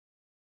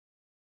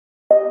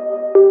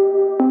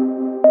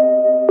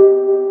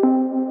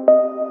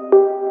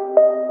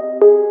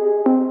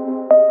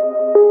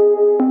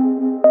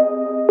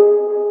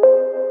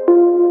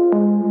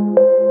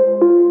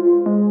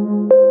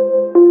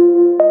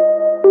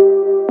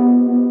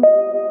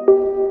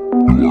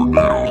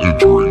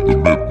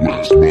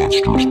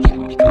Midwest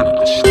Monsters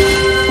Podcast.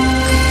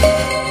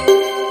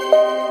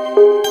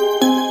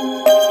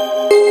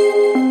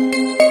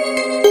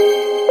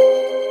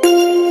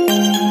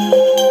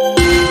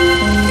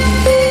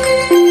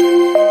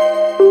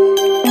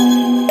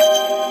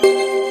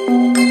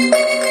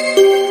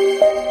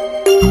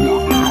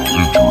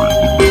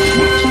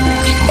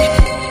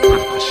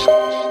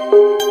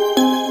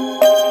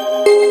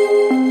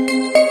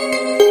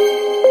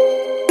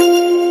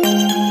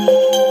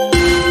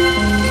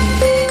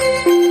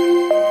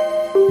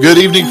 Good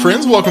evening,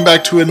 friends. Welcome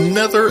back to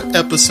another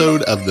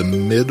episode of the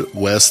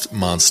Midwest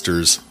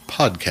Monsters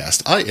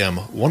Podcast. I am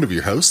one of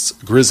your hosts,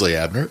 Grizzly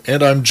Abner,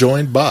 and I'm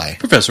joined by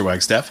Professor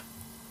Wagstaff.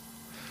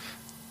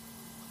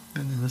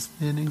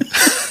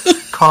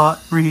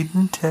 Caught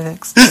reading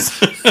texts.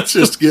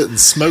 just getting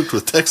smoked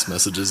with text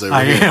messages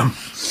over here. I am.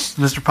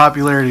 Mr.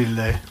 Popularity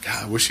today.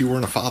 God, I wish you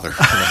weren't a father and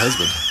a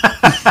husband.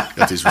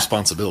 Got these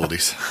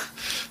responsibilities.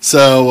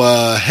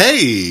 So,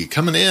 hey,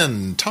 coming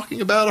in,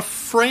 talking about a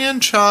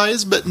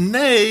franchise, but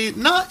nay,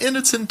 not in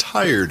its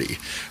entirety.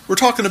 We're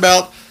talking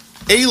about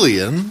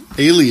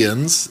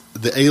Aliens,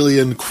 the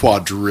Alien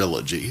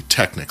Quadrilogy,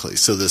 technically.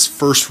 So this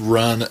first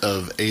run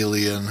of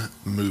Alien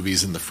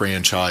movies in the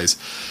franchise.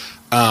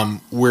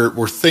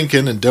 We're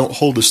thinking, and don't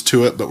hold us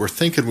to it, but we're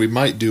thinking we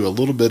might do a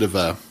little bit of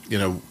a,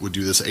 we'll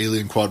do this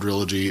Alien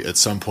Quadrilogy. At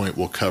some point,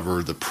 we'll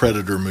cover the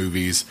Predator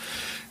movies.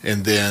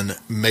 And then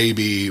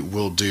maybe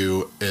we'll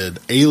do an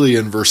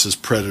Alien versus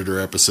Predator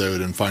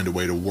episode and find a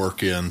way to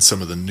work in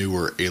some of the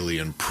newer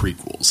Alien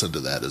prequels into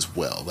that as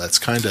well. That's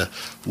kind of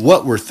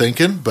what we're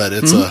thinking, but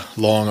it's a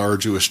long,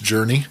 arduous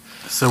journey.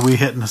 So we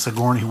hitting the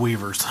Sigourney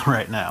Weavers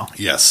right now.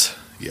 Yes.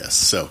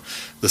 So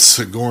the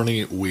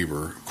Sigourney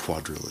Weaver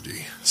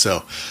Quadrilogy.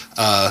 So,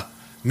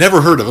 never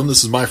heard of them.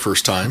 This is my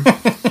first time.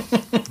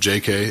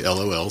 JK,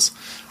 LOLs.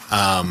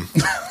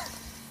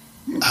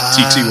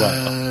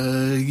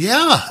 TTY.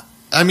 Yeah.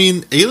 I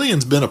mean,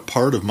 Alien's been a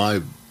part of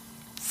my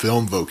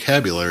film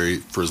vocabulary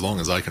for as long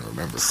as I can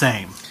remember.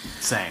 Same.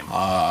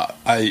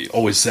 I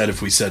always said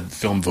if we said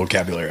film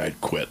vocabulary, I'd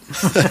quit.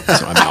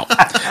 So I'm out.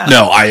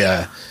 No,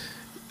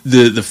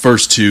 the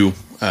first two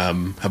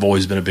have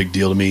always been a big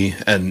deal to me,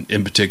 and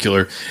in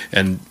particular,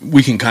 and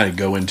we can kind of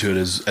go into it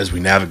as we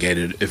navigate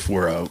it if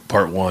we're a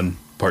part one,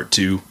 part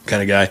two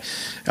kind of guy.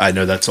 I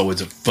know that's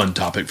always a fun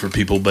topic for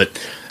people, but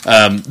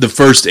the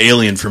first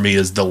Alien for me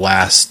is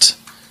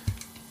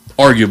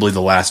arguably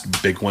the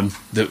last big one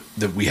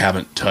that we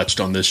haven't touched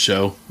on this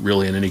show,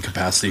 really in any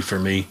capacity for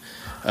me,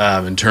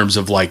 in terms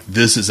of like,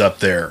 this is up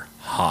there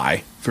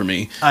high for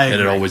me,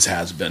 and it always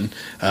has been.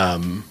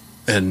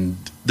 And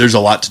there's a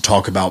lot to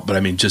talk about, but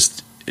I mean,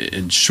 just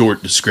in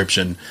short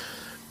description,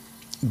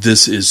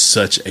 this is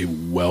such a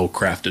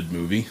well-crafted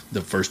movie,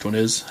 the first one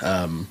is,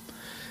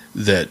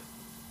 that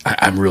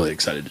I'm really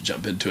excited to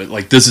jump into it.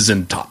 Like, this is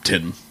in top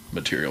 10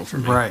 material for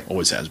me. Right.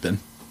 Always has been.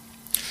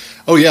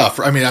 Oh, yeah.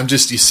 You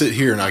sit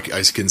here and I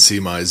can see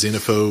my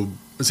xenomorph.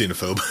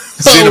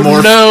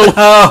 Oh, no.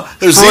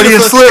 There's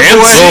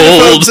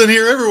xenophobes in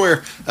here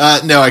everywhere.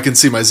 No, I can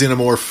see my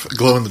xenomorph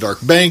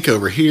glow-in-the-dark bank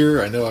over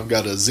here. I know I've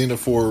got a why does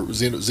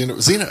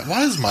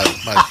my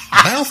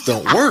mouth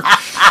don't work?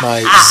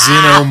 My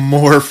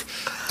xenomorph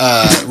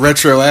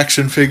retro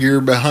action figure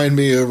behind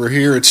me over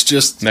here. It's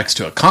just next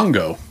to a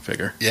Congo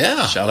figure.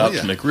 Yeah. Shout out to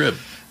McRib.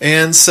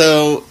 And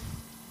so,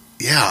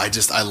 yeah,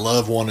 I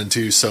love 1 and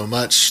 2 so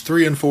much.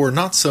 3 and 4,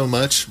 not so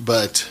much,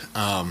 but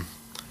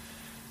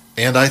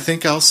and I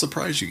think I'll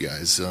surprise you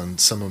guys on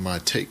some of my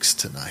takes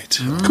tonight.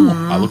 Cool.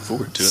 I look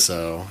forward to it.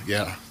 So,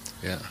 yeah.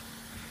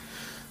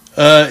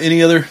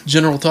 Any other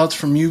general thoughts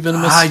from you,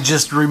 Venomous? I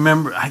just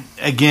remember,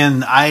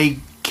 I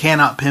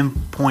cannot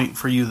pinpoint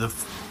for you the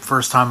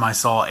first time I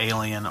saw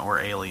Alien or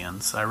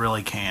Aliens. I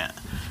really can't.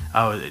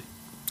 I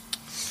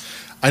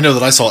know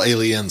that I saw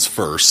Aliens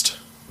first.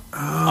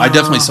 I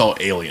definitely saw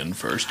Alien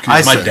first,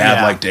 because my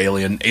dad liked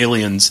Alien.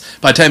 Aliens,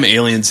 by the time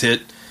Aliens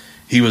hit,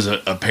 he was a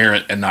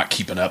parent and not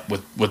keeping up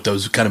with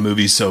those kind of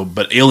movies. So,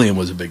 but Alien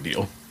was a big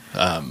deal.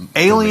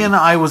 Alien,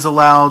 I was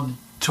allowed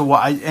to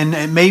watch,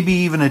 and maybe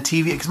even a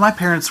TV, because my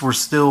parents were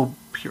still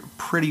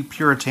pretty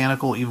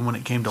puritanical, even when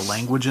it came to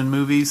language in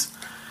movies.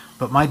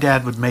 But my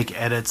dad would make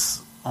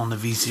edits on the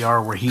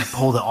VCR where he'd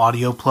pull the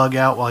audio plug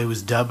out while he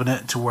was dubbing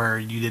it to where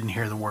you didn't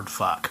hear the word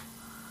fuck.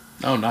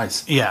 Oh,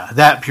 nice. Yeah,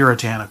 that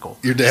puritanical.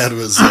 Your dad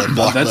was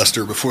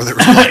Blockbuster before there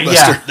was Blockbuster.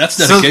 Yeah. That's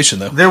dedication,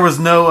 though. There was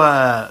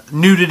no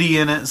nudity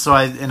in it,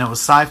 and it was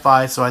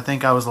sci-fi, so I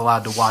think I was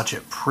allowed to watch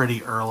it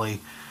pretty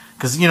early.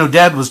 Because,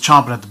 Dad was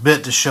chomping at the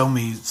bit to show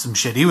me some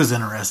shit he was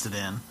interested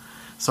in.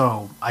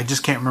 So I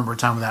just can't remember a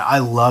time with that. I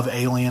love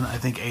Alien. I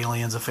think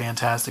Alien's a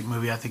fantastic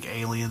movie. I think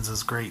Aliens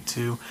is great,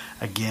 too.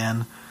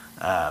 Again,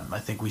 I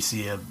think we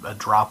see a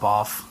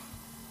drop-off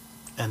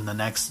in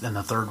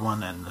the third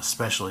one, and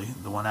especially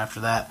the one after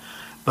that.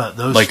 But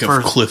those like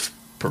first, of cliff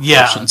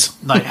proportions.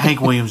 Yeah, like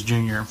Hank Williams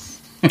Jr.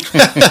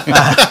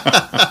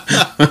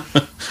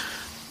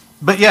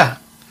 But yeah,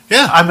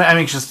 I'm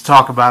anxious to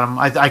talk about them.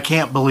 I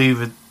can't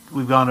believe it.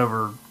 We've gone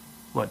over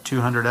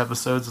 200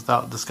 episodes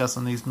without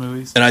discussing these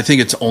movies. And I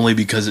think it's only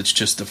because it's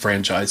just the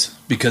franchise.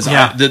 Because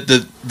Yeah.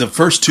 the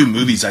first two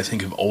movies, I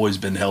think, have always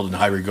been held in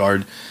high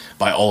regard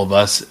by all of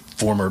us,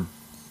 former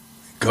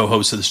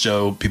co-hosts of the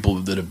show, people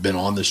that have been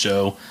on the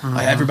show.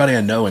 Everybody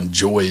I know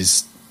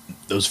enjoys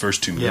those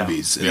first two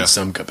movies in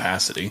some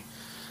capacity.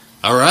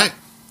 All right.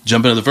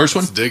 Jump into the first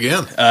one. Let's dig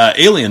in.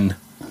 Alien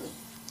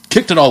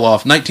kicked it all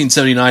off.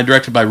 1979,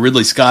 directed by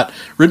Ridley Scott,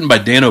 written by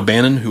Dan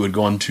O'Bannon, who would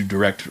go on to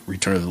direct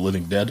Return of the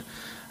Living Dead.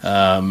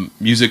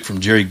 Music from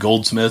Jerry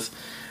Goldsmith.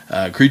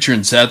 Creature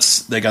and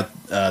sets, they got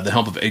the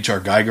help of H.R.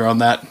 Geiger on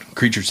that.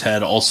 Creature's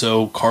head,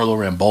 also Carlo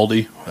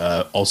Rambaldi,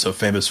 also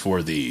famous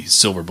for the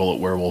Silver Bullet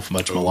Werewolf,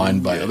 much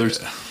maligned by others.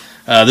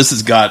 This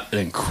has got an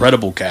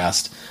incredible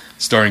cast,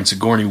 starring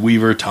Sigourney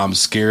Weaver, Tom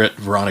Skerritt,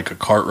 Veronica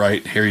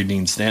Cartwright, Harry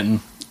Dean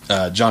Stanton,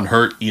 John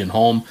Hurt, Ian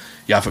Holm,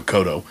 Yaphet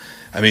Kotto.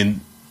 I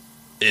mean,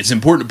 it's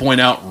important to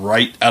point out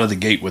right out of the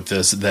gate with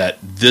this that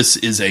this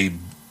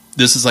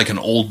is like an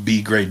old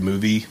B-grade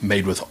movie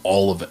made with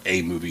all of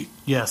A movie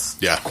Yes.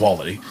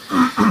 quality.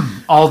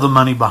 All the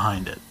money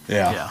behind it.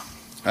 Yeah.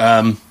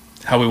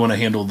 How we want to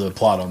handle the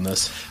plot on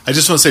this? I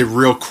just want to say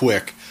real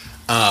quick,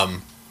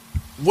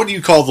 what do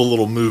you call the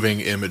little moving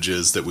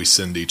images that we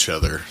send each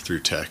other through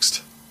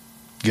text?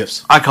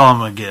 GIFs. I call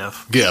them a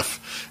GIF.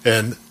 GIF.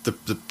 And the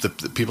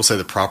people say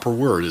the proper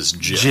word is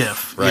GIF.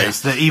 GIF. Right?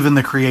 Yes, even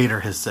the creator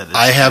has said it.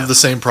 I have the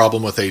same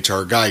problem with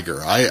H.R.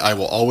 Geiger. I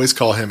will always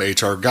call him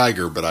H.R.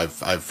 Geiger, but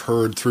I've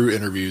heard through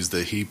interviews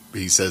that he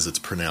says it's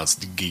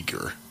pronounced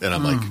Geiger. And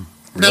I'm like, no.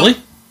 Really?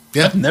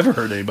 Yeah. I've never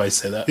heard anybody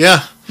say that.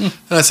 Yeah. And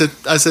I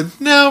said,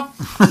 no.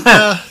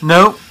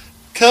 Nope.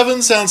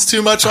 Coven sounds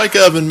too much like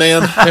oven,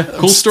 man.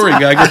 Cool story,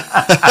 Geiger.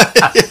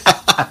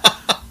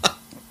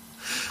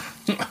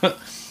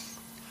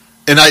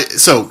 And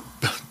so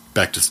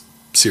back to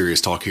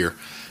serious talk here.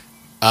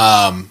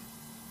 I'm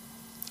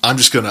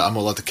gonna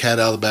let the cat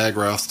out of the bag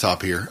right off the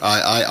top here.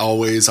 I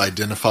always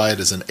identified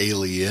as an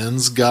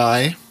Aliens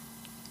guy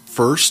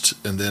first,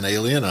 and then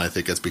Alien. And I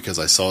think that's because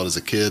I saw it as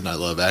a kid, and I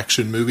love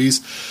action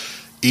movies.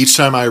 Each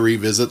time I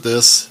revisit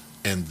this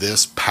and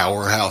this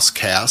powerhouse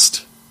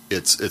cast,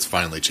 it's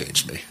finally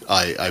changed me.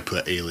 I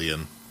put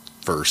Alien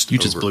first. You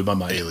just over blew my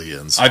mind.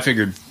 Aliens. I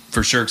figured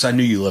for sure because I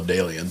knew you loved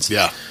Aliens.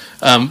 Yeah.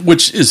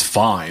 Which is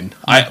fine.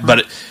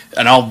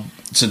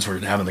 Since we're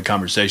having the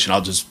conversation,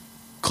 I'll just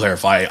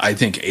clarify. I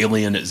think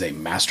Alien is a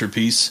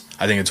masterpiece.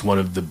 I think it's one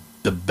of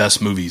the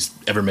best movies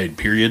ever made,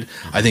 period.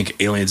 I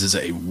think Aliens is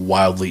a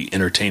wildly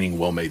entertaining,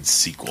 well-made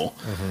sequel.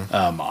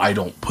 I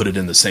don't put it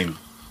in the same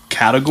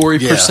category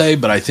per se,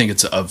 but I think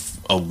it's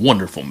a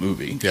wonderful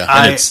movie.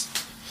 Yeah.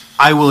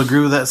 I will agree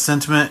with that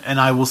sentiment, and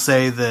I will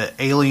say that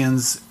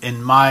Aliens,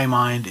 in my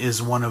mind,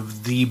 is one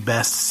of the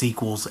best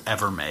sequels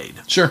ever made.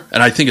 Sure.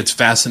 And I think it's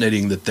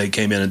fascinating that they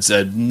came in and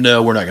said,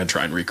 no, we're not going to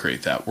try and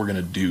recreate that. We're going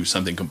to do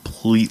something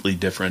completely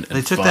different and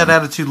They took fun. that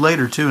attitude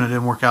later, too, and it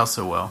didn't work out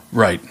so well.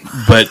 Right.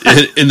 But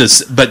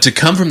but to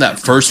come from that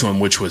first one,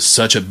 which was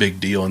such a big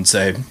deal, and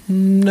say,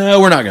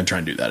 no, we're not going to try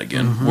and do that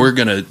again. We're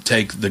going to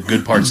take the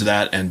good parts of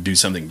that and do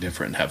something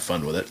different and have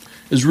fun with it.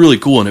 It was really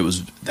cool, and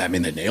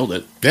they nailed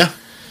it. Yeah.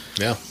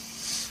 Yeah.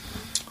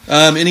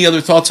 Any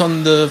other thoughts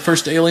on the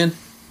first Alien?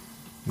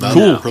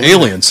 Cool.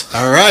 Aliens.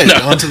 All right,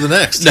 on to the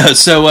next. No,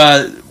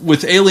 so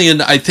with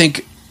Alien, I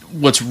think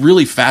what's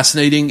really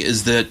fascinating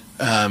is that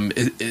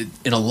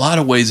in a lot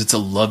of ways it's a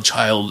love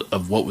child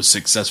of what was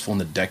successful in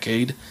the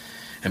decade.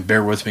 And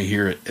bear with me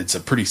here, it's a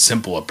pretty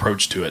simple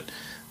approach to it.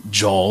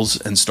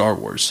 Jaws and Star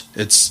Wars.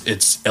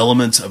 It's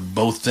elements of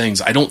both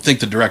things. I don't think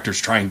the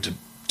director's trying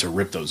to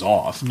rip those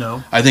off.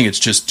 No. I think it's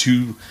just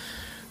two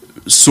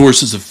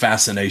sources of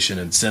fascination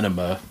in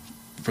cinema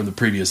from the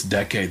previous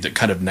decade that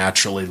kind of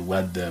naturally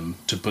led them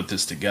to put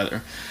this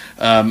together.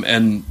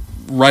 And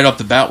right off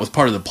the bat, with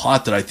part of the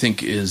plot that I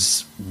think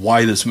is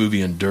why this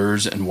movie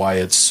endures and why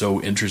it's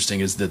so interesting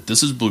is that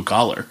this is blue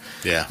collar.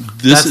 Yeah.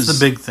 That's the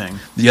big thing.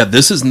 Yeah,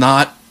 this is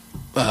not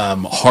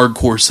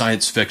hardcore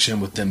science fiction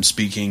with them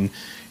speaking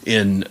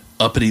in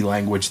uppity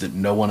language that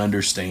no one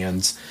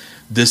understands.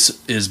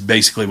 This is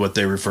basically what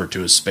they refer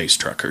to as space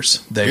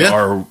truckers.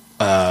 They're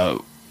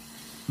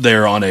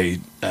on a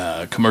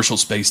commercial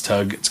space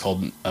tug. It's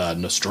called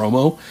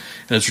Nostromo,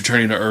 and it's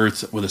returning to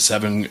Earth with a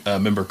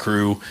 7-member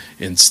crew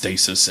in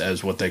stasis,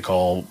 as what they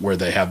call, where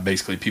they have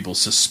basically people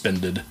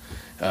suspended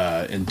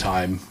in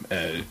time.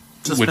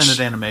 Suspended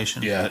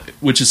animation. Yeah,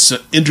 which is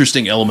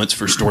interesting elements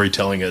for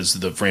storytelling as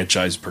the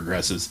franchise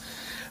progresses.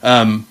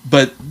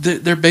 But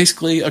they're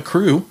basically a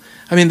crew.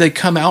 I mean, they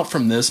come out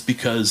from this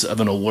because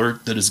of an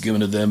alert that is given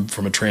to them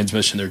from a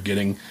transmission they're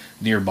getting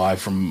nearby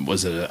from,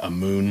 was it a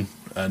moon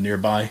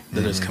nearby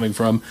that it's coming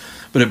from?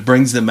 But it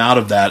brings them out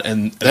of that.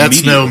 And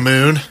that's no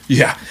moon.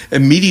 Yeah.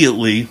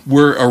 Immediately,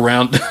 we're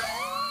around...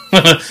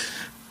 You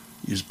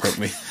just broke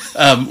me.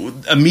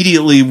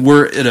 Immediately,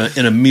 we're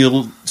in a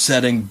meal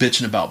setting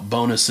bitching about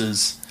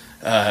bonuses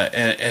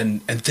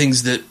and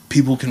things that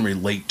people can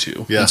relate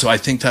to. Yeah. And so I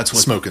think that's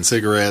what... Smoking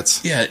cigarettes.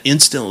 Yeah,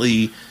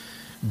 instantly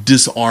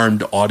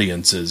disarmed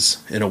audiences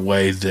in a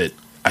way that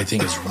I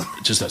think is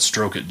just a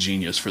stroke of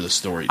genius for the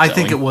story. I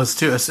think it was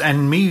too.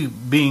 And me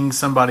being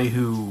somebody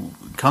who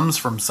comes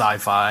from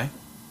sci-fi,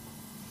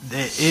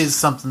 it is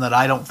something that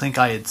I don't think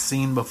I had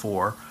seen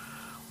before,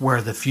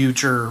 where the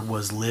future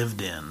was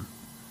lived in.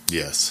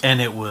 Yes.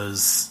 And it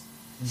was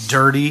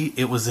dirty,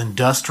 it was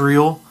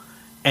industrial,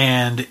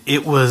 and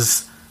it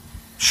was,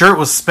 sure, it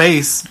was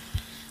space,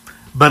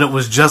 but it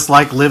was just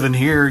like living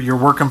here. You're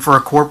working for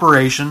a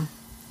corporation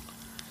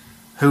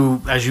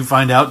who, as you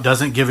find out,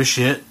 doesn't give a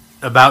shit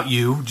about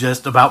you,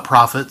 just about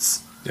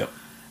profits. Yep.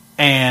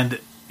 And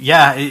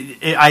yeah,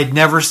 I'd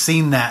never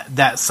seen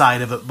that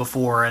side of it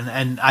before,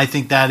 and I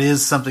think that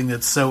is something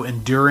that's so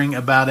enduring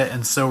about it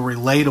and so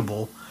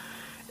relatable.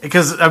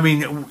 Because, I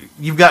mean,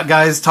 you've got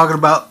guys talking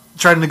about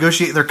trying to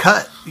negotiate their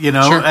cut, you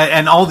know, sure.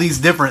 and all these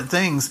different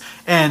things.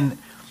 And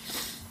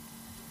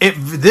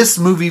this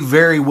movie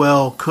very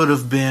well could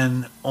have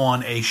been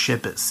on a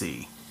ship at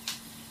sea.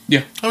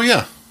 Yeah. Oh,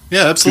 yeah.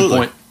 Yeah, absolutely.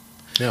 Good point.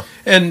 Yeah.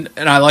 And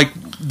I like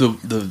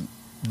the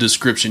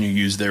description you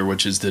use there,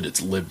 which is that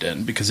it's lived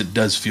in, because it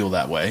does feel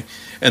that way.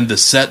 And the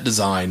set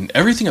design,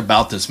 everything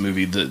about this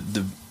movie,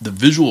 the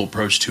visual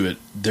approach to it,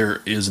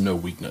 there is no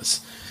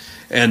weakness.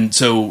 And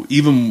so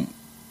even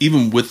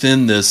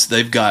within this,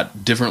 they've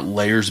got different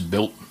layers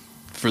built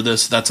for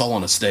this. That's all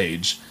on a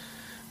stage.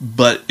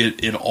 But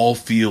it all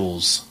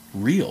feels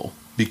real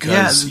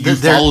because you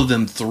follow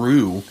them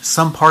through.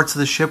 Some parts of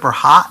the ship are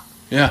hot.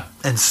 Yeah.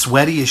 And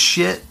sweaty as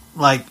shit.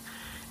 Like,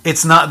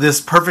 it's not this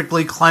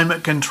perfectly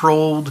climate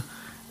controlled.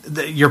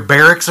 Your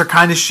barracks are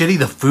kind of shitty.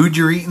 The food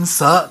you're eating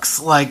sucks.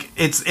 Like,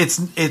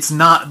 it's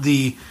not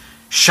the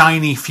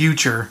shiny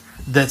future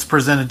that's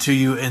presented to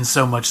you in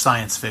so much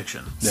science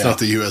fiction. It's not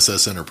the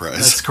USS Enterprise.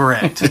 That's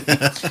correct.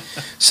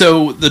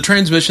 So the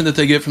transmission that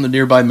they get from the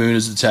nearby moon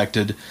is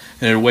detected,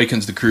 and it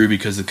awakens the crew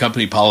because the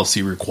company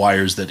policy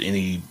requires that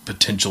any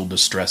potential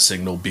distress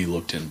signal be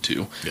looked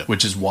into,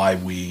 which is why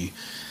we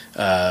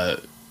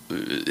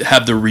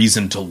have the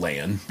reason to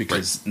land,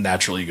 because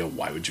naturally you go,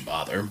 why would you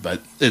bother?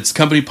 But it's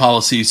company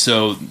policy,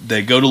 so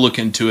they go to look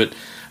into it.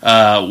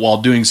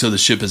 While doing so, the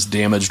ship is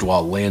damaged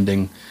while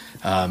landing.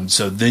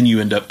 So then you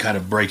end up kind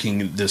of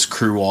breaking this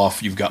crew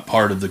off. You've got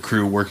part of the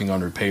crew working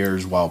on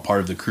repairs while part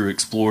of the crew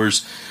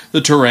explores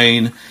the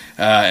terrain,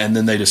 and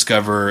then they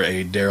discover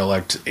a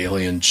derelict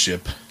alien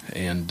ship.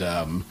 And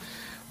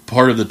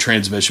part of the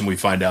transmission we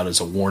find out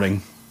is a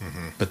warning,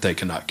 but they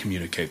cannot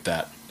communicate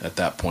that at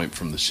that point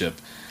from the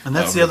ship. And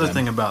that's the other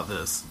thing about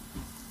this.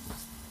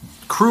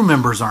 Crew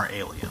members aren't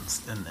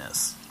aliens in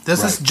this.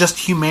 This is just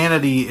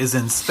humanity is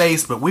in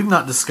space, but we've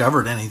not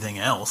discovered anything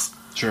else.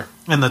 Sure.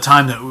 In the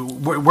time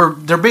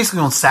that they're basically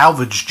on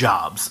salvage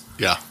jobs.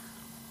 Yeah.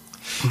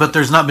 But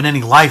there's not been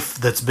any life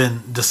that's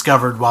been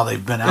discovered while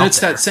they've been out there. And it's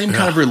that same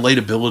kind of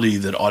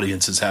relatability that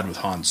audiences had with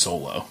Han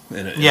Solo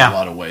in a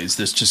lot of ways.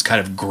 This just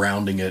kind of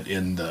grounding it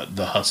in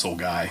the hustle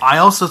guy. I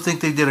also think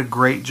they did a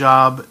great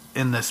job,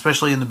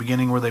 especially in the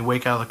beginning where they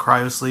wake out of the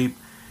cryosleep.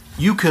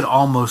 You could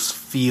almost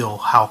feel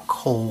how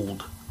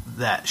cold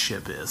that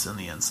ship is in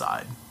the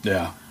inside.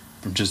 Yeah.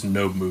 From just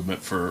no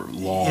movement for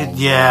long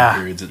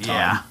periods of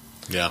time.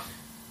 Yeah.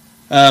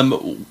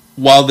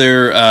 While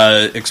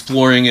they're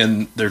exploring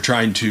and they're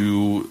trying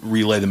to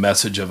relay the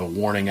message of a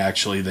warning,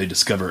 actually, they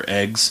discover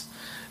eggs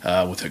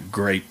with a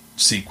great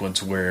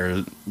sequence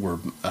where we're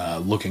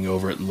looking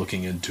over it and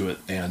looking into it,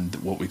 and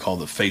what we call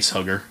the face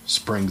hugger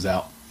springs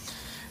out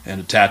and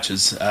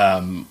attaches.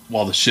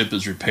 While the ship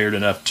is repaired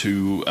enough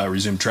to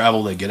resume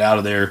travel, they get out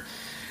of there,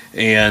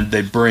 and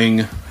they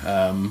bring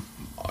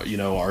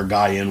our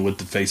guy in with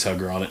the face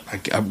hugger on it.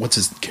 What's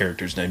his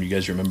character's name? You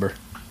guys remember?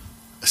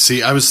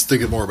 See, I was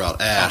thinking more about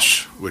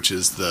Ash, which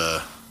is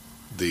the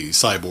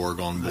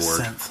cyborg on board.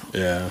 Synth.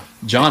 Yeah,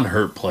 John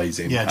Hurt plays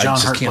him. Yeah, John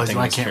Hurt plays him.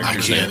 I I can't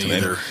remember can't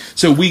either.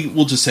 So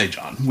we'll just say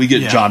John. We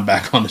get John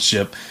back on the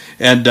ship,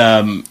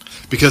 and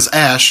because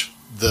Ash,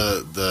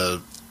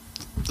 the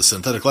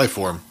synthetic life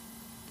form,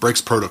 breaks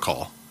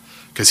protocol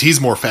because he's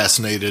more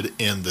fascinated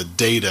in the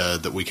data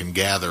that we can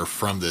gather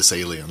from this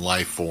alien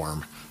life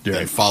form.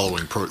 Than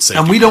following safety.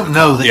 And we don't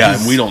know that. Yeah,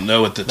 and we don't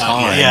know at the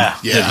time that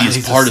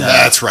he's part of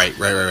that. That's right.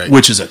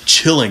 Which is a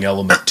chilling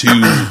element to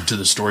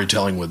the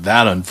storytelling when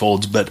that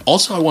unfolds. But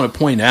also, I want to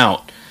point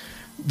out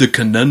the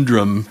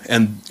conundrum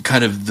and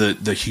kind of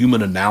the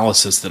human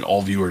analysis that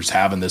all viewers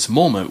have in this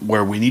moment,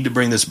 where we need to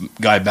bring this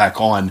guy back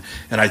on.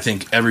 And I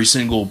think every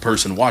single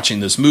person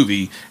watching this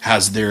movie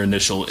has their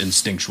initial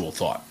instinctual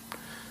thought.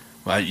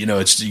 Right? You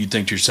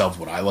think to yourself,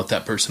 would I let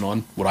that person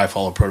on? Would I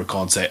follow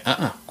protocol and say,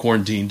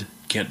 quarantined,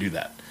 can't do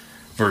that?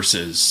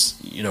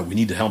 Versus, we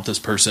need to help this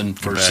person.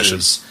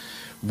 Versus,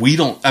 we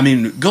don't. I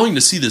mean, going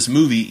to see this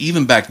movie,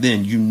 even back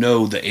then,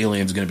 the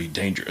alien's going to be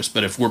dangerous.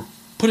 But if we're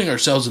putting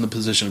ourselves in the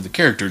position of the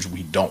characters,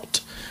 we don't.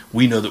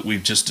 We know that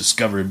we've just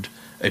discovered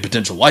a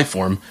potential life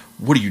form.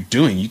 What are you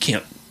doing? You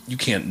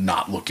can't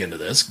not look into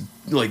this.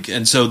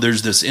 And so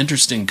there's this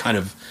interesting kind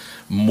of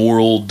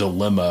moral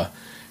dilemma,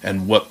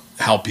 and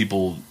how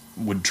people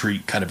would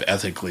treat kind of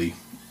ethically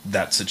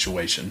that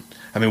situation.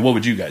 I mean, what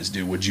would you guys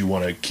do? Would you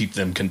want to keep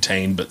them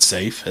contained but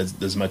safe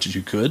as much as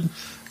you could?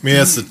 I mean,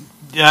 that's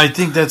Yeah, I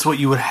think that's what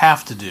you would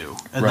have to do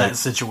in Right. that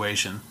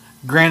situation.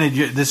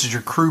 Granted, this is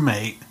your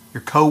crewmate,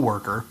 your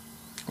coworker,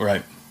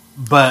 Right.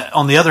 but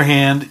on the other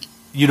hand,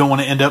 you don't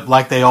want to end up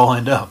like they all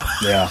end up.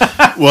 Yeah.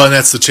 Well, and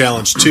that's the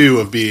challenge too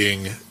of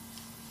being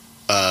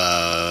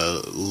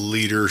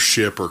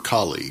leadership or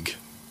colleague.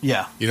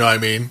 Yeah. You know what I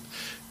mean?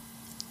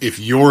 If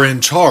you're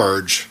in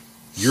charge,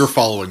 you're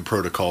following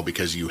protocol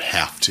because you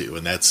have to,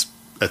 and that's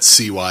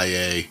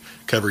CYA,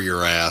 cover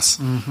your ass.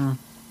 Mm-hmm.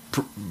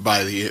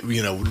 By the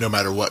no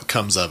matter what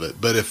comes of it.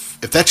 But if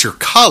that's your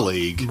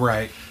colleague,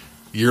 Right.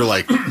 you're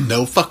like,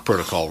 no, fuck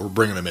protocol. We're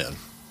bringing them in.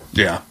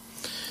 Yeah.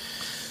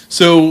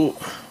 So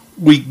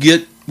we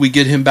get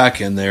him back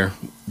in there.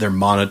 They're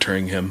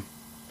monitoring him,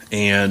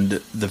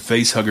 and the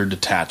face hugger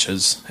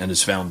detaches and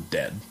is found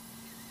dead.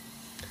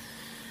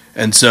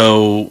 And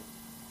so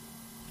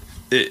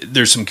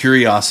there's some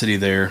curiosity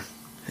there,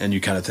 and you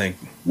kind of think,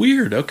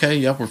 weird. Okay,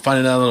 yeah, we're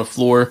finding out on the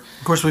floor.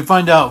 Of course, we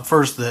find out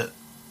first that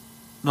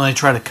when they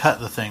try to cut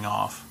the thing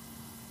off,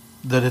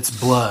 that its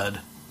blood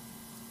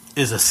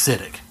is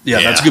acidic. Yeah,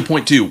 Yeah. that's a good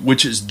point too,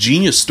 which is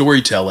genius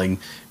storytelling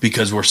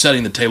because we're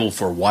setting the table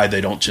for why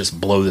they don't just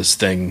blow this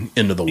thing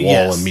into the wall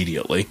Yes.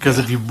 immediately. Because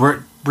if you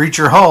breach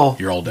your hull,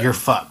 You're all dead. You're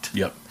fucked.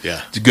 Yep.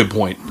 Yeah. It's a good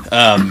point.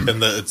 And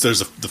there's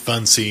the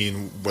fun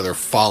scene where they're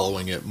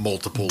following it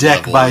multiple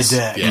Deck levels. by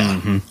deck.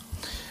 Yeah.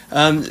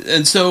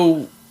 And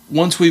so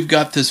once we've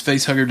got this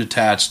face hugger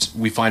detached,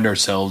 we find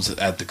ourselves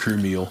at the crew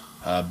meal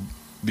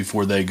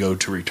before they go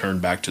to return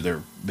back to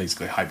their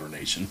basically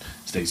hibernation,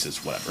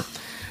 stasis, whatever.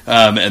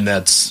 And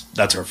that's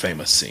our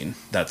famous scene.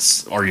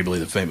 That's arguably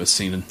the famous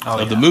scene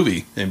of the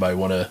movie. Anybody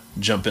want to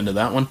jump into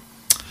that one?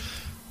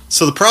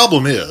 So the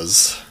problem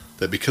is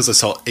that because I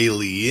saw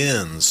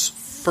Aliens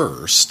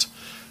first,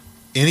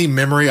 any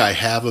memory I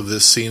have of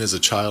this scene as a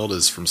child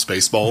is from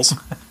Spaceballs.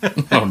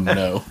 Oh,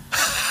 no.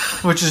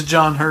 Which is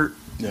John Hurt.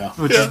 Yeah.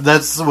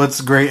 That's what's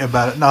great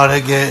about it. Not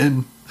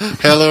again.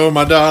 Hello,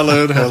 my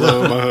darling.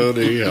 Hello, my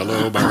honey.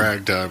 Hello, my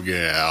ragtime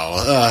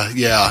gal.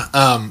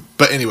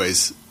 But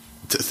anyways,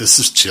 this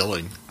is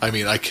chilling. I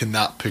mean, I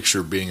cannot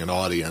picture being an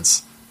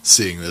audience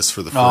seeing this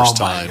for the first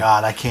time. Oh my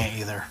god, I can't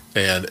either.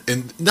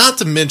 And not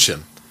to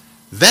mention,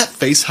 that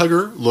face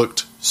hugger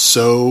looked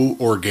so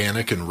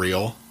organic and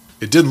real.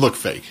 It didn't look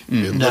fake.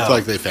 It looked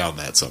like they found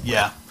that somewhere.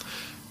 Yeah.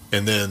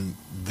 And then,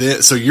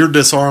 so you're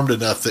disarmed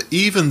enough that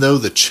even though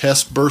the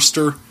chest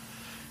burster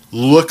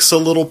looks a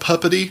little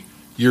puppety,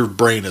 your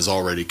brain is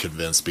already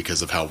convinced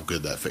because of how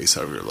good that face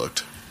hugger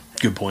looked.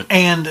 Good point.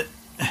 And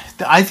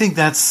I think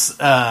that's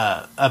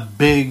a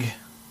big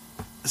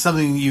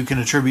something you can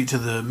attribute to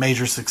the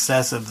major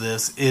success of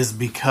this is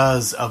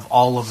because of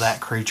all of that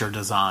creature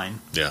design.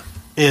 Yeah.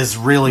 Is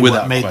really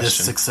Without what made question. this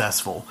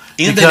successful.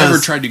 And Because- they never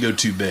tried to go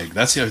too big.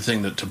 That's the other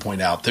thing to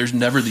point out. There's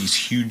never these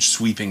huge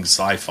sweeping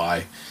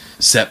sci-fi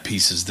set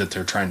pieces that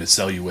they're trying to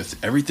sell you with.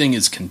 Everything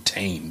is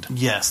contained.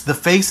 Yes, the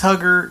face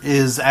hugger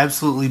is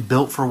absolutely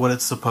built for what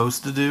it's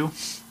supposed to do.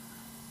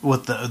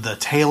 With the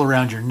tail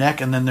around your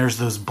neck, and then there's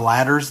those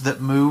bladders that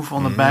move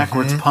on the back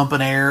where it's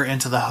pumping air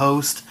into the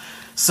host.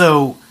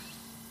 So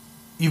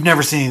you've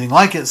never seen anything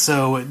like it,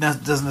 so it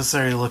doesn't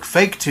necessarily look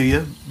fake to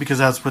you because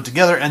how it's put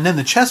together. And then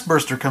the chest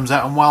burster comes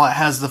out, and while it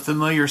has the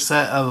familiar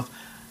set of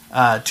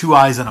 2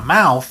 eyes and a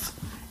mouth,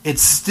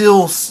 it's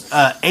still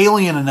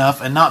alien enough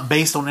and not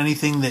based on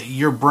anything that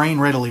your brain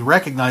readily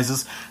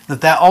recognizes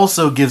that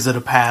also gives it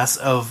a pass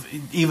of,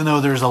 even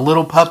though there's a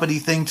little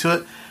puppety thing to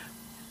it,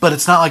 but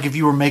it's not like if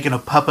you were making a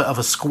puppet of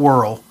a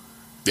squirrel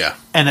Yeah.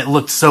 and it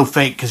looked so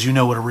fake because you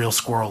know what a real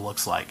squirrel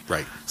looks like.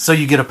 Right. So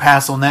you get a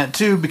pass on that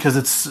too because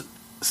it's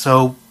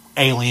so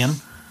alien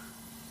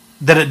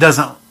that it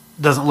doesn't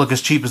look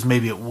as cheap as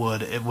maybe it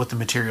would with the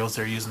materials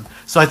they're using.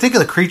 So I think of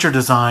the creature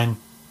design,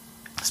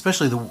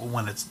 especially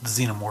when the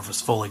xenomorph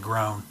is fully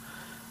grown,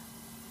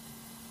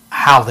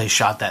 how they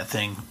shot that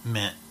thing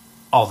meant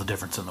all the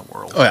difference in the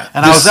world. Oh, yeah.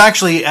 And I was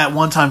actually at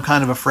one time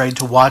kind of afraid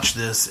to watch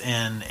this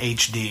in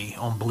HD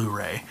on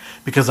Blu-ray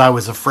because I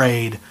was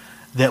afraid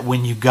that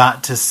when you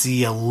got to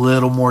see a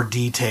little more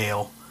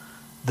detail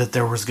that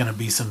there was going to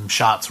be some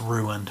shots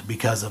ruined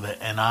because of it,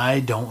 and I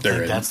don't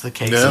think that's the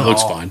case at all. It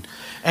looks fine.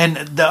 And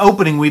the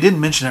opening, we didn't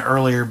mention it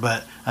earlier,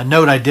 but a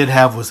note I did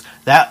have was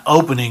that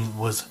opening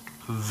was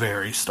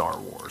very Star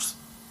Wars.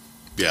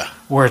 Yeah.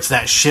 Where it's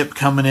that ship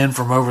coming in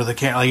from over the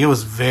camera. Like, it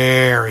was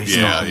very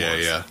Star Wars.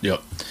 Yeah.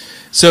 Yep.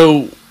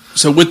 So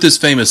with this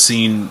famous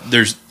scene,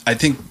 I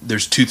think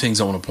there's two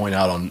things I want to point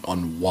out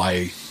on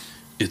why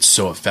it's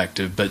so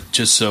effective, but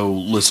just so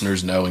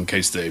listeners know, in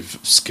case they've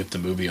skipped the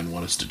movie and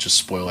want us to just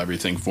spoil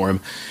everything for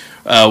him,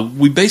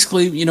 we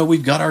basically,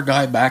 we've got our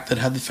guy back that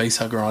had the face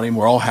hugger on him.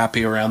 We're all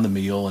happy around the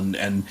meal,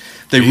 and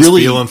he's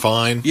really feeling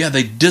fine. Yeah,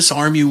 they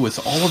disarm you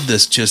with all of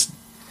this just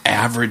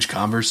average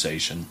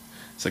conversation,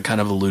 as I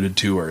kind of alluded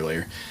to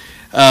earlier,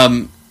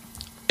 and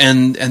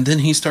then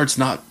he starts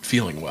not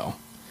feeling well,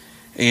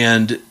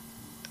 and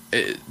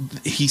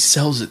he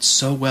sells it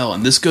so well.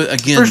 And this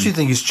again. First, you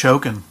think he's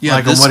choking,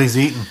 on what he's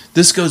eating.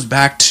 This goes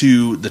back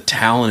to the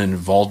talent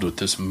involved with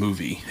this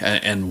movie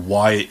and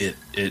why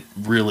it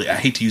really, I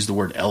hate to use the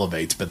word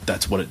elevates, but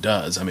that's what it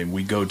does. I mean,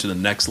 we go to the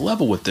next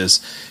level with this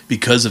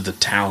because of the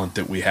talent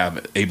that we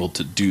have able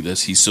to do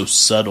this. He's so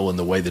subtle in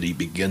the way that he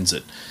begins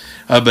it.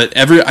 But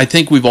I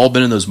think we've all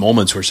been in those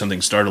moments where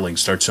something startling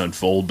starts to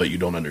unfold, but you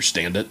don't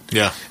understand it.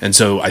 Yeah. And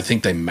so I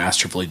think they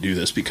masterfully do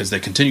this because they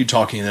continue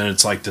talking, and then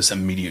it's like this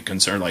immediate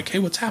concern, like, hey,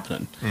 what's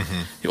happening?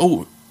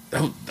 Oh,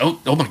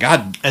 my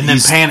God. And then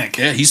panic.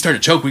 Yeah, he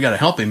started to choke. We got to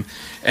help him.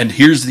 And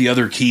here's the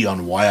other key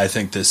on why I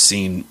think this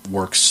scene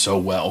works so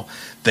well.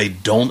 They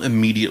don't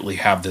immediately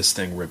have this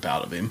thing rip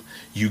out of him.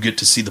 You get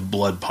to see the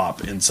blood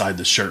pop inside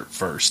the shirt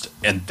first.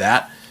 And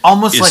that...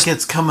 Almost like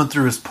it's coming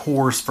through his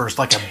pores first,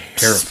 like a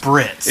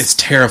spritz. It's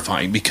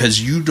terrifying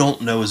because you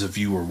don't know as a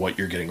viewer what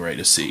you're getting ready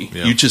to see.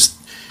 Yeah.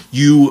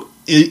 You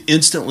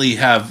instantly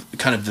have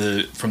kind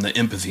of from the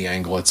empathy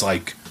angle. It's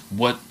like,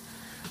 what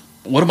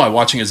am I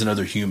watching as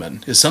another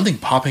human? Is something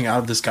popping out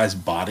of this guy's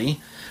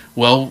body?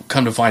 Well,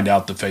 come to find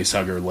out, the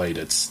facehugger laid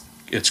its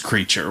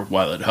creature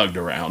while it hugged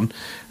around,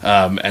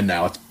 and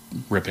now it's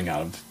ripping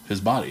out of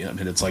his body. I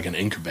mean, it's like an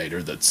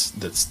incubator that's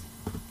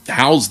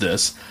housed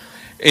this.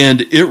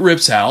 And it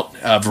rips out.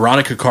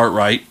 Veronica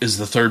Cartwright is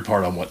the third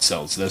part on what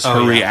sells this.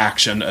 Her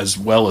reaction, as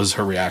well as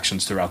her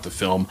reactions throughout the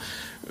film,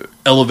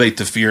 elevate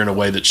the fear in a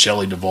way that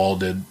Shelley Duvall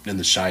did in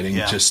The Shining.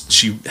 Yeah.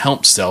 She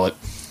helps sell it.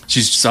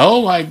 She's just,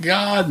 oh my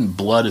God, and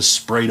blood is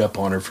sprayed up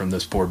on her from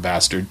this poor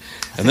bastard.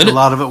 And then a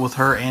lot of it with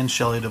her and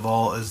Shelley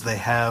Duvall is they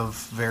have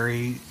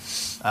very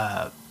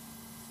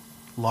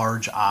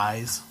large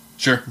eyes.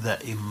 Sure.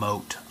 That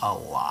emote a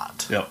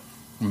lot. Yep.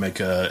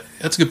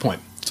 That's a good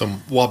point.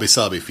 Some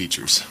wabi-sabi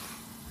features.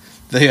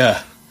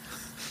 I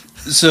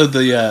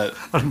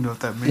don't know what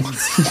that means.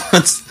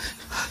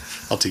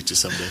 I'll teach you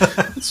someday.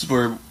 This is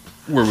where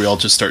we all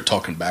just start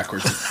talking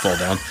backwards and fall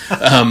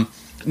down.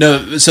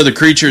 No, so the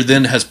creature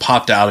then has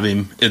popped out of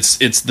him. It's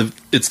the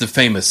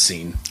famous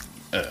scene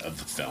of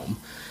the film.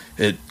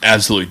 It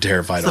absolutely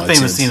terrified It's the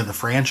famous scene of the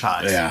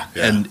franchise. Yeah,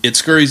 and it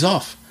scurries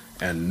off.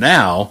 And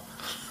now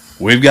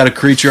we've got a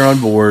creature on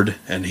board,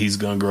 and he's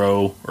going to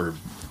grow, or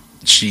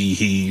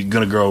he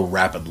going to grow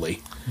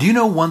rapidly. Do you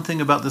know one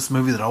thing about this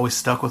movie that always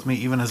stuck with me,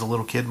 even as a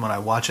little kid when I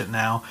watch it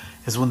now,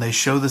 is when they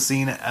show the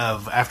scene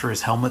of after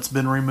his helmet's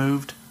been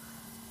removed,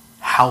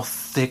 how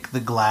thick the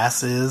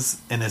glass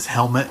is in his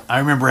helmet. I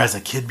remember as a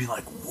kid being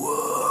like,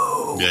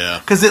 whoa. Yeah.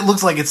 Because it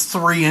looks like it's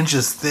 3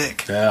 inches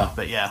thick. Yeah.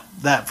 But yeah,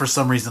 that for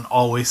some reason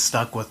always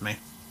stuck with me.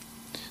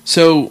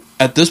 So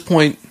at this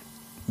point,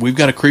 we've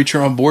got a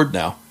creature on board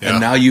now. Yeah. And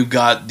now you've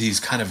got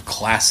these kind of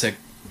classic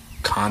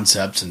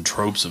concepts and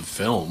tropes of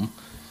film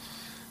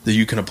that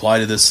you can apply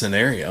to this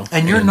scenario.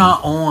 And you're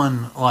not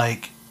on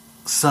like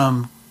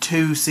some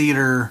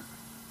 2-seater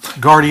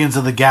Guardians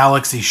of the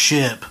Galaxy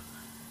ship.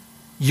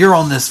 You're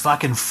on this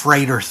fucking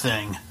freighter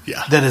thing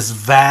that is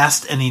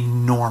vast and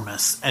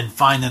enormous, and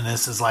finding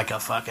this is like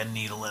a fucking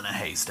needle in a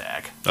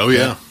haystack. Oh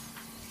yeah.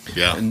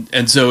 Yeah.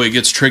 And so it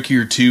gets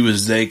trickier too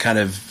as they kind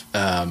of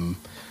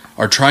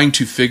are trying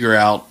to figure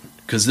out,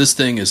 because this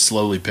thing is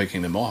slowly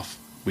picking them off.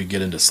 We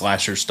get into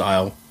slasher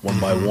style one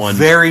by one.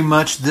 Very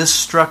much. This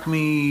struck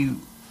me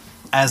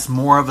as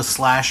more of a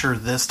slasher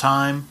this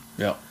time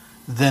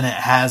than it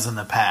has in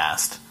the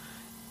past.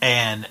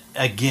 And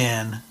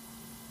again,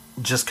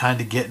 just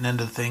kind of getting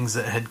into things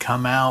that had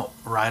come out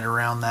right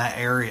around that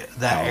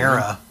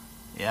era.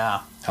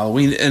 Yeah.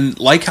 Halloween. And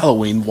like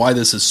Halloween, why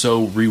this is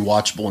so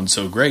rewatchable and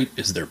so great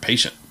is they're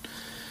patient.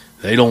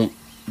 They don't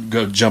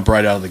go jump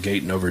right out of the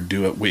gate and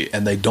overdo it.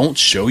 And they don't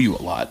show you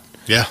a lot.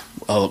 Yeah.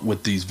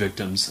 With these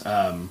victims.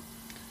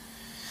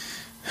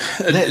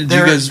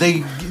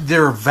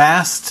 They're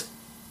vast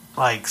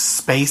like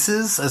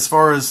spaces as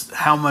far as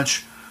how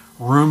much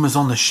room is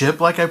on the ship,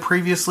 like I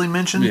previously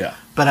mentioned. Yeah.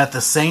 But at the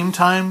same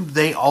time,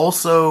 they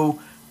also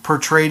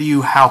portray to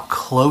you how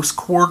close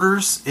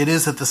quarters it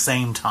is at the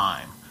same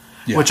time.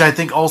 Yeah. Which I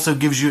think also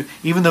gives you,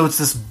 even though it's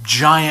this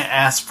giant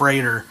ass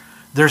freighter,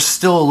 there's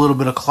still a little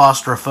bit of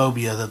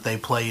claustrophobia that they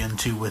play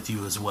into with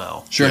you as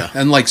well. Sure. Yeah.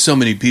 And like so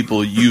many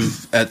people,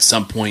 you've at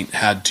some point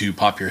had to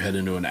pop your head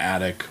into an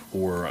attic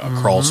or a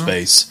crawl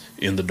space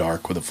in the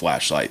dark with a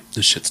flashlight.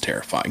 This shit's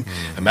terrifying.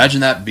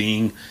 Imagine that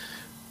being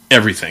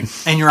everything.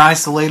 And you're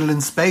isolated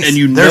in space. And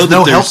you know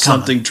that there's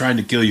something trying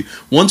to kill you.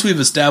 Once we've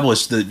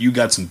established that you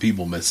got some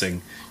people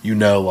missing, you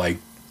know, like,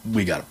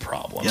 we got a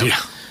problem. Yep.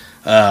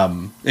 Yeah.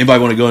 Anybody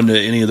want to go into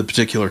any of the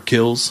particular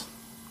kills?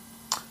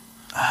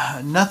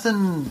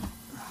 Nothing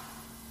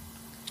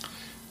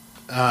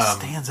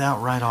stands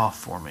out right off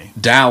for me.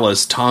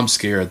 Dallas, Tom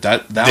Skerritt.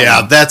 That's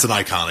an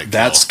iconic kill.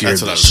 That scared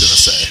that's what the I was gonna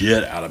say.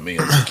 shit out of me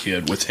as a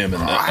kid with him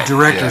in that.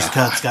 Director's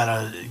Cut's got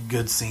a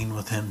good scene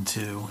with him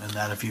too, and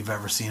that if you've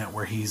ever seen it,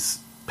 where he's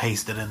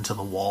pasted into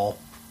the wall.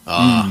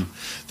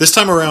 This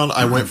time around,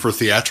 I went for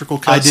theatrical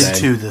I cuts. did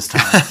too this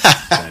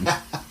time.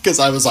 Because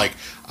I was like,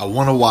 I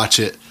want to watch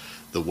it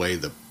the way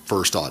the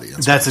first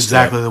audience. That's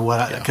exactly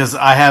because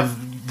I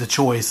have the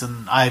choice,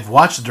 and I've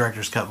watched the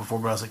director's cut before,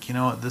 but I was like, you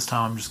know what, this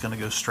time I'm just going to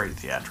go straight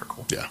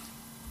theatrical. Yeah.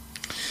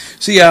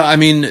 So yeah, I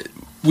mean,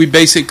 we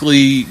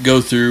basically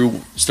go through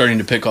starting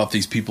to pick off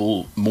these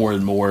people more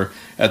and more.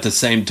 At the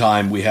same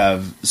time, we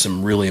have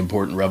some really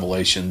important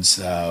revelations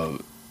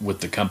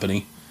with the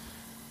company.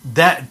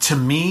 That, to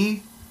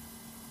me,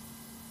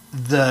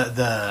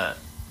 the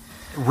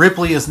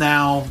Ripley is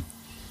now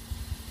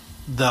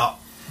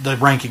the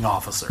ranking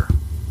officer.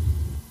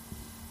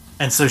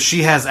 And so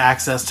she has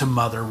access to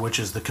Mother, which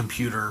is the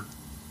computer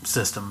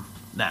system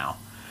now.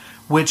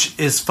 Which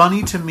is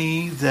funny to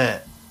me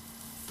that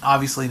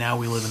obviously now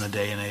we live in a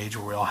day and age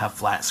where we all have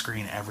flat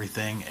screen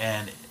everything,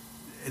 and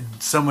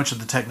so much of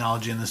the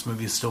technology in this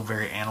movie is still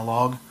very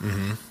analog.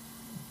 Mm-hmm.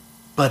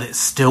 But it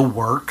still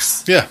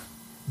works. Yeah.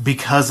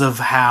 Because of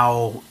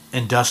how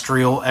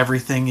industrial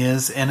everything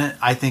is in it,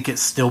 I think it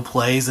still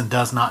plays and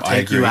does not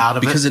take you out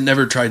of it. Because it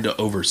never tried to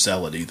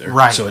oversell it either.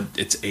 Right. So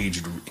it's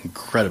aged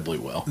incredibly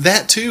well.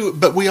 That too,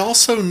 but we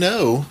also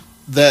know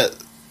that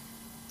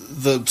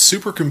the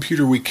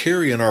supercomputer we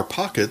carry in our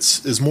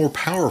pockets is more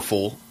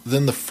powerful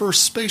than the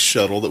first space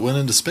shuttle that went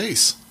into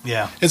space.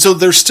 Yeah. And so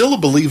there's still a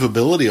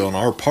believability on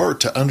our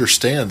part to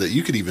understand that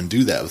you could even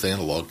do that with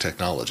analog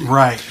technology.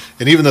 Right.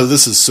 And even though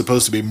this is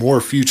supposed to be more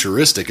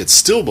futuristic, it's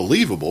still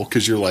believable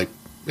because you're like,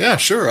 yeah,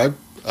 sure,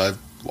 I've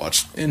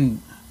watched.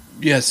 And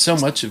yeah, so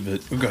much of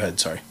it. Go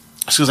ahead, sorry.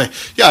 I was going to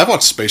say, yeah, I've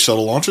watched space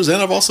shuttle launches,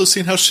 and I've also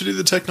seen how shitty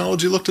the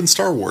technology looked in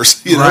Star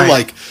Wars. You know,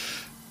 like,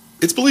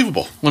 it's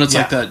believable. When it's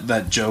like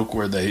that joke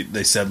where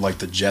they said like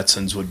the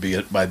Jetsons would be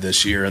it by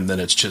this year, and then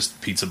it's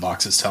just pizza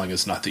boxes telling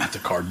us not to eat the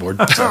cardboard.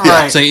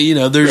 Right. So, you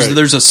know,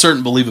 there's a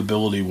certain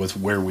believability with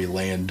where we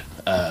land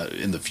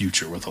in the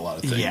future with a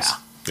lot of things.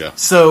 Yeah.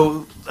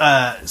 So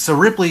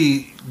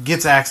Ripley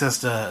gets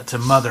access to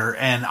Mother,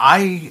 and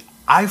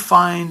I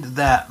find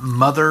that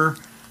Mother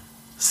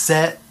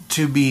set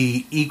to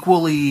be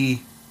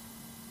equally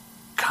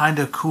kind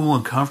of cool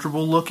and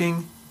comfortable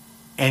looking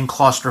and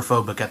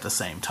claustrophobic at the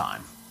same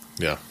time.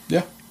 Yeah.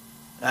 Yeah.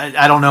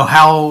 I don't know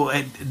how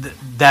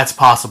that's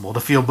possible to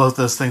feel both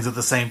those things at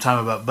the same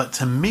time. But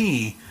to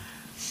me,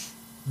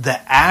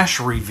 the Ash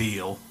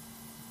reveal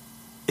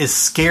is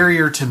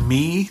scarier to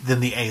me than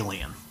the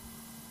alien.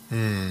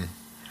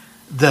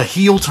 The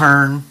heel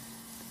turn,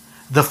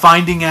 the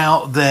finding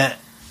out that,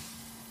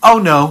 oh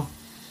no,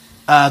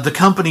 the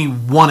company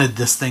wanted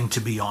this thing to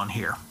be on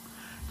here.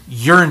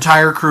 Your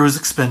entire crew is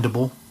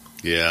expendable.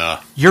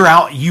 Yeah.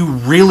 You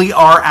really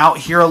are out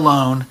here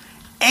alone.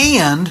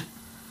 And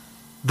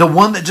the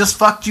one that just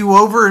fucked you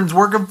over and is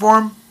working for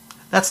him,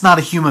 that's not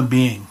a human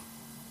being.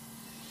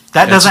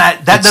 That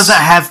doesn't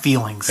have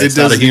feelings. It's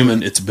not a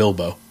human, it's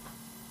Bilbo.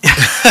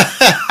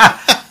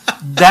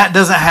 That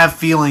doesn't have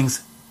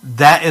feelings.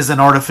 That is an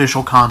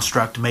artificial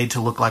construct made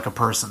to look like a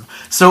person.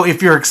 So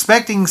if you're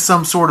expecting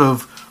some sort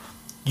of,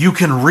 you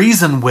can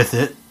reason with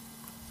it,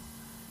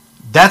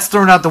 that's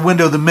thrown out the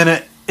window the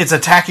minute it's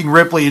attacking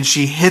Ripley and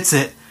she hits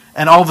it,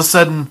 and all of a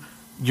sudden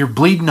you're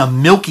bleeding a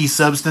milky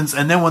substance,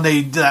 and then when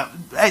they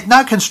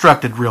not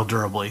constructed real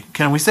durably.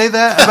 Can we say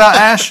that about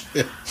Ash?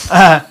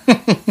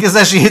 Because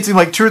as she hits him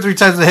like 2 or 3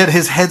 times in the head,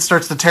 his head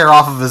starts to tear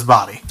off of his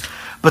body.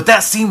 But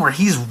that scene where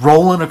he's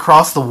rolling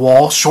across the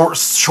wall,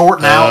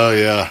 short now. Oh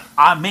yeah.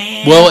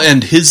 Man. Well,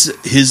 and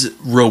his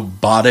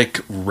robotic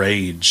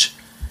rage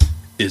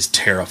is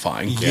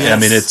terrifying. Yes. I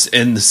mean, it's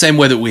in the same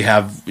way that we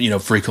have, you know,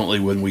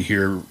 frequently when we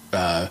hear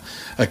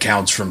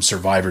accounts from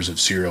survivors of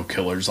serial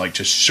killers, like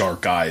just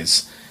shark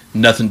eyes,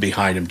 nothing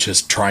behind him,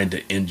 just trying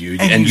to end you,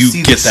 and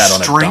you get that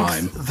on a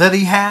dime. That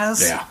he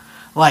has, yeah,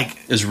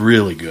 like, is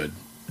really good.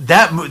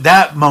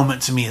 That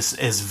moment to me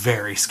is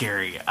very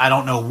scary. I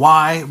don't know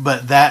why,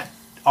 but that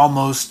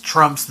almost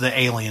trumps the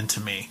alien to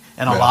me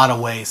in a lot of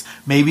ways.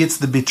 Maybe it's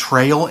the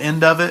betrayal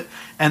end of it,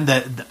 and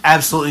that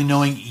absolutely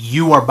knowing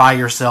you are by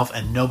yourself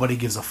and nobody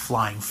gives a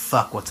flying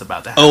fuck what's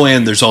about to happen. Oh,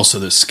 and there's also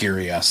this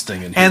scary ass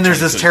thing in here. And there's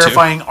this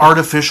terrifying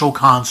artificial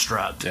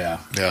construct. Yeah.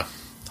 Yeah.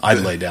 I'd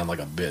lay down like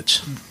a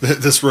bitch.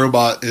 This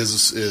robot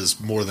is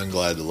more than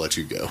glad to let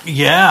you go.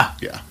 Yeah.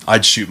 Yeah.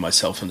 I'd shoot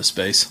myself into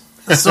space.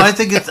 So I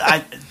think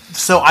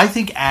I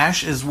think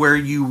Ash is where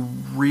you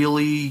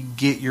really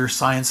get your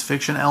science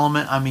fiction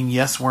element. I mean,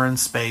 yes, we're in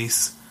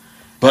space,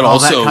 but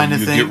also kind of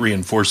you thing. get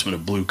reinforcement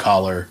of blue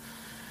collar.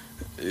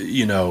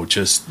 You know,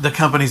 just the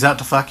company's out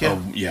to fuck you.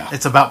 Oh, yeah,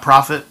 it's about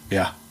profit.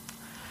 Yeah,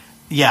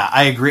 yeah,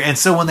 I agree. And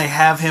so when they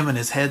have him and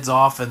his head's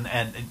off, and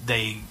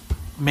they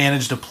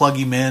manage to plug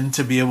him in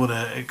to be able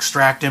to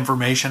extract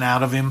information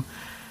out of him,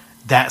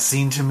 that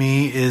scene to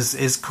me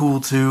is cool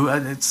too.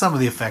 Some of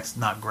the effects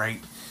not great.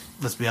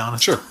 Let's be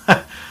honest. Sure.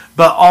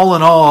 But all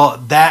in all,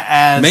 that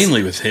adds...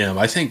 Mainly with him.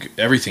 I think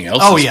everything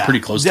else is pretty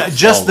close to just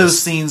flawless.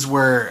 those scenes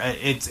where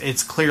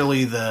it's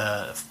clearly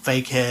the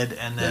fake head,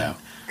 and then... Yeah.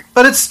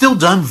 But it's still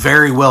done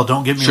very well,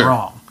 don't get me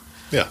wrong.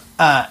 Yeah.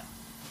 That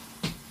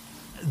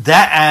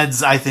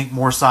adds, I think,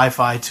 more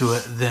sci-fi to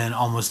it than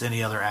almost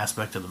any other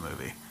aspect of the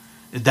movie.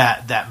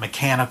 That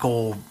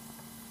mechanical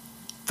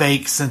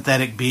fake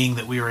synthetic being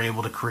that we were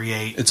able to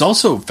create. It's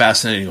also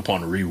fascinating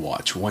upon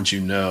rewatch once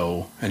you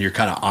know, and you're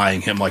kind of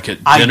eyeing him like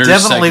at dinner. I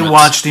definitely segments.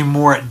 Watched him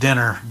more at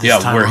dinner.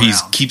 This time where he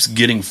around. keeps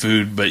getting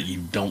food, but you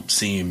don't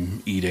see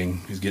him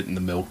eating. He's getting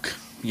the milk.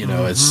 You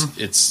know,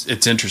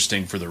 it's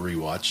interesting for the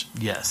rewatch.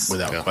 Yes,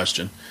 without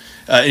question.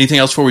 Anything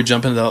else before we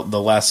jump into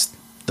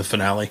the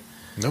finale?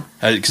 Nope.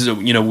 Because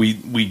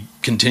we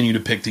continue to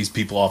pick these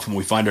people off, and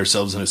we find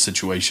ourselves in a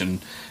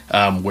situation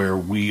where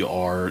we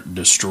are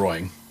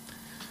destroying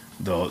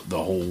the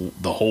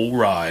whole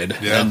ride,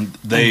 and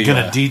they're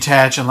gonna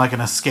detach in like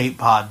an escape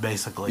pod,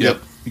 basically.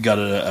 Yep. You got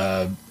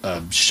a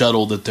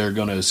shuttle that they're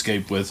going to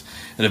escape with,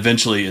 and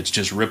eventually it's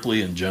just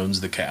Ripley and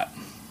Jones the cat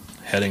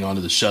heading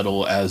onto the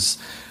shuttle as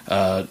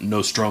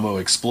Nostromo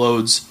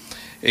explodes,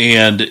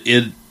 and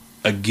it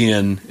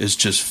again is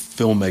just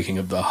filmmaking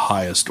of the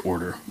highest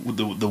order.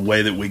 The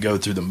way that we go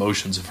through the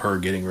motions of her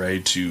getting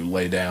ready to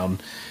lay down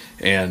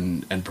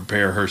and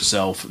prepare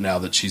herself now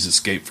that she's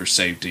escaped for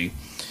safety,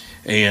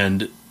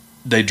 and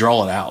they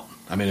draw it out.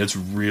 I mean, it's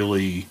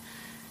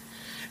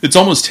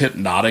almost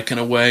hypnotic in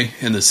a way,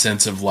 in the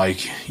sense of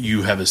like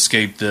you have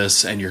escaped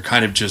this and you're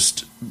kind of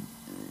just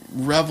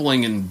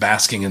reveling and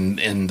basking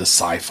in the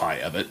sci-fi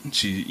of it.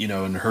 She,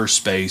 in her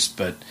space,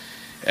 but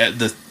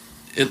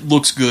it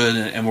looks good,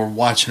 and we're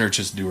watching her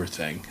just do her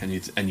thing,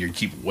 and you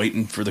keep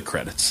waiting for the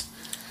credits.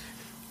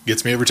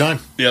 Gets me every time.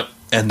 Yep.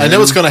 And I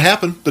know it's going to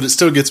happen, but it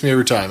still gets me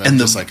every time. I'm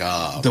just like,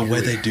 the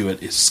way they do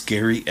it is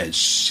scary as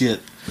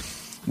shit.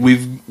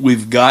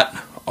 We've got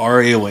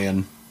our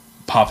alien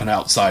popping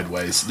out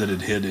sideways that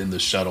had hid in the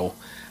shuttle,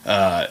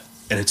 and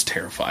it's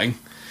terrifying.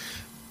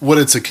 What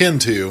it's akin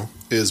to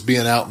is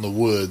being out in the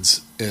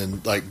woods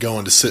and like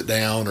going to sit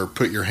down or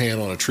put your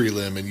hand on a tree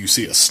limb and you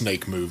see a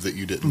snake move that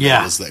you didn't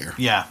know was there.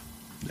 Yeah.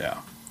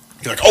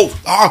 You're like,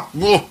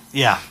 whoa.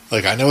 Yeah.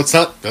 Like, I know it's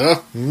not,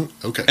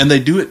 okay. And they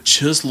do it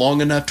just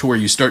long enough to where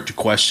you start to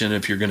question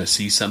if you're going to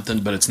see something,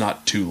 but it's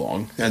not too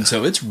long. And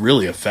so it's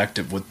really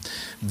effective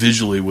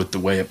visually with the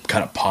way it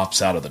kind of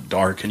pops out of the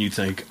dark, and you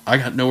think, I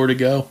got nowhere to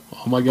go.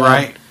 Oh my God.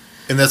 Right.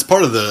 And that's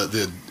part of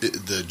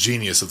the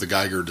genius of the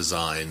Geiger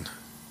design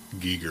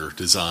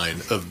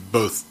of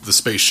both the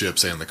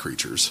spaceships and the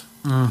creatures.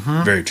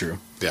 Mm-hmm. Very true.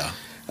 Yeah.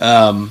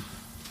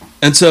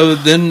 And so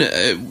then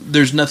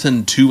there's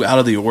nothing too out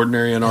of the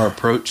ordinary in our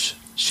approach.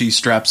 She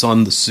straps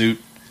on the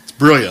suit. It's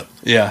brilliant.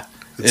 Yeah.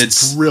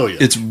 It's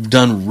brilliant. It's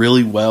done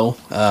really well.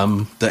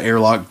 The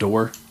airlock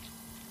door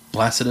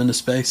blasted into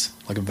space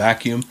like a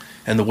vacuum,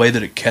 and the way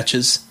that it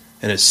catches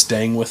and is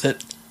staying with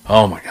it.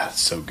 Oh my God,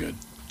 it's so good.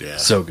 Yeah.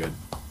 So good.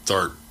 It's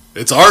art.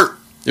 It's art.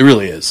 It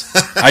really is.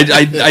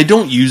 I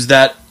don't use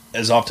that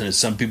as often as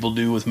some people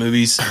do with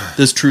movies.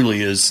 This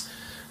truly is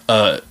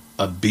a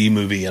B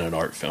movie and an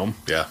art film.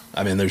 Yeah.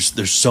 I mean,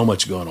 there's so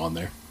much going on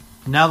there.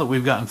 Now that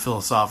we've gotten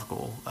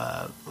philosophical,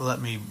 let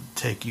me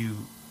take you.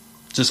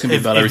 It's just going to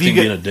be about everything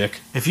being a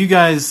dick. If you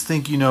guys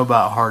think you know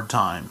about Hard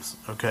Times,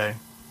 okay?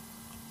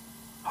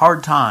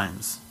 Hard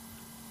Times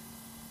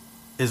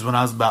is when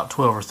I was about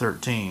 12 or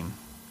 13.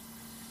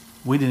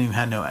 We didn't even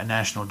have no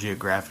National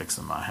Geographics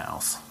in my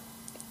house.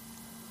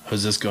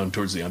 Was this going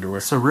towards the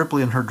underwear? So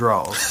Ripley and her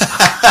draws.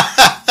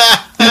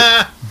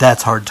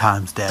 That's Hard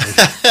Times, Daddy.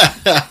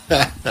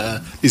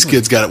 These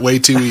kids got it way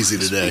too easy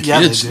today.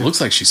 Yeah, it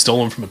looks like she stole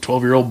them from a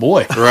 12-year-old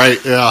boy.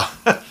 Right, yeah.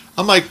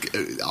 I'm like,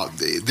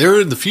 they're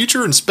in the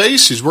future in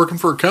space. She's working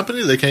for a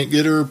company. They can't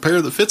get her a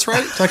pair that fits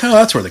right. It's like, oh,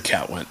 that's where the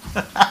cat went.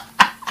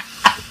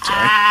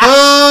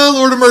 Oh,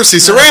 Lord of mercy.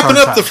 So wrapping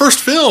up the first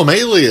film,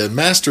 Alien,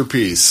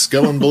 masterpiece,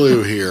 going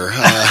blue here.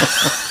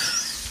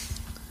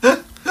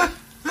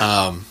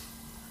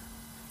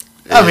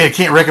 I mean, I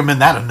can't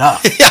recommend that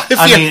enough. Yeah,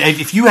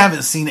 if you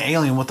haven't seen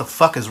Alien, what the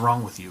fuck is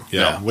wrong with you?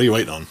 Yeah, what are you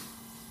waiting on?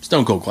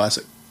 Stone Cold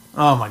Classic.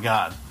 Oh my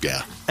God.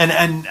 Yeah.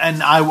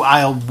 And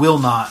I will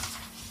not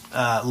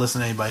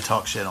listen to anybody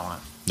talk shit on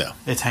it. No.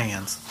 It's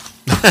hands.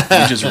 We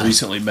just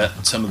recently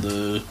met some of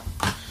the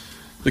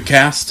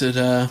cast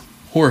at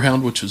Horror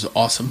Hound, which was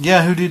awesome.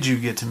 Yeah, who did you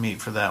get to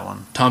meet for that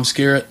one? Tom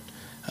Skerritt,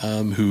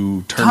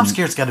 who turned... Tom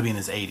Skerritt's got to be in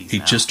his 80s He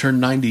now. just turned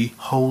 90.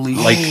 Holy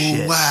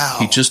shit. Wow.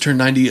 He just turned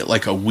 90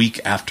 like a week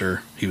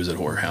after he was at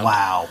Horror Hound.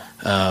 Wow.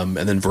 And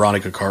then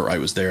Veronica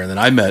Cartwright was there. And then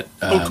I met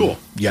cool.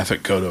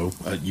 Yaphet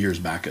Kotto years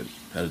back at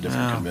a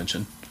different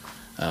convention.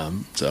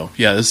 So,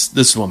 yeah, this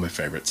is one of my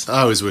favorites.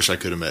 I always wish I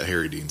could have met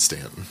Harry Dean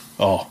Stanton.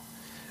 Oh,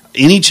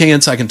 any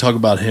chance I can talk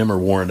about him or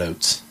Warren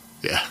Oates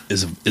Yeah.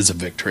 is a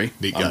victory.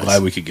 Neat I'm guys.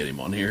 glad we could get him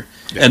on here.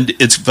 Yeah. And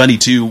it's funny,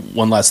 too,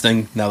 one last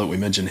thing, now that we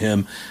mentioned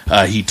him,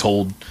 he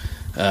told...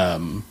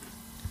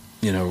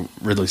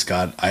 Ridley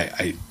Scott,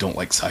 I don't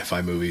like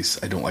sci-fi movies.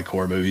 I don't like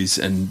horror movies.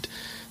 And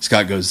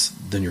Scott goes,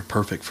 then you're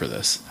perfect for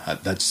this.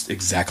 That's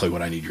exactly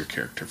what I need your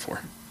character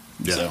for.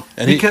 Yeah. So,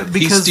 and Because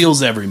he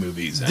steals every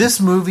movie he's in. This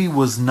movie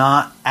was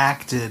not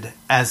acted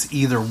as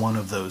either one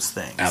of those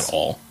things. At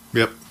all.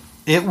 Yep.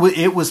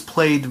 It was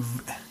played...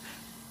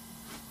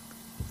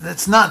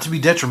 That's not to be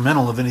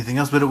detrimental of anything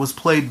else, but it was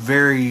played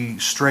very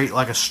straight,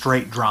 like a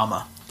straight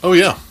drama. Oh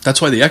yeah,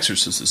 That's why The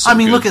Exorcist is so I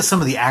mean, good. look at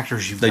some of the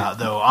actors you've got,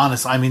 though.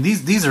 Honestly, I mean,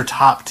 these are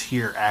top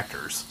tier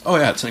actors. Oh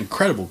yeah, it's an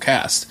incredible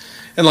cast.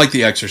 And like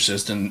The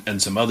Exorcist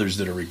and some others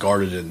that are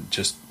regarded in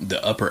just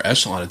the upper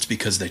echelon, it's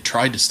because they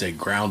tried to stay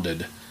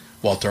grounded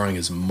while throwing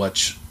as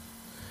much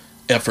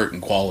effort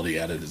and quality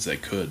at it as they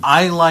could.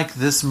 I like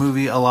this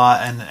movie a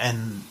lot,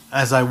 and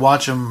as I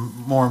watch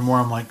them more and more,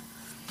 I'm like,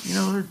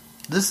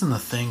 this and The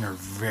Thing are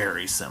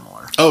very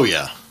similar. oh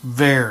yeah.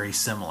 Very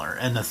similar.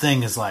 And The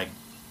Thing is like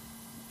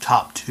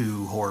top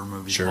 2 horror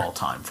movies Sure. of all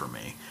time for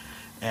me.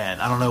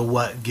 And I don't know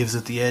what gives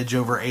it the edge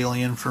over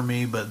Alien for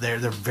me, but they're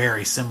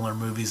very similar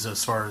movies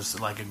as far as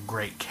like a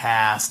great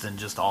cast and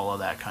just all of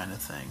that kind of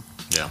thing.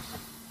 Yeah.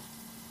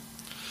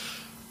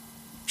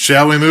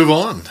 Shall we move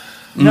on?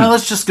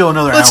 Let's just go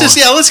another Let's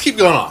hour. let's keep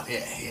going on.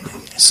 Yeah.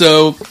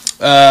 So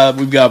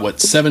we've got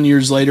 7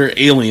 years later,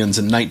 Aliens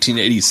in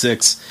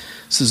 1986.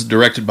 This is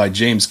directed by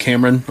James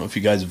Cameron. I don't know if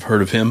you guys have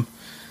heard of him.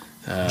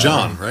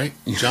 John, right?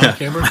 John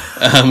Cameron.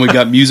 We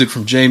got music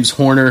from James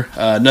Horner.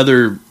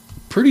 Another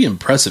pretty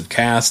impressive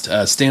cast.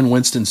 Stan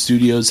Winston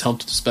Studios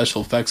helped with the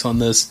special effects on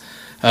this.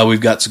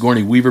 We've got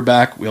Sigourney Weaver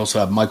back. We also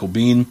have Michael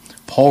Biehn,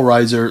 Paul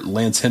Reiser,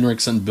 Lance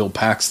Henriksen, Bill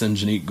Paxton,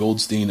 Janique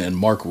Goldstein, and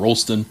Mark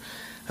Rolston.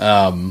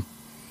 And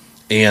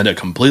a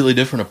completely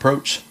different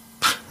approach.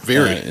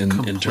 Very.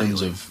 In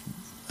terms of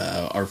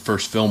our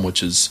first film,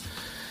 which is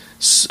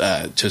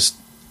just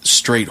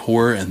straight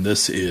horror, and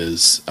this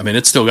is, I mean,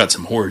 it's still got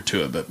some horror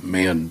to it, but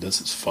man, this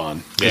is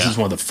fun. This is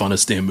one of the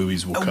funnest damn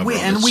movies we'll cover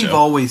on this we've show.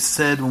 always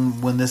said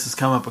when this has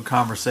come up in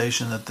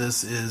conversation that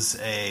this is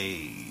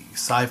a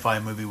sci-fi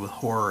movie with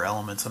horror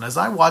elements. And as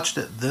I watched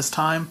it this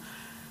time,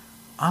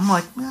 I'm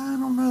like, I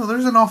don't know.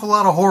 There's an awful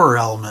lot of horror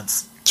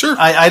elements. Sure.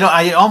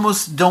 I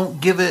almost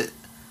don't give it.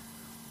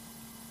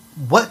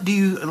 What do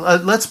you?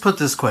 Let's put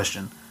this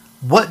question: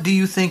 what do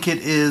you think it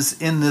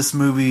is in this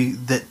movie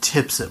that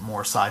tips it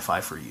more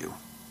sci-fi for you?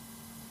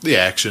 The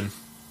action.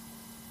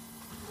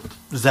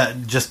 Is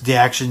that just the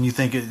action you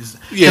think it is?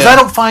 Yeah. Because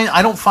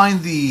I don't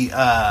find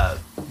the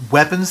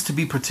weapons to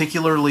be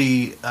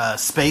particularly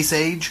space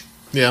age.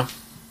 Yeah.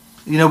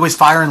 He's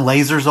firing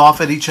lasers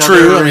off at each other.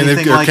 True. Or I mean, they're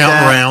anything counting like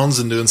that. rounds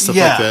and doing stuff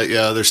like that.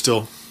 Yeah, they're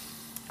still.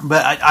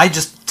 But I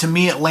just, to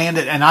me, it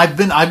landed, and I've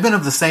been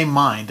of the same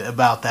mind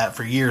about that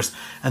for years.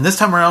 And this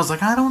time around, I was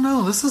like, I don't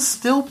know. This is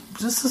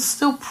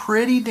still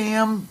pretty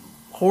damn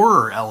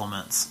horror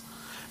elements.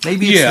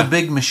 Maybe it's the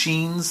big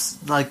machines,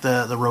 like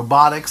the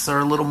robotics are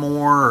a little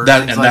more. Or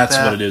That's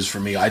that. what it is for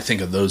me. I think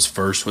of those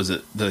first. Was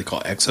it that they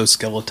call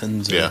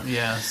exoskeletons? Yeah.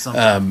 Yeah.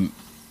 Something.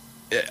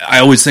 I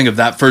always think of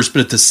that first,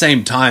 but at the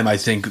same time, I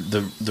think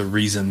the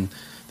reason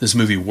this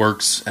movie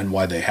works and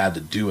why they had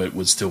to do it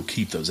was still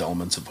keep those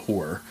elements of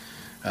horror.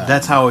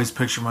 That's how I always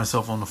picture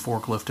myself on the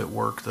forklift at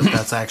work.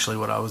 That's actually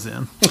what I was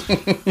in.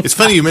 It's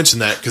funny you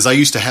mentioned that because I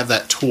used to have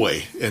that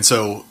toy, and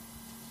so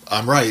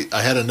I'm right.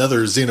 I had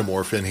another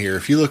xenomorph in here.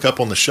 If you look up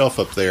on the shelf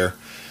up there,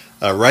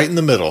 right in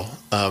the middle,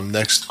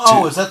 next.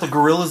 Oh, to is that the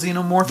gorilla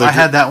xenomorph? I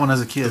had that one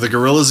as a kid. The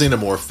gorilla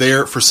xenomorph.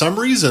 There, for some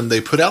reason,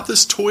 they put out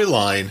this toy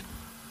line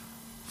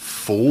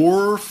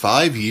 4 or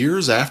 5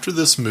 years after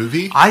this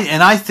movie.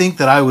 I think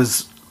that I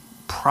was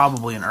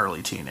probably an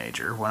early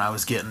teenager when I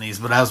was getting these,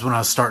 but that was when I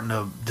was starting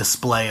to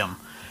display them.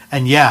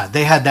 And yeah,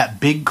 they had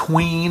that big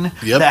queen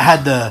that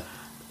had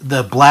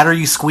the bladder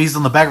you squeezed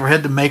on the back of her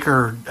head to make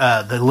her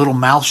the little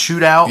mouth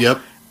shoot out.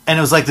 Yep. And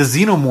it was like the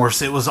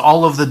xenomorphs. It was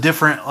all of the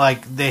different,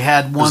 like they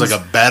had ones. It was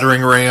like a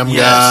battering ram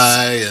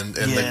guy, and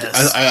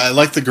Yes. I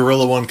like the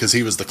gorilla one because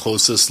he was the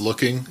closest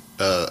looking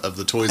of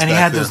the toys. And back he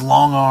had then. those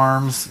long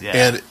arms. Yeah.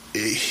 And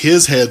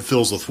his head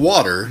fills with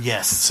water.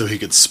 Yes. So he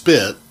could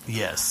spit.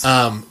 Yes.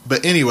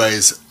 But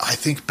anyways, I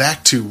think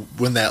back to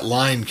when that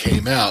line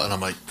came out, and I'm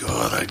like,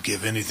 God, I'd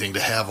give anything to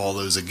have all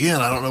those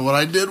again. I don't know what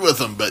I did with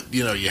them, but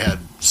you had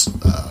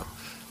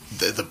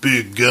the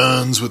big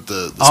guns with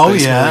the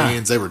Space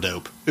Marines. They were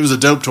dope. It was a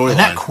dope toy line. And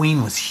that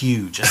queen was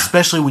huge,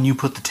 especially when you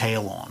put the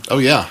tail on. Oh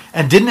yeah.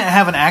 And didn't it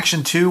have an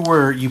action too,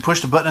 where you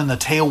pushed a button and the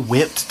tail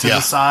whipped to the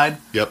side?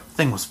 Yep.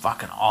 Thing was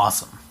fucking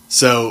awesome.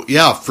 So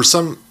yeah, for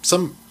some.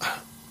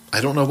 I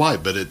don't know why,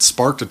 but it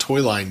sparked a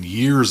toy line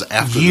years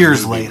after the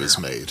movie later was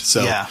made.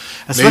 So yeah,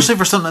 especially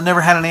for something that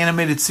never had an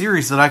animated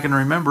series that I can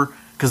remember.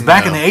 Because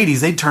back in the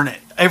 '80s, they'd turn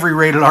every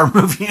rated R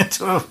movie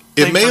into a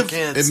thing for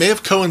kids. It may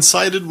have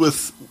coincided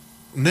with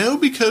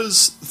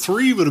because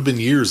 3 would have been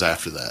years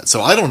after that. So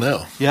I don't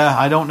know. Yeah,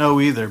 I don't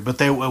know either. But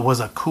it was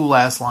a cool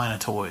ass line of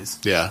toys.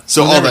 Yeah.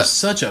 So Well, all there that was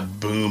such a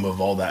boom of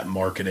all that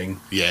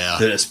marketing. Yeah.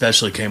 That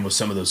especially came with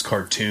some of those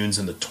cartoons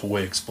and the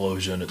toy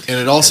explosion. And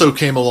it also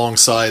came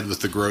alongside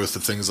with the growth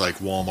of things like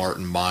Walmart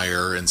and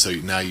Meijer, and so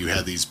now you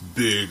had these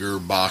bigger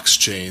box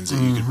chains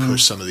that you could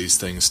push some of these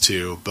things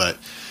to. But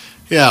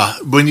yeah,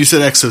 when you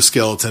said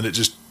exoskeleton, it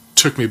just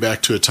took me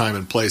back to a time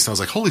and place, and I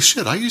was like, holy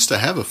shit, I used to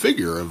have a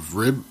figure of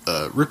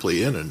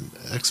Ripley in an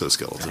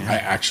exoskeleton. I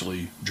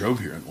actually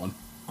drove here in one.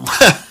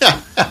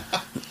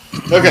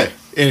 Okay,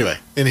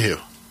 anywho,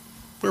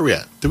 where are we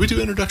at? Did we do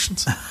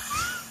introductions?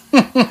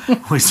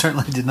 We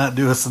certainly did not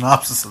do a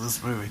synopsis of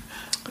this movie.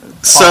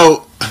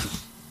 So,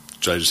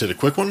 Should I just hit a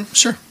quick one?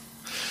 Sure.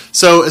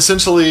 So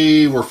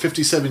essentially, we're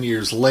 57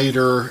 years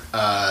later.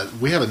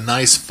 We have a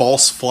nice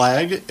false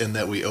flag in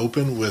that we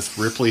open with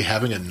Ripley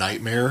having a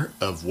nightmare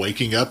of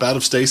waking up out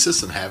of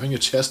stasis and having a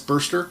chest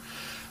burster.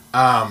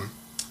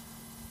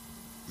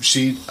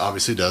 She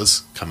obviously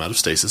does come out of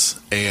stasis,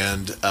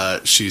 and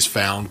she's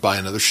found by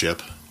another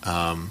ship,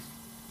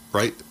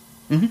 right?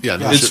 Mm-hmm. Yeah,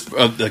 no, it's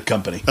of the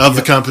company.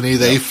 The company.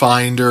 They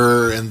find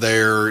her, and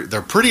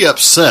they're pretty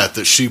upset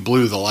that she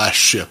blew the last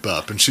ship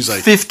up, and she's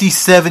like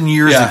 57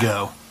 years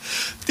ago.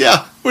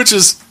 Yeah, which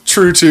is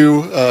true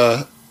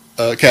to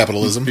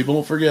capitalism. People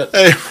don't forget.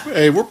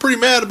 Hey, we're pretty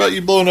mad about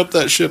you blowing up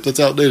that ship that's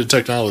outdated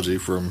technology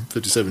from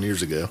 57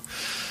 years ago.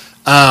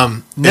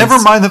 Never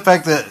mind the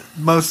fact that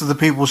most of the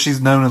people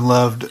she's known and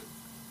loved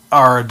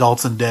are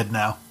adults and dead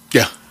now.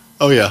 Yeah.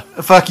 Oh, yeah.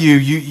 Fuck you.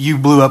 You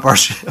blew up our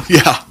ship.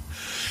 Yeah.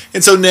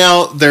 And so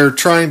now they're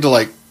trying to,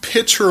 like,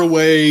 pitch her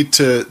away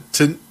to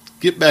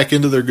get back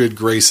into their good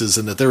graces,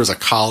 and that there is a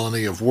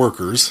colony of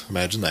workers,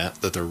 imagine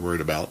that they're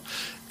worried about,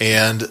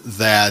 and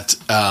that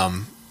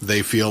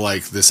they feel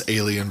like this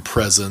alien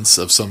presence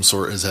of some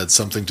sort has had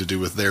something to do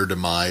with their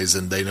demise,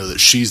 and they know that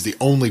she's the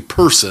only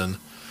person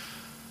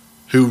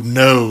who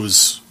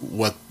knows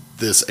what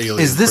this alien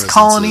is. This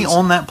colony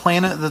on that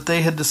planet that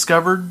they had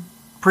discovered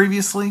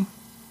previously?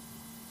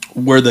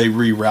 Where they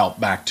reroute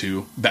back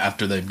to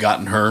after they've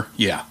gotten her?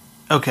 Yeah.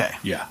 Okay.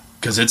 Yeah.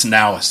 Because it's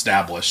now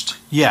established.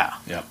 Yeah.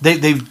 Yeah.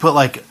 They've put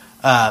like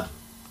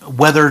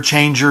weather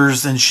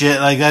changers and shit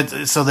like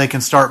that so they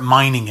can start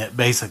mining it,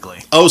 basically.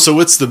 Oh, so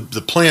it's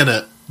the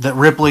planet that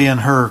Ripley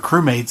and her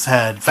crewmates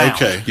had found.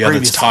 Okay. Yeah,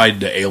 that's tied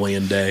to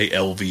Alien Day,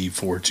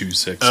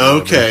 LV-426.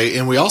 Okay,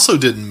 and we also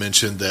didn't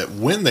mention that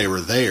when they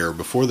were there,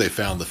 before they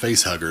found the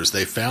facehuggers,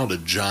 they found a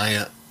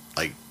giant,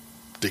 like,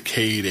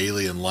 decayed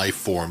alien life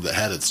form that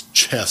had its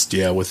chest,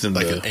 within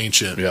like an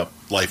ancient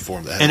life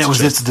form that had and its it was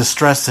chest. its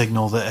distress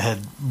signal that had,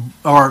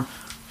 or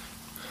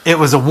it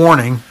was a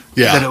warning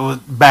that it was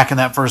back in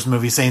that first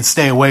movie saying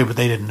stay away, but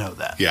they didn't know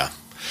that. Yeah.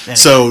 Anyway.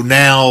 So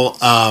now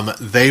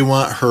they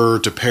want her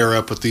to pair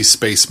up with these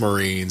space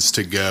marines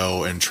to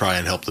go and try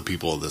and help the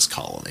people of this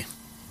colony.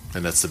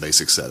 And that's the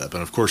basic setup.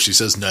 And of course she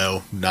says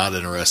no, not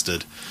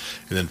interested.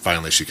 And then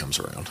finally she comes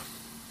around.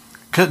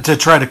 To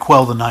try to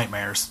quell the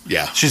nightmares.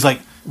 Yeah. She's like,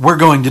 we're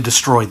going to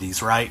destroy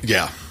these, right?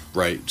 Yeah,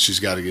 right. She's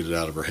got to get it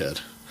out of her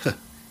head.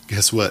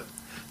 Guess what?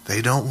 They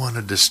don't want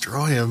to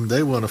destroy them.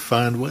 They want to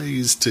find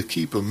ways to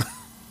keep them.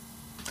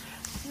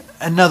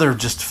 Another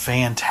just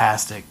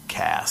fantastic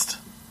cast.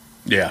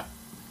 Yeah.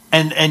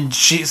 And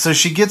she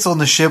gets on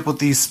the ship with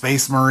these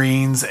space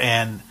marines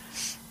and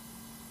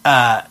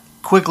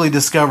quickly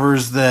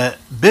discovers that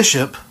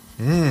Bishop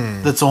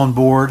that's on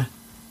board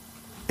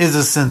is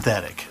a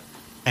synthetic.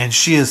 And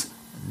she is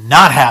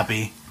not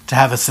happy to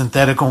have a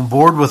synthetic on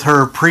board with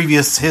her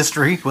previous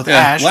history with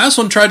Ash. Last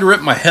one tried to rip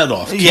my head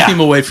off. Keep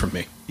him away from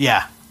me.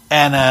 Yeah.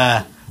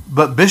 And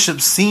but Bishop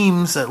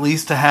seems at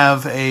least to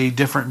have a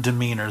different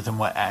demeanor than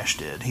what Ash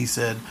did. He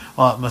said,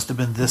 well, it must have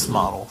been this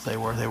model. They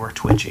were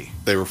twitchy.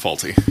 They were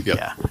faulty. Yep.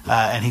 Yeah.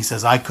 And he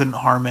says, I couldn't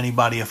harm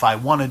anybody if I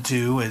wanted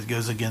to. It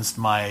goes against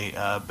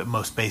my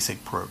most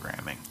basic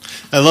programming.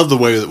 I love the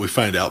way that we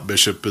find out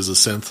Bishop is a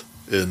synth,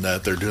 in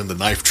that they're doing the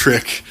knife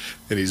trick,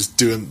 and he's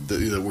doing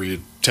where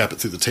you tap it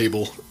through the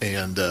table,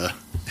 and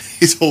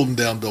he's holding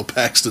down Bill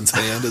Paxton's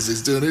hand as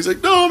he's doing it. He's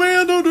like, no,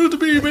 man, don't do it to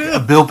me,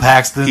 man. Bill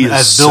Paxton,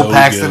 as Bill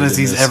Paxton as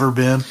he's ever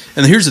been.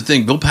 And here's the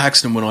thing, Bill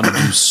Paxton went on to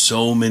do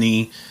so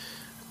many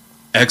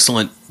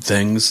excellent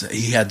things.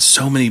 He had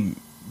so many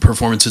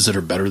performances that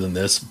are better than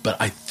this, but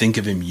I think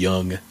of him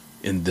young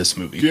in this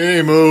movie.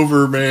 Game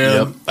over,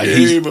 man. Yep.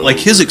 Game over. Like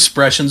his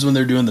expressions when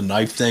they're doing the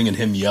knife thing and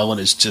him yelling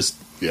is just...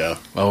 Yeah.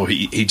 Oh,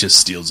 he just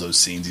steals those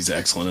scenes. He's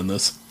excellent in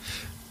this.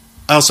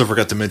 I also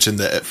forgot to mention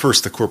that at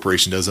first the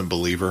corporation doesn't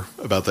believe her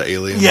about the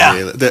alien.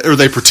 Yeah. Or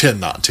they pretend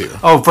not to.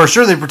 Oh, for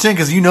sure they pretend,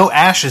 because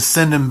Ash is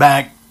sending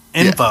back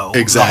info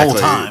the whole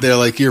time. They're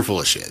like, you're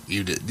full of shit.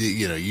 You did,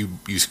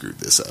 you screwed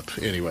this up.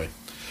 Anyway.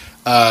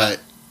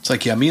 It's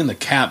like, me and the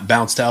cat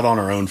bounced out on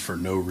our own for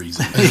no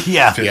reason.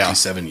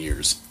 57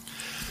 years.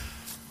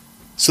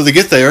 So they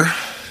get there,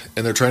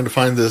 and they're trying to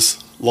find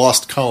this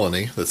lost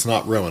colony that's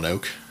not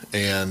Roanoke.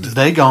 And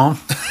they gone.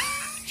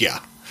 Yeah.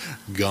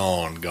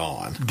 Gone.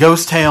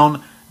 Ghost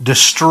town,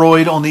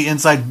 destroyed on the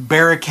inside,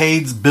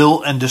 barricades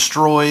built and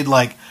destroyed.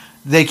 Like,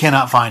 they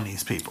cannot find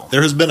these people.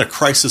 There has been a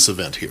crisis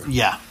event here.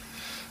 Yeah.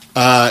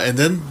 And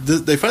then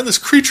they find this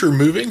creature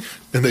moving,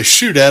 and they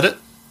shoot at it.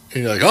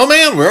 And you're like, oh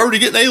man, we're already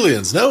getting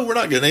aliens. No, we're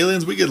not getting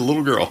aliens. We get a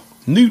little girl.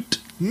 Newt.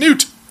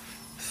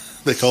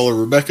 They call her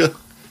Rebecca.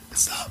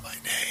 It's not my name.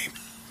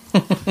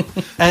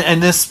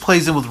 and this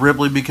plays in with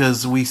Ripley,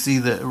 because we see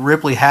that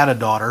Ripley had a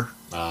daughter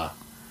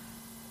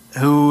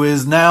who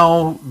is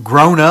now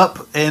grown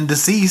up and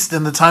deceased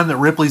in the time that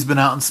Ripley's been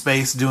out in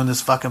space doing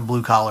this fucking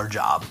blue-collar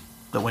job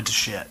that went to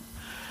shit.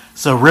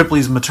 So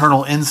Ripley's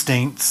maternal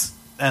instincts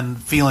and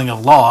feeling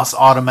of loss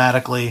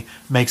automatically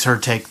makes her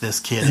take this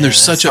kid and there's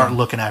such start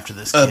looking after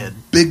this kid.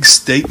 Big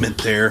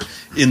statement there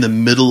in the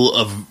middle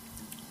of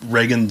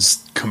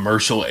Reagan's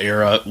commercial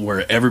era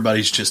where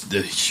everybody's just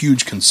the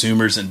huge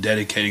consumers and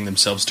dedicating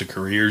themselves to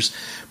careers,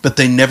 but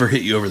they never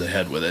hit you over the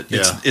head with it.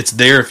 It's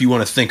there if you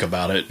want to think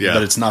about it,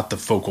 but it's not the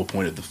focal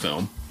point of the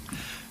film.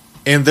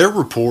 And their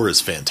rapport is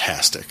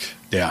fantastic.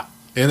 Yeah.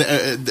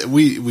 And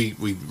we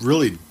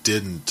really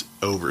didn't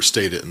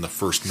overstate it in the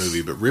first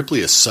movie, but Ripley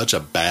is such a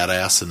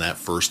badass in that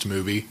first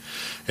movie.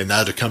 And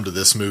now to come to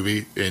this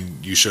movie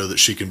and you show that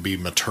she can be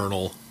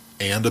maternal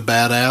and a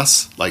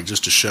badass, like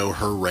just to show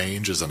her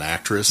range as an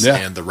actress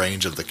and the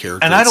range of the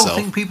character And I don't itself.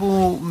 think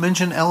people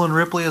mention Ellen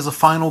Ripley as a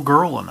final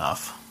girl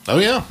enough. Oh,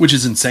 yeah. Which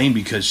is insane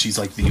because she's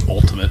like the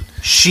ultimate.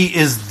 She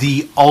is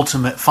the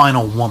ultimate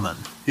final woman.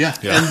 Yeah.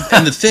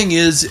 And the thing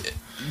is,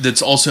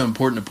 that's also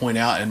important to point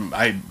out, and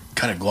I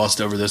kind of glossed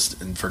over this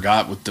and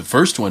forgot with the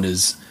first one,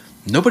 is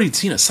nobody'd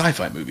seen a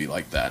sci-fi movie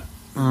like that,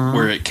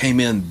 where it came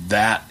in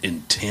that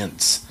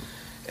intense.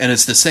 And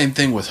it's the same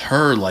thing with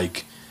her,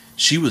 like,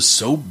 she was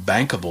so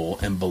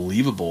bankable and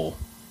believable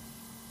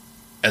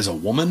as a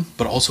woman,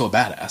 but also a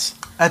badass.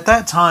 At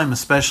that time,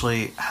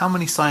 especially, how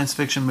many science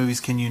fiction movies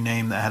can you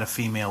name that had a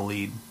female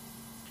lead?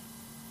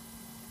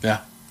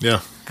 Yeah.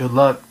 Yeah. Good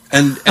luck.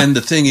 And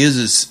the thing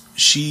is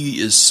she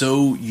is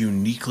so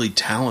uniquely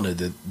talented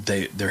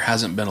that there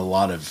hasn't been a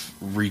lot of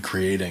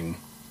recreating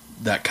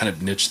that kind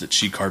of niche that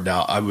she carved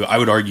out. I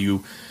would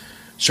argue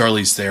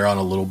Charlize Theron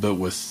a little bit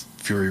with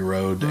Fury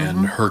Road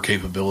and her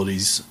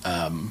capabilities,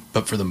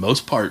 but for the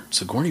most part,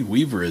 Sigourney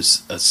Weaver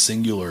is a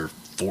singular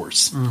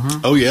force.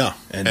 Oh, yeah.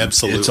 And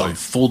absolutely. it's on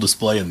full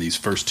display in these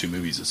first two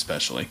movies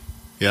especially.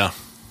 Yeah.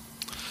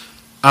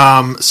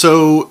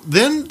 So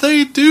then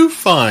they do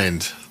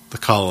find the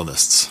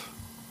colonists.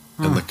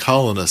 And the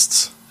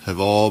colonists have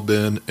all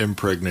been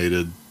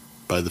impregnated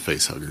by the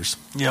facehuggers.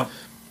 Yep.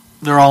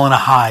 They're all in a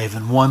hive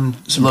in one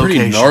Some location.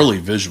 pretty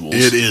gnarly visuals.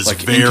 It is like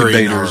very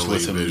incubators gnarly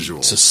with them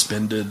visuals.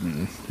 suspended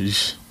and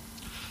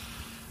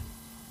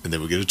And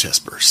then we get a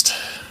chest burst.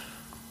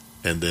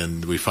 And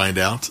then we find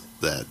out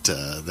that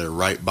they're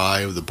right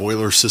by the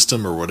boiler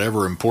system or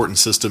whatever important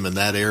system in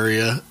that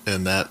area,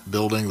 in that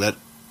building,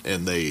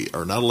 and they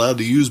are not allowed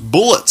to use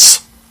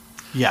bullets.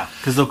 Yeah,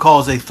 because they'll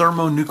cause a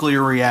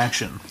thermonuclear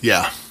reaction.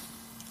 Yeah.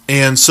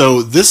 And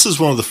so this is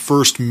one of the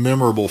first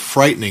memorable,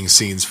 frightening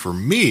scenes for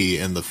me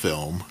in the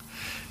film,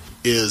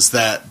 is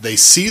that they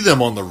see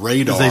them on the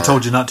radar. Because they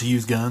told you not to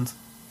use guns?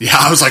 Yeah,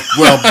 I was like,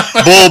 well,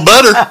 bull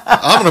butter.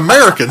 I'm an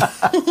American.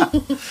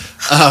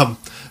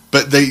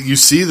 But you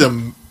see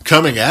them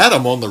coming at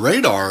them on the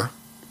radar,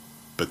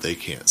 but they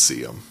can't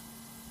see them.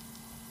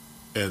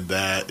 And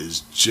that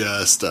is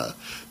just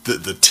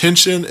the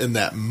tension in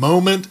that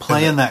moment.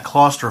 Playing that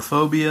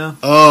claustrophobia.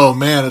 Oh,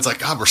 man, it's like,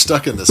 God, we're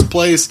stuck in this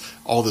place.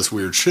 All this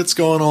weird shit's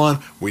going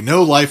on. We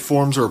know life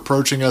forms are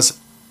approaching us,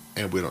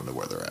 and we don't know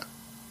where they're at.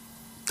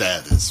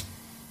 That is...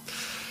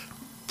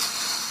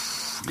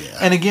 Yeah.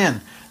 And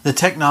again, the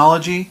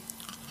technology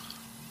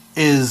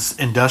is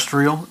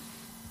industrial,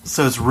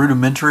 so it's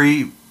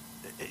rudimentary.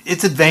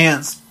 It's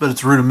advanced, but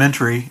it's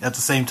rudimentary at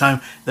the same time.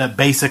 That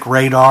basic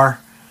radar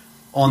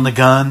on the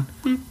gun.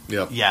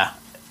 Yep. Yeah.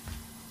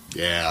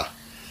 Yeah.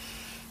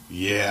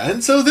 Yeah.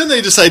 And so then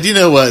they decide, you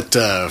know what,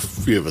 a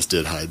few of us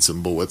did hide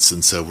some bullets,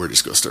 and so we're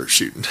just going to start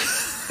shooting.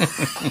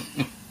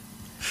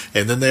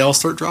 And then they all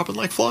start dropping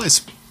like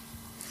flies.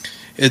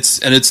 It's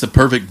the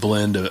perfect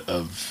blend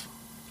of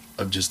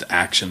just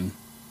action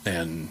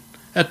and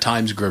at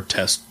times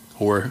grotesque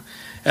horror.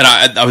 And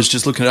I was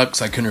just looking it up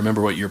because I couldn't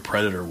remember what Your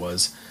Predator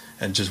was,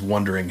 and just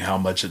wondering how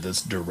much of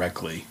this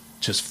directly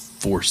just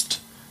forced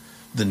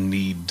the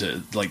need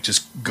to like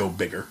just go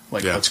bigger.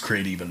 Like let's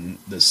create even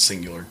this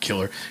singular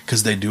killer,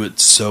 because they do it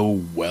so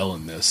well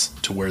in this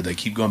to where they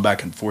keep going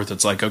back and forth.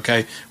 It's like,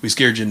 okay, we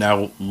scared you,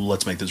 now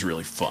let's make this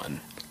really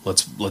fun.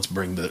 Let's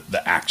bring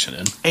the action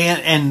in.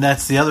 And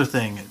that's the other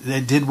thing.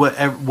 They did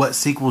what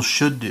sequels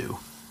should do.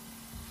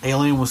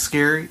 Alien was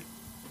scary.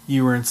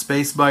 You were in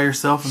space by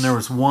yourself and there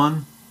was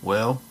one.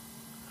 Well,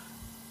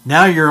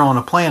 now you're on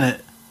a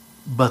planet,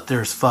 but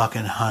there's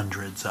fucking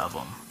hundreds of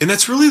them. And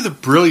that's really the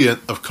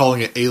brilliant of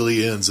calling it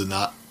Aliens and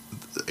not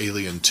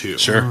Alien 2.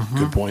 Sure,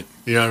 good point.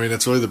 You know what I mean?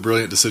 That's really the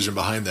brilliant decision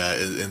behind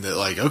that. And that,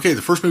 like, okay,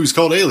 the first movie's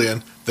called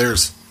Alien.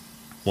 There's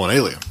one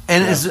alien.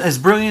 And as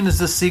brilliant as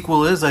this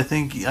sequel is, I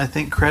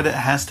think credit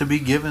has to be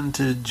given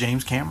to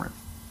James Cameron.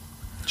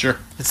 Sure.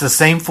 It's the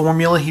same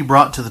formula he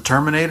brought to the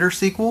Terminator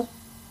sequel.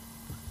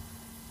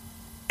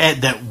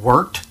 And that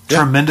worked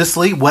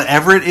tremendously.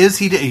 Whatever it is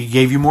he did, he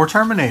gave you more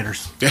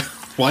Terminators. Yeah,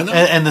 why not?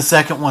 And the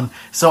second one.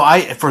 So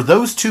for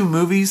those two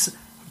movies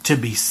to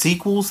be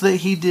sequels that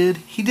he did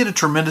a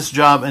tremendous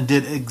job and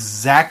did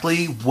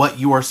exactly what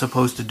you are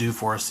supposed to do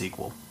for a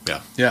sequel.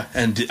 Yeah. Yeah,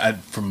 and I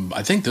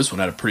think this one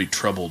had a pretty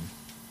troubled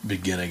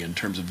beginning in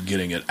terms of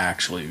getting it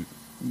actually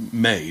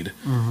made.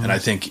 And I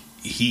think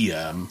he,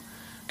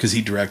 because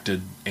he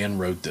directed and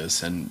wrote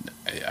this, and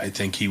I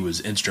think he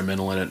was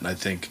instrumental in it, and I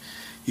think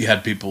he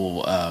had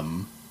people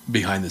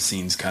behind the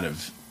scenes kind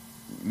of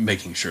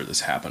making sure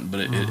this happened, but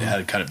it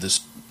had kind of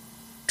this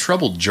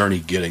troubled journey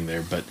getting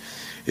there. But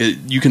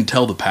you can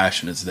tell the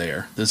passion is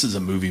there. This is a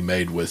movie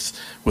made with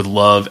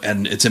love,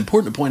 and it's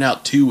important to point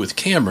out too with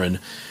Cameron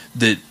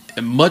that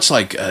much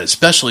like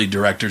especially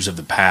directors of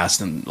the past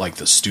and like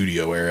the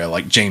studio era,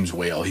 like James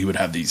Whale, he would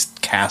have these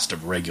cast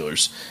of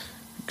regulars.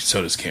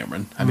 So does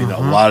Cameron. I mean, a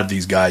lot of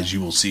these guys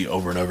you will see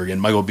over and over again.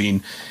 Michael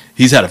Biehn,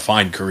 he's had a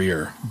fine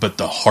career, but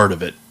the heart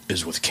of it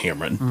is with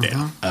Cameron.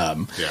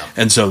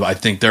 And so I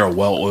think they're a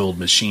well-oiled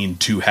machine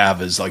to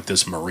have as like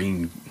this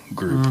Marine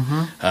group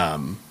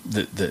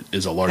that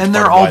is a large and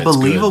part they're of why all it's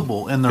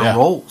believable good. in their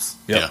roles.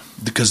 Yeah,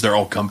 because they're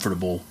all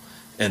comfortable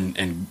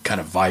and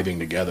kind of vibing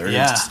together.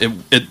 Yeah.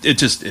 It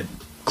just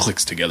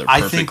clicks together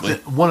perfectly. I think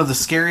that one of the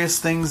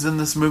scariest things in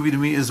this movie to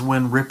me is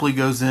when Ripley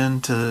goes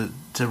in to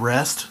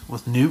rest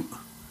with Newt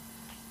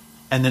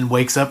and then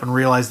wakes up and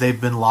realizes they've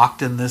been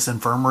locked in this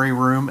infirmary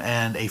room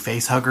and a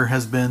face hugger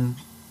has been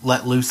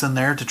let loose in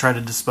there to try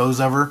to dispose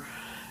of her.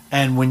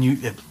 And when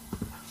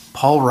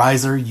Paul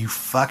Reiser,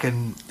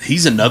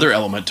 he's another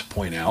element to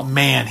point out.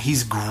 Man,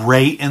 he's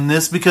great in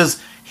this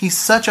because he's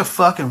such a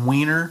fucking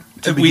wiener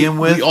to begin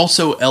with. We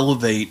also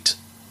elevate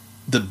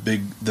the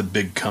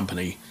big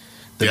company,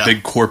 the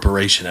big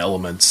corporation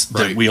elements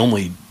that we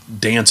only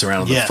dance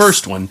around. In the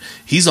first one,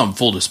 he's on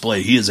full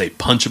display. He is a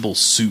punchable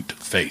suit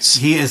face.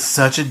 He is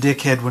such a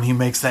dickhead when he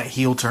makes that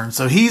heel turn.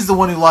 So he's the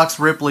one who locks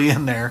Ripley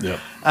in there.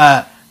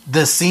 Yep.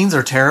 The scenes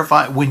are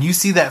terrifying. When you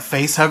see that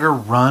face hugger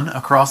run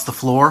across the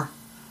floor,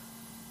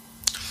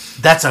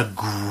 that's a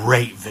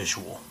great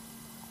visual.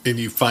 And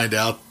you find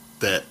out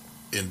that,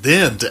 and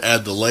then to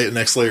add the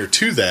next layer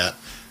to that,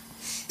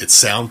 it's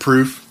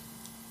soundproof.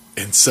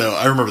 And so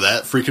I remember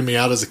that freaking me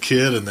out as a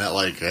kid, and that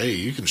like, hey,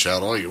 you can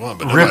shout all you want,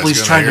 but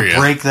Ripley's trying to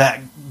break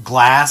that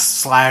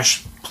glass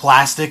 /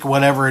 plastic,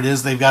 whatever it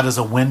is they've got as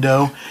a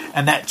window,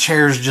 and that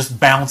chair's just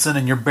bouncing,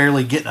 and you're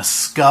barely getting a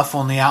scuff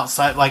on the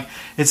outside. Like,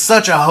 it's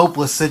such a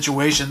hopeless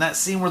situation. That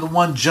scene where the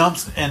one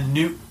jumps and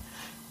Newt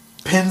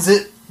pins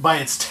it by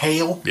its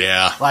tail.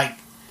 Yeah. Like,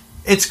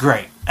 it's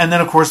great. And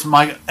then, of course,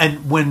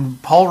 when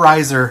Paul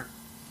Reiser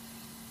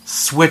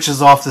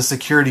switches off the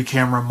security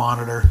camera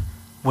monitor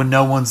when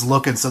no one's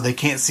looking so they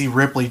can't see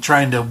Ripley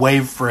trying to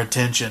wave for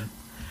attention,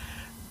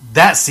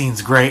 that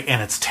scene's great,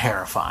 and it's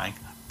terrifying.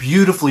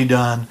 Beautifully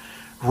done.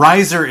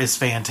 Reiser is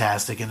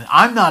fantastic, and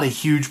I'm not a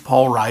huge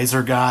Paul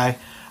Reiser guy.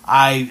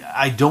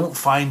 I don't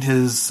find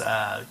his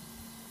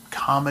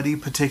comedy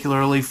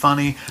particularly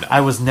funny. No. I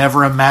was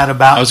never a Mad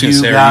About You guy. I was going to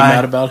say, are you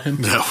mad about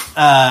him? No.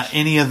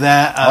 Any of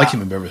that. I like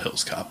him in Beverly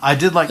Hills Cop. I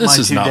did like My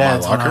Two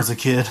Dads when I was a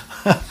kid.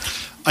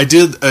 I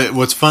did.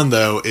 What's fun,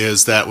 though,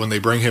 is that when they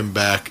bring him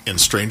back in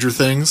Stranger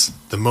Things,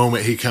 the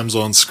moment he comes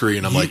on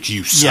screen, I'm like,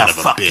 you son of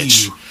a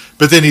bitch. You.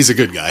 But then he's a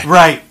good guy.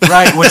 Right,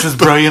 which was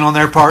brilliant on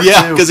their part,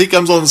 yeah, too. because he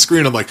comes on the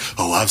screen, I'm like,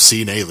 oh, I've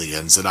seen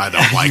Aliens, and I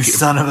don't like you him.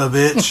 son of a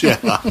bitch.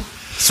 Yeah.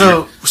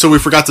 So we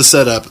forgot to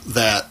set up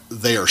that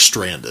they are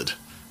stranded.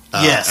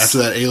 Yes. After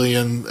that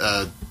alien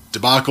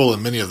debacle,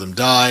 and many of them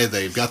die,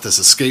 they've got this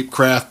escape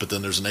craft, but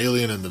then there's an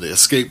alien in the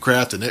escape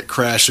craft, and it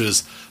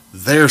crashes.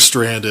 They're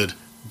stranded.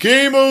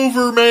 Game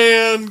over,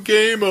 man.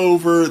 Game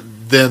over.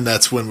 Then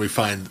that's when we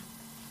find...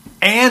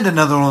 And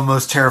another one of the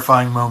most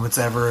terrifying moments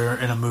ever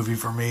in a movie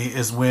for me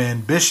is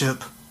when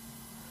Bishop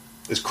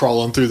is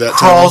crawling through that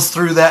crawls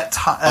through that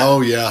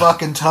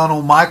fucking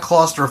tunnel. My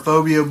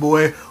claustrophobia,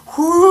 boy.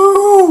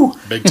 Whoo!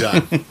 Big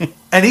time.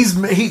 And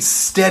he's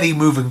steady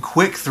moving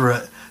quick through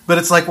it. But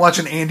it's like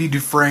watching Andy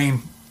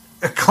Dufresne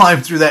climb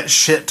through that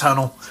shit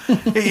tunnel.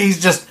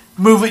 He's just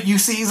moving. You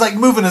see, he's like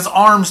moving his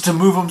arms to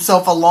move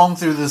himself along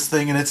through this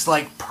thing, and it's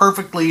like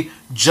perfectly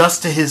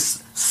just to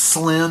his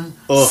slim,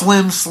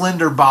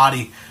 slender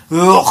body.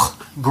 Ugh,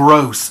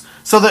 gross.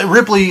 So that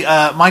Ripley,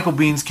 Michael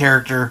Bihn's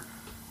character,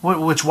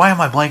 which why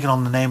am I blanking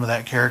on the name of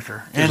that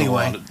character? There's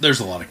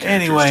a lot of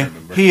characters to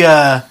remember. He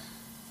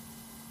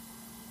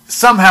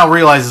somehow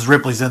realizes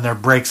Ripley's in there,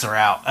 breaks her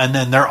out, and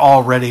then they're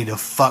all ready to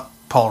fuck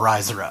Paul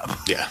Reiser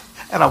up. Yeah.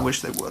 And I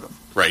wish they would have.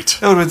 Right.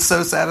 It would have been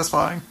so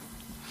satisfying.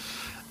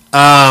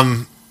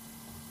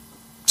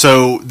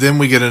 So then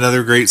we get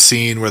another great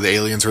scene where the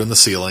aliens are in the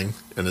ceiling,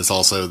 and it's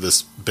also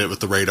this bit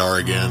with the radar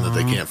again that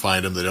they can't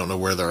find them. They don't know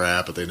where they're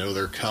at, but they know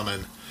they're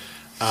coming.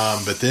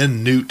 But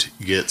then Newt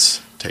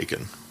gets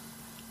taken.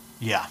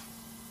 Yeah.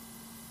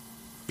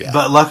 Yeah.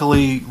 But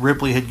luckily,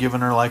 Ripley had given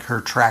her like her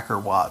tracker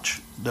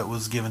watch that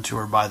was given to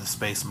her by the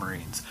Space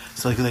Marines,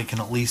 so they can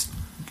at least.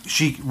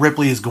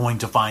 Ripley is going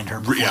to find her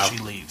before she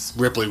leaves.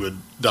 Ripley would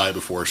die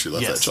before she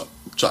left that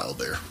child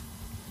there.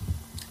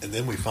 And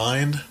then we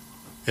find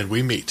and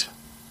we meet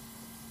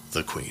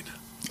the Queen.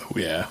 Oh,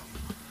 yeah.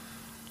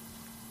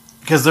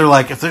 Because they're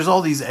like, if there's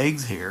all these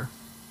eggs here,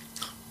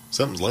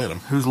 something's laying them.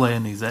 Who's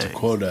laying these eggs? To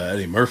quote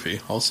Eddie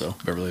Murphy, also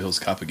Beverly Hills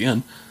Cop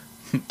again.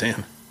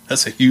 Damn,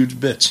 that's a huge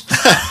bitch.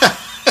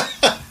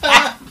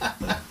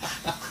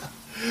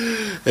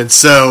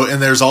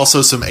 And there's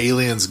also some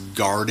aliens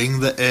guarding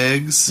the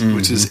eggs,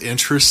 which is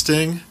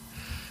interesting.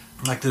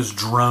 Like those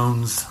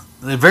drones.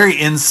 They're very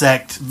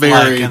insect,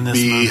 very in this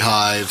movie.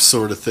 beehive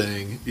sort of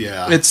thing.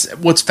 Yeah, It's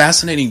what's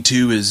fascinating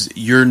too is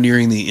you're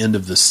nearing the end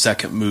of the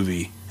second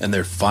movie, and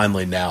they're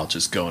finally now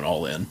just going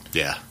all in.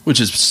 Yeah, which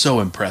is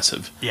so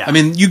impressive. Yeah. I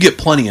mean, you get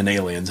plenty in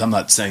Aliens. I'm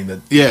not saying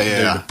that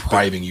they're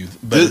depriving you,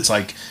 but it's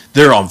like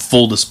they're on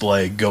full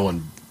display,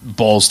 going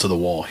balls to the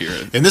wall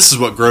here. And this is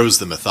what grows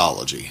the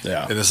mythology.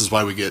 Yeah, and this is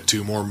why we get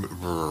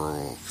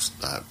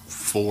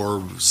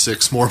 4,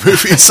 6 more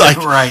movies. Like,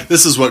 right.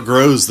 This is what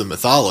grows the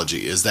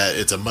mythology, is that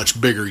it's a much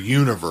bigger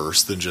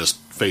universe than just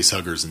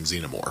facehuggers and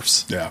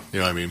xenomorphs. Yeah, you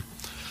know what I mean.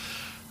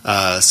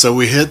 So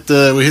we hit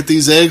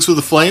these eggs with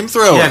a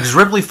flamethrower. Yeah, because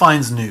Ripley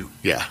finds Newt.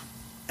 Yeah,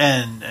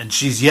 and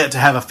she's yet to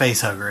have a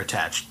facehugger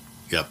attached.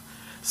 Yep.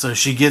 So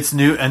she gets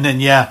Newt, and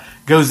then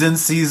goes in,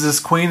 sees this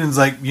queen, and is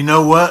like, you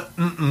know what?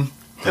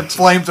 That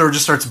flamethrower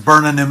just starts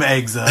burning them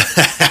eggs up.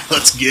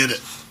 Let's get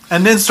it.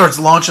 And then starts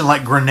launching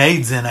like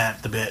grenades in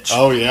at the bitch.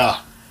 Oh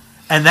yeah.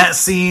 And that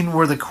scene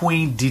where the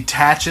queen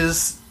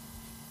detaches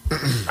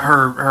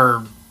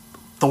her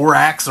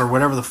thorax or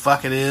whatever the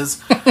fuck it is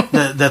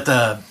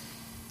that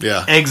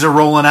the eggs are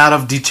rolling out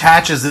of,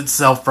 detaches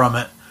itself from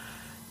it.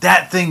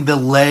 That thing, the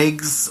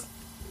legs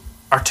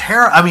are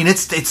terrible. I mean,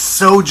 it's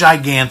so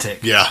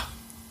gigantic. Yeah.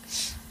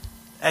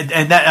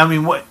 And that, I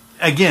mean, what,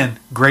 again,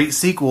 great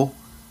sequel.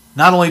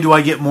 Not only do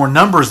I get more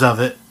numbers of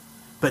it,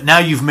 but now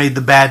you've made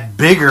the bad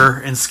bigger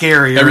and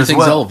scarier. Everything's as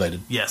well.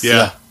 elevated. Yes.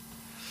 Yeah.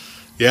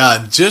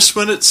 Yeah, and just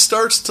when it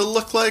starts to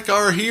look like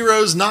our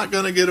hero's not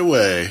going to get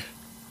away,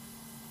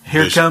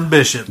 here come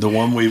Bishop. The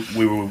one we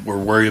were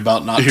worried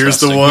about not Here's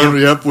trusting. the one,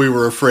 yep, we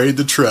were afraid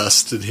to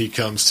trust, and he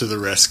comes to the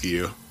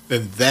rescue.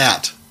 And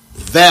that,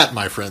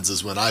 my friends,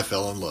 is when I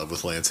fell in love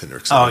with Lance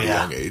Henriksen at a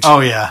young age. Oh,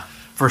 yeah.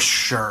 For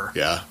sure.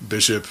 Yeah,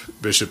 Bishop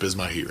is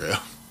my hero.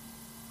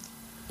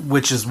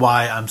 Which is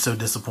why I'm so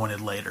disappointed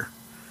later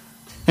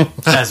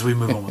as we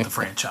move on with the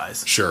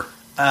franchise. Sure.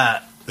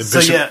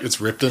 Bishop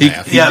it's ripped in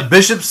half. Yeah,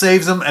 Bishop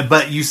saves them,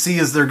 but you see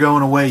as they're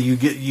going away,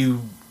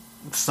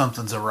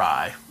 something's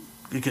awry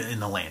in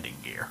the landing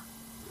gear.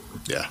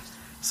 Yeah.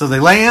 So they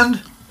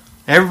land.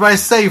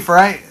 Everybody's safe,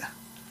 right?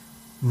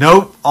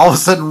 Nope. All of a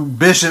sudden,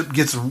 Bishop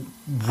gets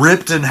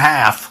ripped in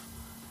half.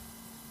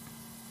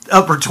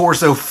 Upper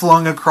torso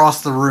flung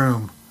across the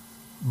room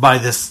by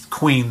this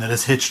queen that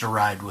has hitched a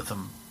ride with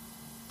him.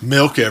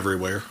 Milk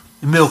everywhere.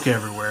 Milk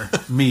everywhere.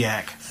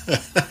 Miak.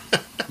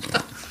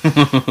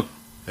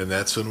 And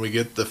that's when we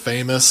get the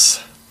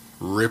famous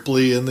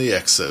Ripley and the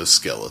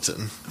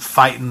exoskeleton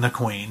fighting the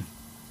queen.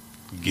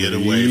 Get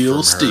away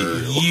from steel.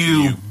 her.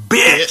 You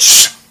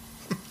bitch!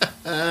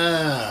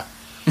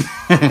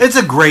 It's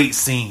a great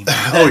scene.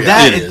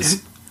 It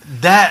is.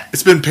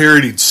 It's been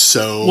parodied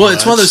so well,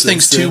 it's one of those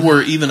since things, too, then.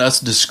 where even us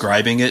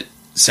describing it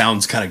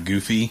sounds kind of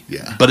goofy.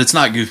 Yeah. But it's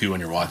not goofy when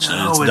you're watching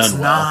it. It's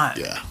done not.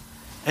 well. Yeah.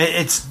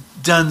 It's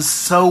done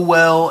so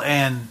well,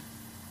 and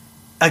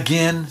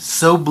again,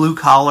 so blue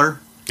collar.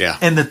 Yeah.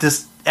 And that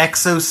this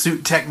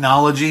exosuit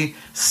technology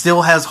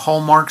still has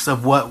hallmarks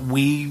of what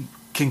we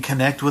can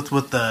connect with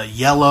the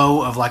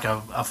yellow of like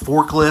a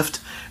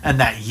forklift and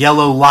that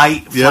yellow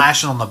light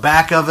flashing on the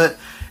back of it.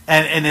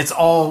 And it's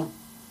all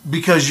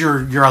because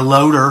you're a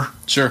loader.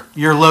 Sure.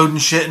 You're loading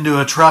shit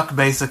into a truck,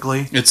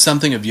 basically. It's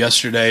something of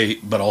yesterday,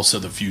 but also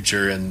the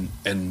future, and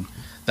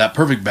that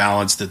perfect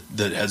balance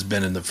that has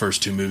been in the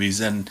first two movies.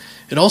 And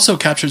it also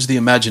captures the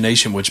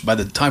imagination, which by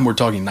the time we're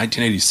talking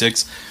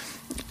 1986,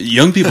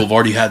 young people have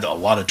already had a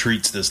lot of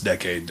treats this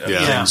decade of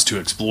things to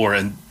explore,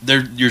 and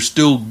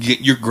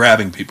you're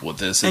grabbing people with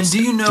this. It's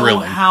and do you know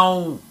thrilling.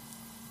 how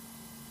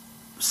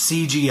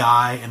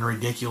CGI and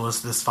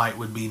ridiculous this fight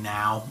would be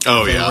now?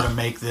 Oh, if they yeah. were to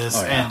make this,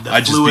 yeah. and the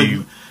I'd just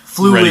be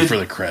fluid ready for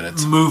the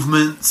credits.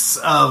 movements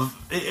of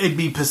it'd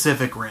be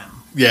Pacific Rim.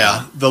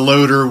 Yeah, the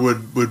loader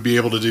would be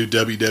able to do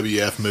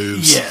WWF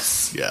moves.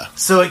 Yes. Yeah.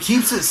 So it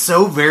keeps it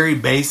so very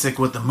basic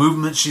with the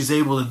movements she's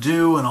able to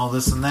do and all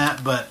this and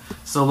that. But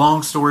so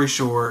long story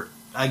short,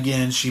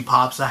 again, she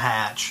pops a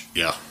hatch.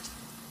 Yeah.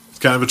 It's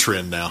kind of a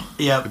trend now.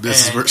 Yep.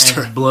 This is where it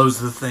started. And blows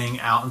the thing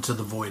out into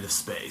the void of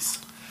space.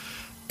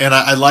 And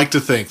I like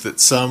to think that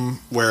some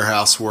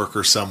warehouse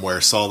worker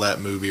somewhere saw that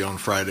movie on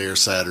Friday or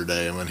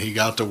Saturday, and when he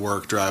got to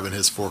work driving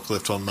his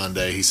forklift on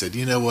Monday, he said,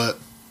 "You know what?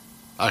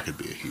 I could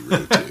be a hero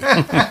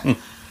too."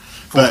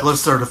 Forklift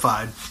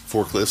certified.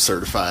 Forklift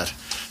certified.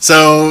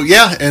 So,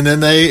 yeah, and then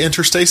they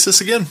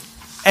interstasis again.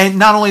 And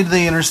not only do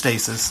they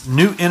interstasis,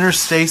 Newt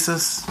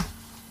interstasis,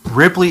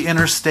 Ripley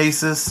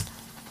interstasis,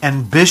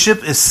 and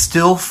Bishop is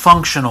still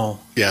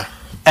functional. Yeah.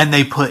 And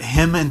they put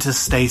him into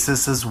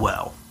stasis as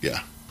well.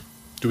 Yeah.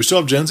 Do we still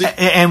have Jonesy?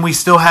 And we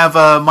still have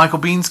Michael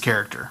Bihn's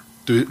character.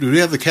 Do we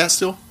have the cat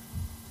still?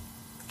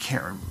 I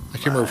can't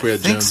remember if we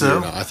had Jonesy or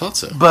not. I thought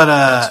so.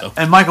 But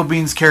and Michael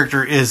Bihn's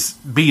character is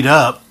beat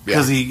up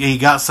because he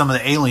got some of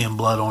the alien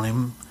blood on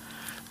him.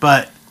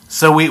 But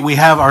so we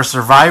have our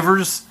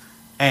survivors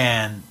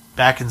and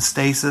back in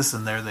stasis,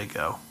 and there they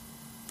go.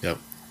 Yep.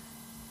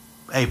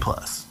 A+.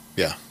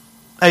 Yeah.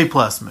 A+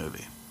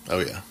 movie. Oh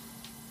yeah.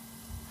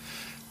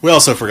 We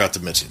also forgot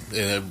to mention,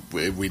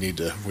 we need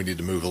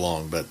to move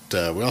along, but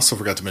we also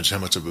forgot to mention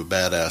how much of a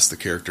badass the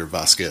character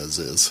Vasquez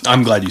is.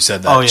 I'm glad you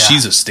said that. Oh, yeah.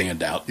 She's a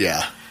standout.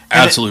 Yeah.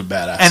 Absolute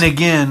badass. And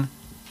again,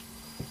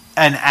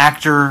 an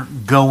actor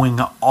going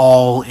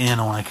all in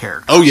on a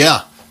character. Oh,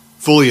 yeah.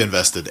 Fully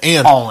invested.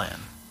 And All in.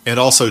 And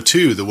also,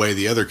 too, the way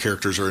the other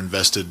characters are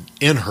invested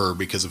in her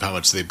because of how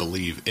much they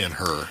believe in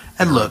her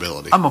and her look,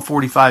 ability. I'm a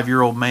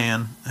 45-year-old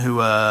man who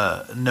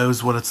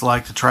knows what it's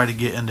like to try to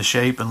get into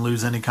shape and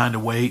lose any kind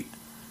of weight.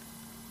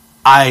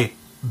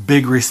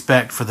 Big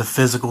respect for the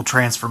physical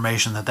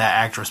transformation that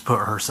actress put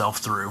herself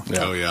through. Yeah.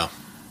 Oh, yeah.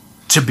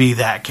 To be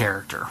that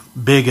character.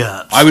 Big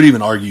ups. I would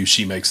even argue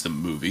she makes the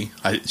movie.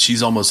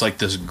 She's almost like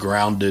this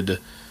grounded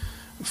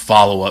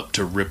follow-up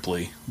to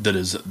Ripley that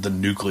is the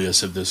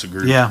nucleus of this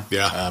group. Yeah.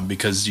 Yeah.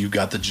 Because you've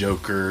got the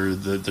Joker,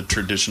 the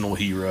traditional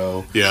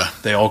hero. Yeah.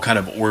 They all kind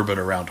of orbit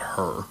around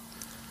her.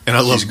 And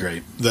I love She's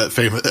great. that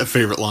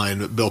favorite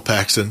line, Bill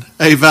Paxton.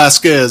 Hey,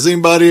 Vasquez,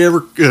 anybody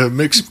ever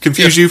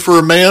confuse you for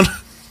a man?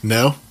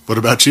 No? What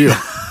about you?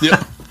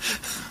 Yeah.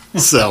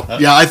 So,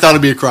 yeah, I thought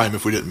it'd be a crime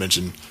if we didn't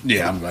mention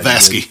Yeah, I'm glad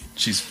Vasky. you did.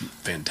 She's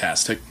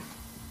fantastic.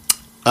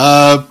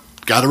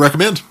 Gotta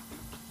recommend.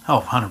 Oh,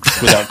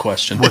 100%. Without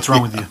question. What's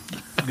wrong with you?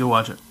 Go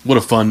watch it. What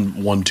a fun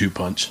 1-2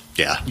 punch.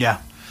 Yeah. Yeah.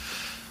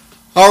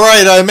 All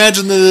right, I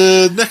imagine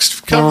the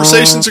next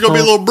conversations are going to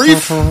be a little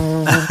brief.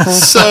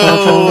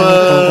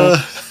 So,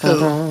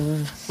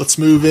 let's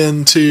move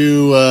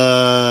into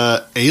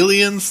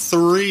Alien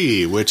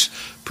 3, which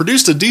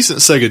produced a decent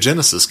Sega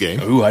Genesis game.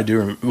 Ooh, I do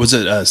remember. Was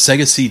it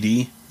Sega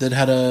CD that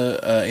had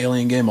a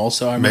Alien game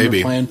also? I remember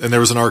Maybe. playing. And there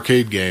was an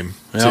arcade game,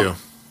 too.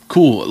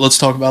 Cool. Let's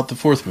talk about the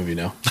fourth movie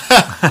now.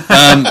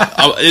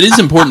 It is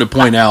important to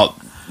point out,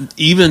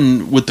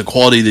 even with the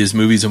quality of these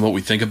movies and what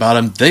we think about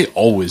them, they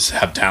always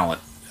have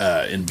talent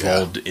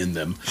involved in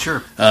them.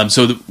 Sure.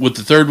 So with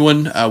the third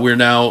one, we're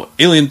now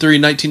Alien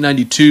 3,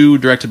 1992,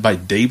 directed by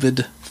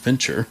David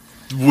Fincher.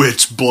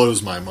 Which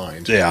blows my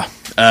mind. Yeah.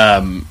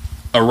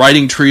 A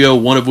writing trio,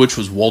 one of which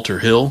was Walter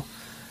Hill.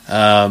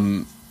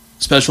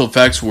 Special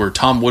effects were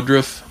Tom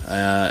Woodruff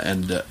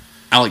and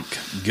Alec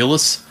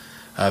Gillis.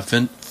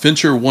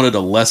 Fincher wanted a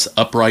less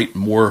upright,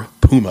 more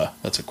puma,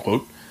 that's a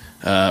quote,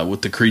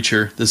 with the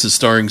creature. This is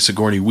starring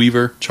Sigourney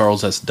Weaver,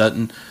 Charles S.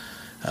 Dutton,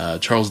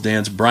 Charles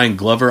Dance, Brian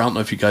Glover. I don't know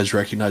if you guys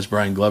recognize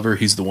Brian Glover.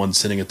 He's the one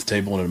sitting at the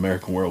table in An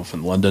American Werewolf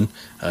in London.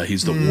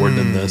 He's the warden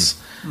in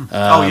this.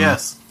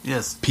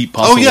 Yes. Pete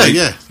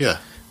Postlethwaite. Oh, yeah.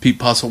 Pete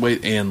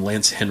Postlethwaite and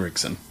Lance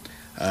Henriksen.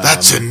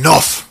 That's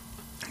enough.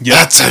 Yep.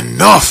 That's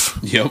enough.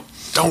 Yep.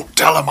 Don't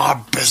tell him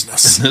our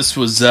business. This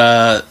was,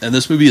 and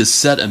this movie is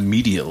set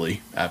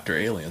immediately after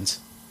Aliens.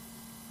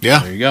 Yeah.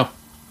 There you go.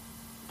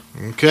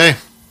 Okay.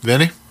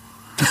 Vinny?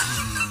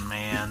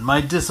 Man,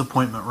 my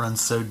disappointment runs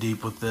so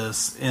deep with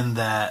this in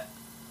that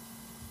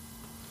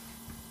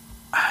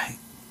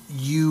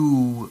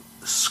you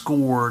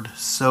scored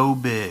so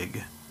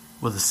big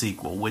with a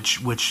sequel, which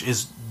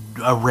is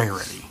a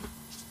rarity.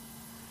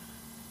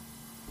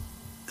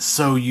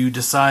 So you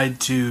decide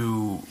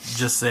to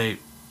just say,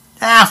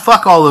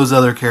 fuck all those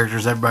other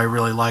characters everybody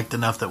really liked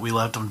enough that we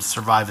left them to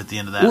survive at the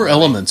end of that Or movie.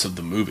 elements of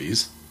the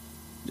movies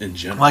in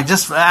general. Like,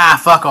 just,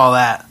 fuck all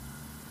that.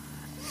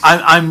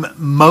 I'm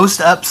most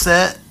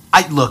upset.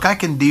 I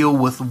can deal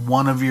with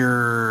one of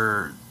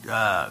your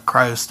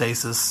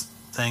cryostasis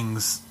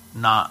things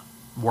not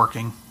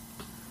working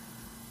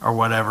or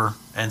whatever,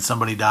 and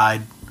somebody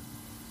died.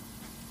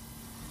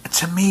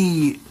 To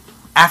me,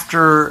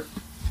 after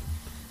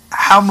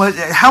how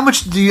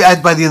much do you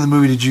add by the end of the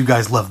movie did you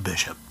guys love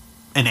Bishop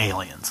in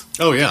Aliens?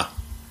 Oh, yeah.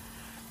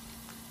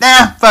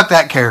 Nah, fuck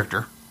that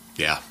character.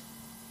 Yeah.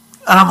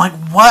 And I'm like,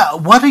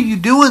 what are you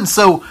doing?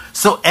 So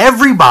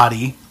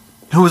everybody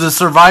who was a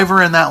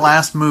survivor in that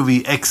last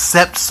movie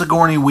except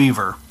Sigourney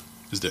Weaver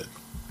Is dead.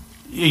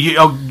 you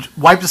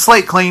wipe the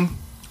slate clean.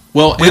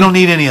 Well, We don't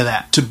need any of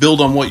that. to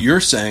build on what you're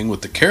saying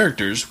with the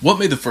characters, what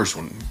made the first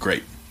one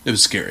great? It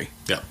was scary.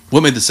 Yeah.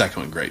 What made the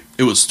second one great?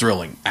 It was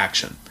thrilling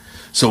action.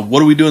 So what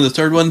do we do in the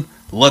third one?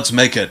 Let's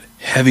make it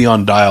heavy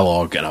on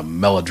dialogue and a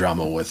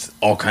melodrama with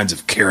all kinds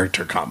of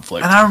character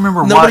conflict. And I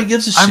remember Nobody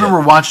gives a shit. I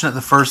remember watching it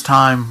the first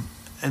time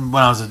and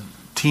when I was a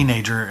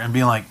teenager and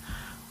being like,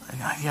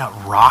 you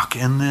got Rock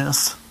in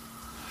this?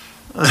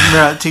 Remember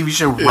that TV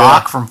show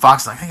Rock from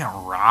Fox? Like, I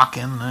got Rock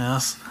in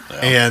this.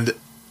 Yeah.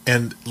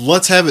 And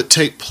let's have it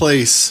take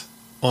place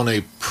on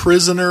a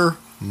prisoner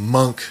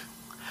monk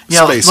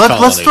space colony.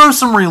 Let's throw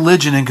some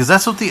religion in because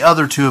that's what the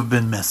other two have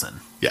been missing.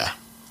 Yeah.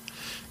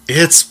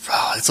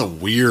 It's a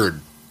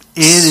weird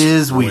It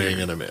is swing weird.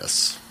 and a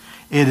miss.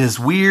 It is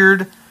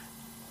weird.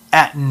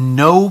 At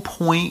no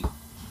point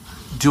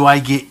do I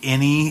get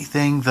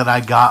anything that I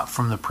got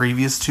from the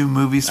previous two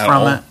movies At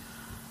from all. it.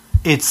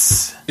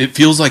 It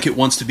feels like it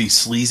wants to be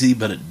sleazy,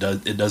 but it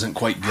doesn't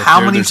quite get How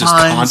there. many There's this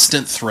times-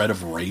 constant threat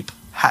of rape.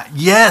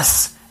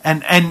 Yes,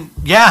 and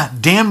yeah,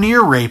 damn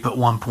near rape at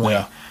one point.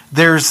 Yeah.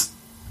 There's,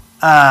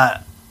 I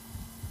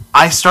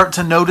start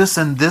to notice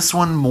in this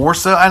one more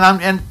so,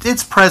 and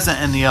it's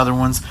present in the other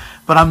ones,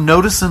 but but I'm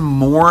noticing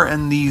more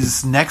in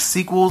these next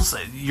sequels.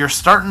 You're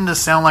starting to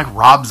sound like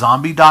Rob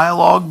Zombie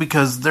dialogue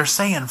because they're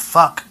saying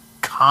fuck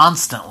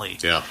constantly.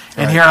 Yeah.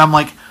 And here I'm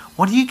like,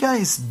 what are you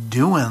guys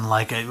doing?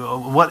 Like,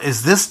 what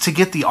is this to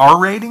get the R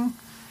rating?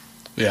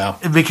 Yeah.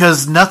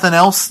 Because nothing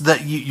else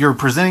that you're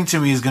presenting to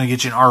me is going to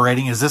get you an R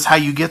rating. Is this how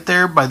you get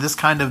there, by this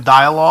kind of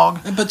dialogue?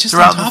 But just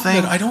throughout on top the thing?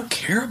 of it, I don't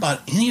care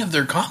about any of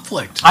their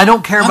conflict. I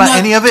don't care I'm about not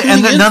any of it,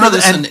 tuning and in none for of it,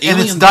 this and in it's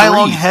Alien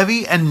dialogue 3.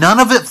 heavy, and none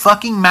of it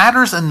fucking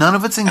matters, and none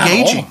of it's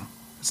engaging. At all.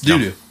 It's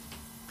doo-doo.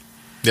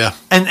 Yeah.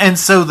 And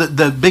so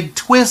the big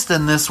twist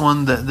in this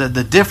one,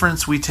 the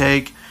difference we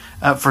take,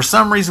 for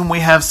some reason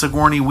we have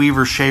Sigourney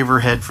Weaver shave her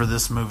head for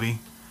this movie.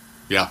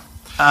 Yeah.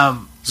 I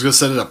was going to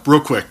set it up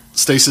real quick.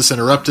 Stasis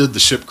interrupted.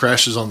 The ship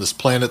crashes on this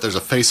planet. There's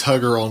a face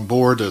hugger on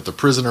board at the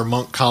prisoner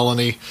monk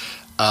colony.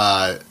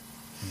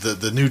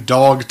 The new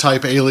dog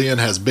type alien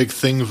has big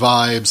thing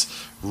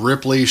vibes.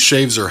 Ripley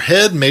shaves her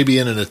head, maybe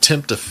in an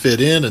attempt to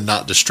fit in and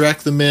not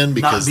distract the men,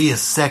 because not be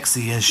as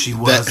sexy as she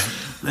was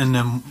in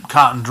them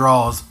cotton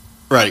draws.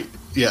 Right.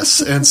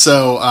 Yes. And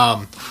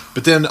so,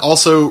 but then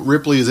also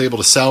Ripley is able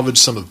to salvage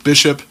some of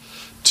Bishop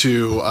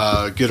to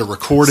get a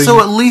recording. So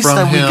at least from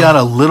that him. we got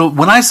a little.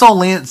 When I saw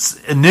Lance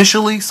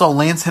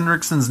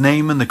Henriksen's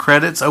name in the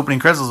credits, opening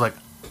credits, I was like,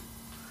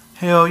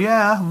 hell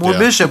yeah, more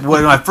Bishop.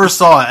 When I first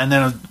saw it, and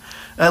then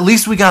at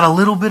least we got a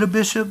little bit of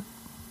Bishop.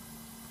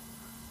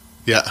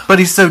 Yeah. But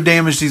he's so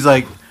damaged. He's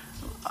like,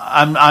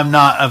 I'm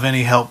not of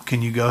any help.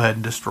 Can you go ahead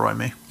and destroy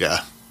me?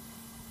 Yeah.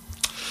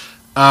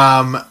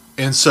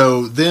 And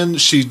so then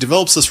she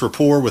develops this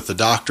rapport with the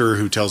doctor,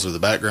 who tells her the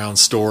background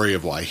story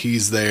of why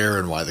he's there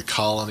and why the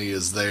colony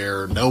is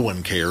there. No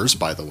one cares,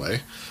 by the way.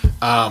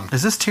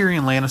 Is this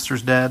Tyrion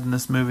Lannister's dad in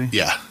this movie?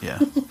 Yeah. Yeah.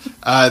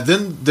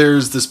 Then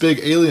there's this big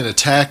alien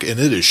attack, and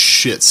it is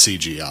shit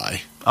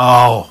CGI.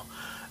 Oh,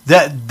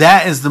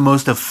 that is the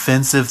most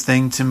offensive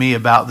thing to me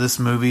about this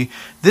movie.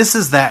 This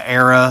is that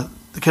era,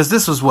 because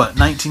this was what,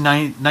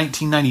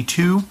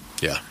 1992?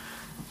 Yeah.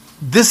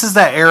 This is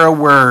that era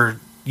where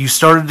you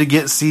started to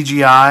get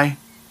CGI,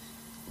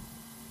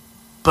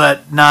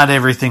 but not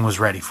everything was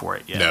ready for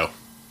it yet.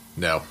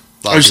 No.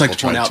 I would just like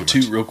to point out,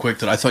 too, real quick,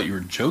 that I thought you were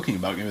joking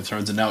about Game of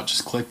Thrones, and now it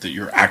just clicked that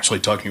you're actually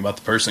talking about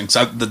the person.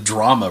 Because the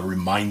drama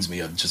reminds me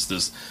of just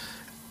this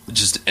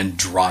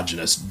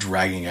androgynous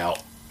dragging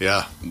out.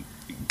 Yeah.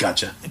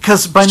 Gotcha.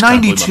 Because by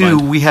 92,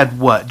 we had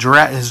what?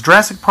 Has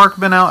Jurassic Park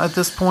been out at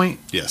this point?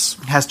 Yes.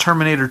 Has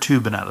Terminator 2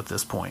 been out at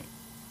this point?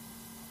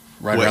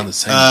 Right around the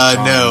same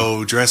time.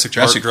 No, Jurassic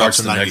Park drops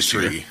in the next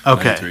 93. year.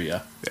 Okay. 93,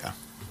 yeah.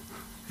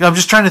 I'm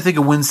just trying to think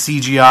of when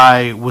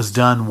CGI was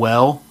done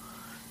well,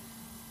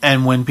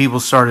 and when people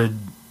started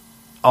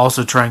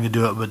also trying to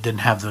do it but didn't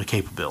have the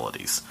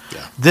capabilities.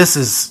 Yeah.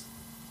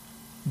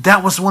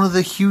 That was one of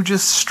the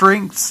biggest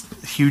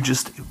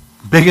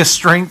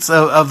strengths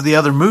of the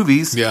other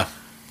movies. Yeah.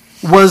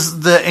 Was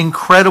the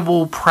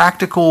incredible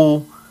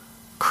practical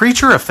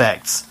creature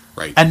effects.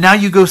 Right. And now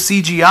you go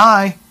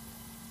CGI,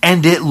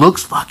 and it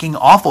looks fucking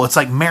awful. It's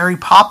like Mary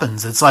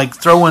Poppins. It's like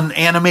throwing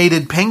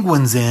animated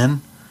penguins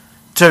in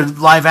to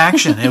live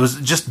action. It was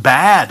just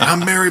bad.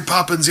 I'm Mary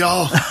Poppins,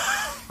 y'all.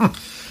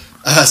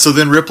 So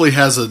then Ripley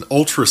has an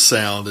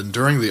ultrasound, and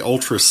during the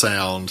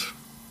ultrasound,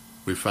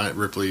 we find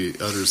Ripley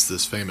utters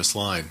this famous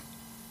line,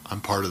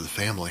 "I'm part of the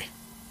family."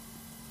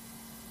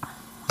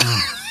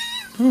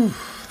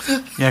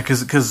 Yeah,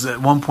 because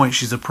at one point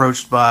she's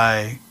approached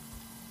by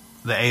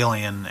the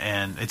alien,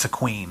 and it's a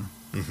queen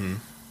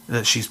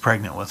that she's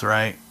pregnant with,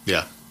 right?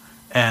 Yeah.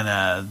 And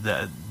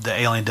the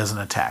alien doesn't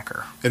attack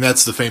her. And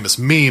that's the famous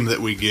meme that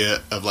we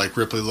get of like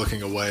Ripley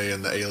looking away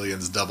and the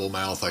alien's double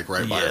mouth like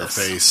right by her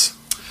face.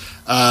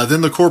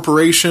 Then the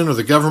corporation or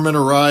the government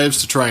arrives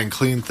to try and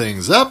clean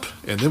things up,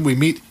 and then we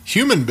meet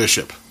Human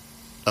Bishop,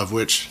 of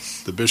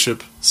which the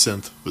Bishop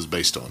synth was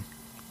based on.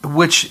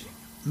 Which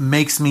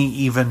makes me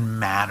even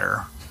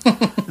madder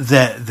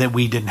that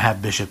we didn't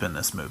have Bishop in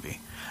this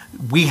movie.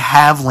 We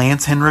have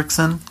Lance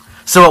Henriksen,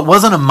 so it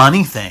wasn't a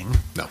money thing.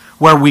 No.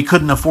 Where we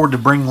couldn't afford to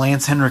bring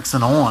Lance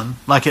Henriksen on,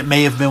 like it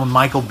may have been with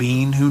Michael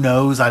Biehn. Who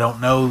knows? I don't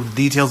know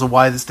details of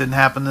why this didn't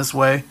happen this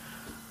way.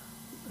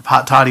 If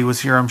Hot Toddy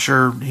was here, I'm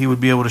sure he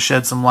would be able to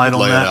shed some light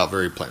on that. Lay it out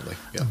very plainly.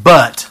 Yeah.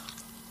 But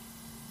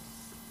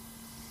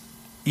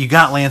you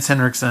got Lance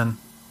Henriksen,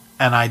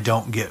 and I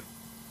don't get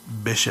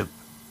Bishop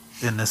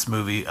in this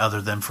movie other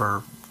than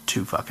for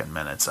 2 fucking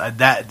minutes. I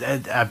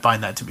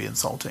find that to be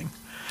insulting.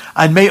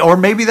 Or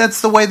maybe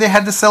that's the way they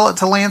had to sell it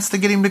to Lance to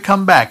get him to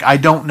come back. I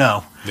don't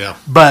know. Yeah.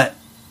 But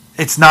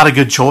it's not a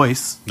good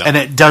choice. No. And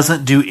it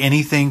doesn't do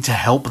anything to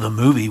help the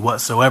movie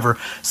whatsoever.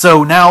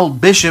 So now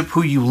Bishop,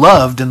 who you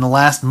loved in the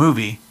last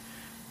movie,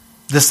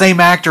 the same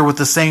actor with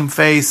the same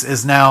face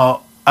is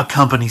now a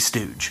company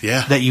stooge.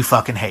 Yeah. That you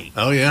fucking hate.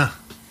 Oh, yeah.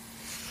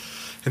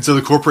 And so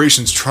the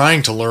corporation's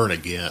trying to learn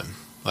again.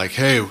 Like,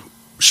 hey,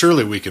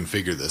 surely we can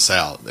figure this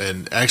out.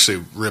 And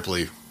actually,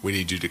 Ripley, we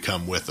need you to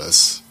come with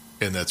us.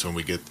 And that's when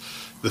we get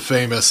the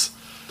famous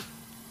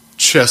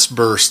chest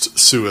burst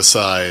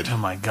suicide. Oh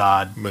my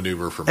God!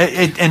 Maneuver for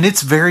and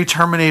it's very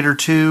Terminator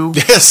 2.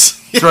 Yes.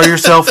 Throw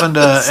yourself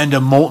into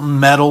molten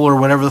metal or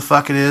whatever the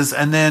fuck it is,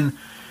 and then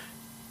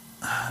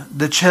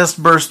the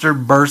chest burster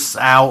bursts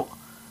out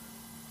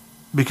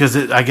because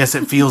I guess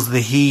it feels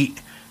the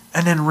heat,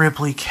 and then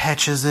Ripley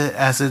catches it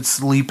as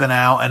it's leaping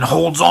out and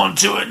holds on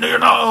to it.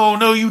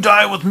 No, you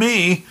die with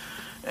me.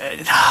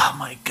 Oh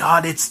my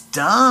God, it's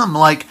dumb.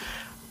 Like,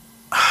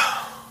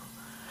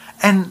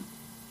 and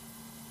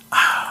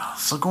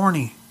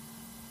Sigourney,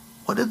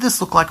 what did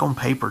this look like on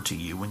paper to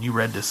you when you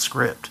read this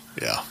script?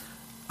 Yeah.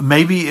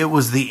 Maybe it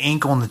was the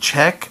ink on the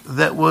check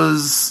that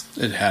was...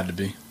 It had to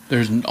be.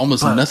 There's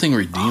almost nothing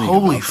redeeming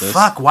holy about this.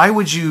 Fuck, why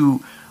would you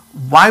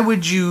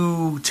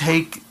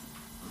take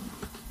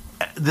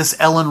this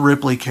Ellen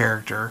Ripley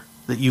character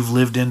that you've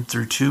lived in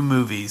through 2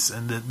 movies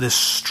and this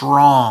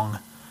strong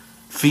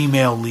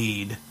female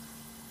lead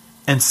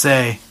and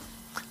say,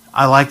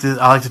 I like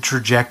the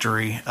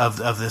trajectory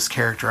of this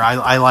character.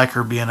 I like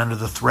her being under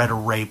the threat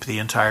of rape the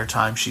entire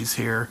time she's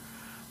here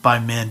by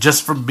men.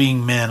 Just from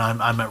being men,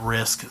 I'm at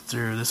risk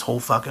through this whole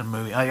fucking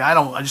movie.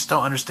 I just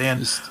don't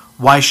understand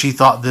why she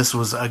thought this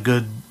was a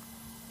good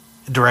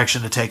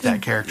direction to take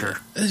that character.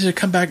 To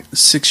come back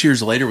 6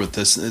 years later with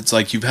this, it's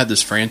like you've had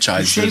this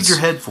franchise. You shaved your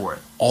head for it.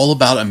 All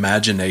about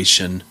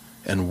imagination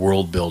and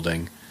world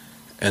building,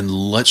 and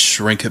let's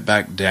shrink it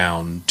back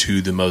down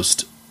to the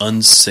most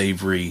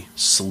unsavory,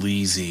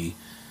 sleazy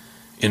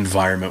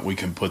environment we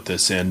can put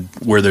this in,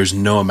 where there's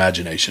no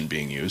imagination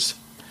being used.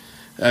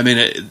 I mean,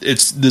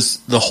 it's this.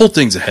 The whole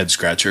thing's a head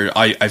scratcher.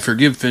 I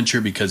forgive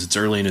Fincher because it's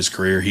early in his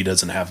career. He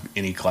doesn't have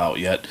any clout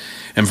yet,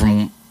 and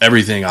from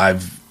everything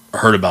I've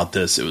heard about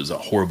this, it was a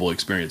horrible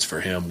experience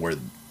for him, where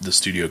the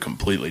studio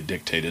completely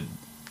dictated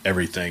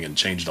everything and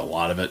changed a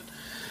lot of it.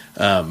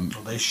 Well,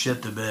 they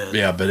shit the bed.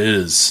 Yeah, but it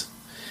is.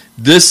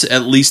 This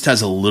at least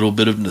has a little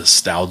bit of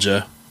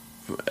nostalgia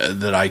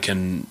that I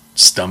can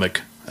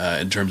stomach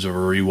in terms of a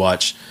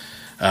rewatch.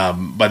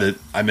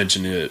 I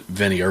mentioned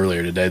Vinny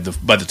earlier today.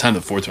 By the time the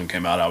 4th one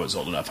came out, I was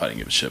old enough I didn't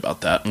give a shit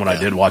about that. When I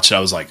did watch it, I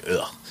was like,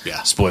 ugh.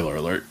 Yeah. Spoiler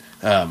alert.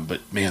 But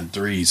man,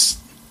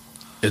 3's,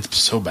 it's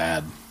so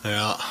bad.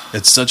 Yeah.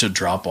 It's such a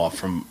drop off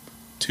from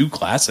 2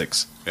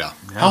 classics. Yeah.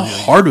 How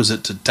hard was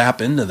it to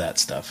tap into that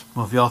stuff?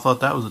 Well, if y'all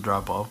thought that was a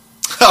drop off.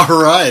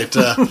 All right.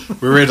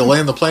 We're ready to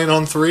land the plane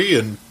on 3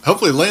 and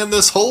hopefully land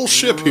this whole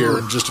ship here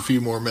in just a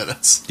few more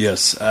minutes.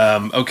 Yes.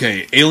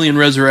 Okay. Alien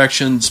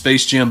Resurrection,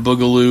 Space Jam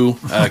Boogaloo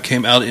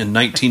came out in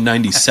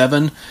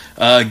 1997.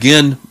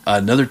 Again,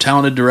 another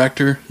talented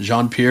director,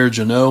 Jean-Pierre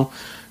Jeunet,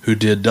 who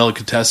did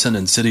Delicatessen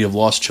and City of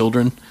Lost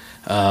Children,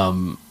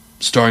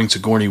 starring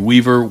Sigourney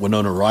Weaver,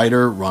 Winona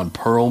Ryder, Ron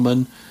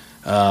Perlman,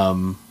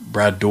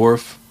 Brad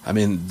Dourif. I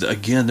mean,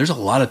 again, there's a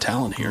lot of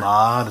talent here. A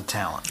lot of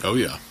talent. Oh,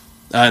 yeah.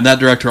 And that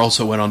director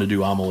also went on to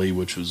do Amelie,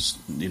 which was,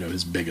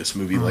 his biggest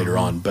movie later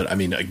on. But I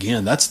mean,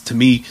 again, that's to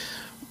me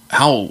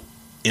how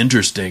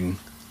interesting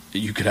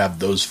you could have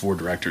those 4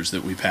 directors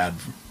that we've had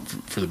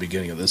for the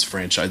beginning of this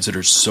franchise that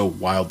are so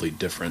wildly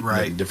different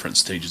in different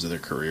stages of their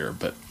career.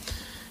 But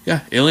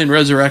yeah, Alien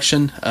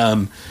Resurrection.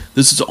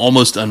 This is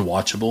almost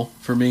unwatchable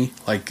for me.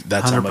 Like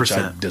that's 100%. How much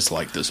I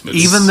dislike this movie.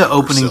 Even the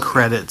opening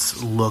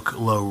credits look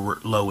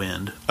low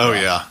end. Oh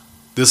yeah.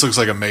 This looks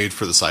like a made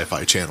for the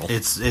Sci-Fi Channel.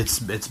 It's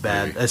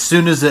bad. Maybe. As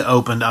soon as it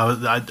opened,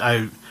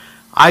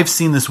 I've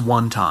seen this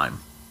one time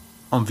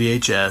on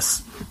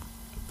VHS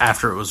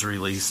after it was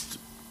released.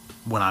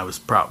 When I was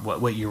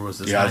what year was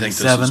this? Yeah, 97? I think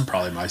this was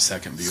probably my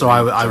second viewing. So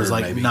I was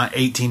like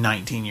 18,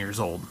 19 years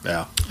old.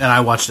 Yeah, and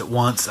I watched it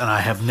once, and I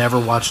have never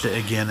watched it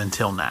again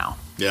until now.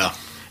 Yeah,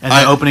 and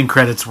the opening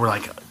credits were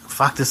like,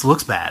 "Fuck, this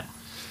looks bad."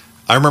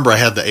 I remember I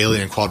had the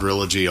Alien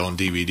Quadrilogy on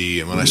DVD,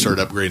 and when I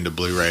started upgrading to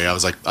Blu-ray, I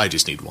was like, I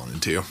just need 1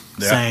 and 2. Yeah.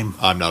 Same.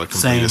 I'm not a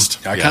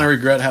completist. I kind of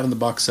regret having the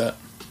box set.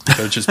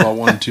 I just bought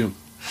 1 and 2.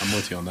 I'm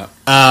with you on that.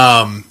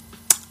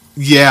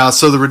 Yeah,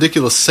 so the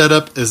ridiculous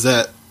setup is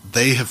that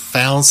they have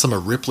found some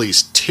of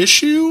Ripley's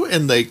tissue,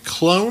 and they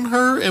clone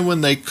her, and when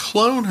they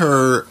clone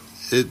her,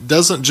 it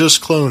doesn't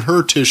just clone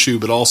her tissue,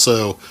 but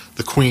also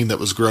the queen that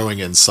was growing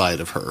inside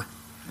of her.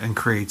 And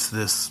creates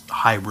this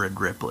hybrid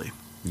Ripley.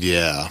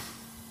 Yeah.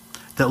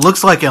 That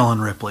looks like Ellen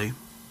Ripley,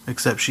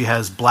 except she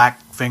has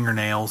black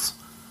fingernails.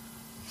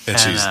 And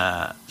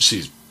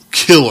she's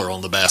killer on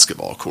the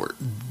basketball court.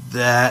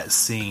 That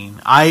scene.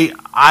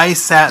 I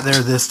sat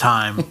there this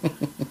time,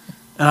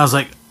 and I was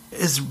like,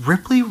 is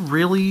Ripley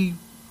really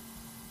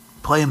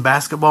playing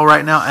basketball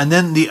right now? And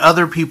then the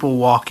other people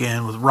walk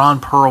in with Ron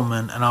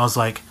Perlman, and I was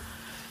like,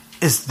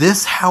 is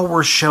this how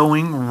we're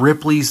showing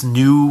Ripley's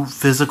new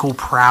physical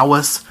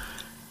prowess?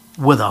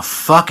 With a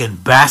fucking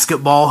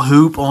basketball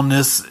hoop on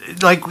this,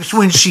 like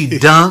when she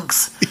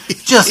dunks,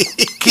 just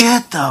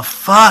get the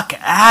fuck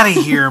out of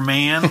here,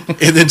 man.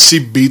 And then she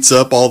beats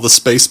up all the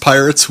space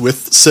pirates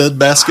with said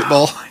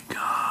basketball. Oh my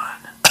god.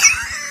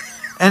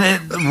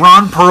 And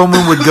Ron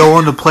Perlman would go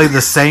on to play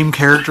the same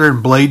character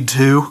in Blade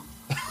 2.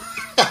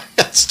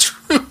 That's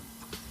true.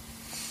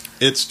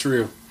 It's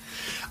true.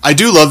 I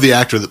do love the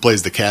actor that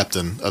plays the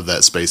captain of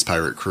that space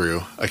pirate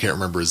crew. I can't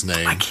remember his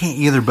name. I can't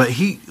either, but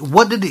he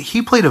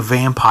played a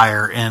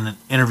vampire in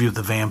Interview with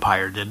the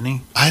Vampire, didn't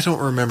he? I don't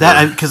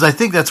remember. Because I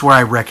think that's where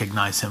I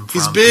recognize him from.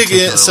 He's big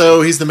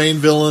so he's the main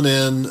villain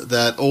in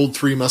that old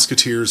Three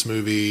Musketeers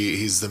movie.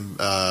 He's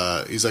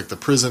like the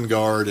prison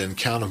guard in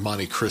Count of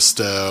Monte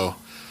Cristo.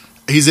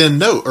 He's in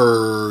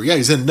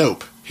he's in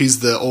Nope. He's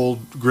the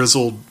old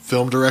grizzled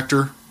film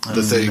director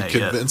that they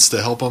convinced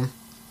to help him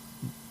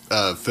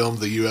film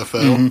the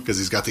UFO because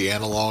he's got the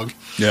analog.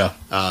 Yeah,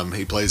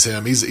 he plays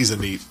him. He's a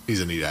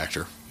neat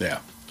actor. Yeah.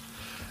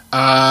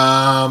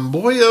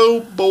 Boy,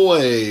 oh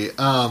boy.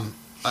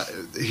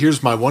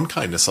 Here's my one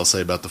kindness I'll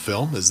say about the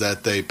film is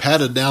that they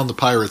patted down the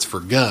pirates for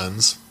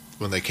guns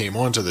when they came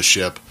onto the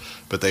ship,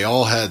 but they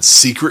all had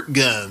secret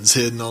guns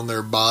hidden on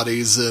their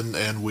bodies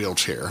and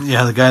wheelchair.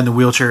 Yeah, the guy in the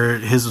wheelchair,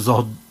 his was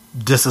all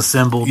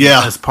disassembled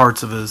as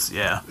parts of his.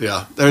 Yeah.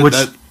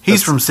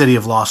 He's from City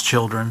of Lost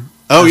Children.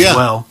 Oh, as yeah.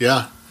 Well.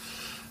 Yeah.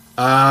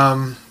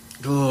 How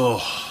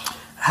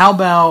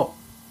about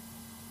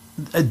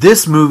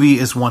this movie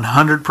is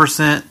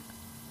 100%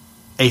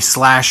 a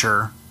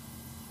slasher.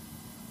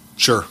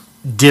 Sure.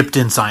 Dipped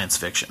in science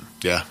fiction.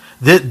 Yeah.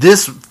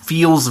 This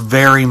feels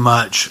very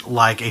much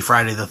like a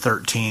Friday the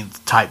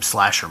 13th type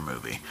slasher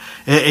movie.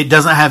 It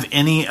doesn't have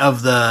any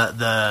of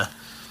the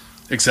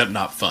except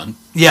not fun.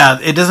 Yeah,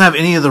 it doesn't have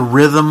any of the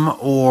rhythm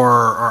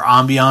or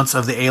ambiance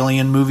of the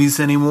Alien movies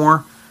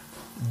anymore.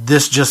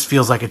 This just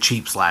feels like a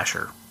cheap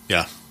slasher.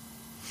 Yeah.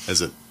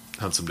 As it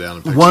hunts them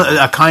down. And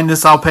A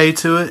kindness I'll pay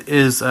to it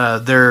is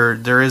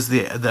there is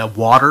the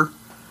water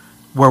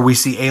where we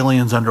see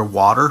aliens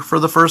underwater for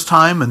the first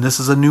time, and this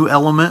is a new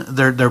element.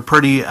 They're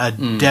pretty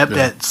adept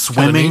at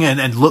swimming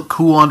and look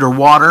cool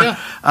underwater.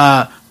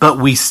 Yeah. But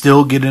we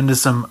still get into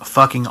some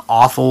fucking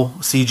awful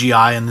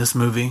CGI in this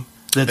movie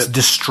that's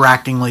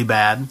distractingly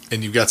bad.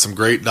 And you've got some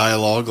great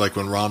dialogue, like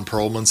when Ron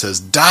Perlman says,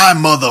 "Die,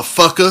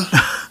 motherfucker!"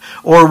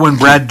 Or when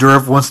Brad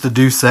Dourif wants to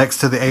do sex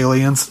to the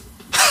aliens.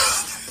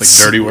 Like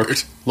dirty work.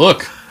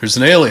 Look, there's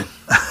an alien.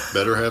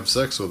 Better have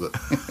sex with it.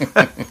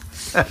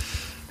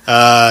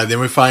 Then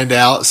we find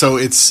out. So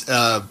it's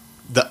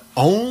the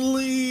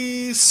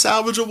only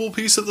salvageable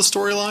piece of the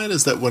storyline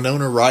is that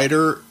Winona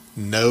Ryder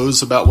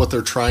knows about what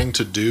they're trying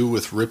to do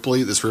with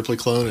Ripley, this Ripley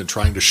clone, and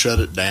trying to shut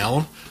it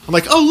down. I'm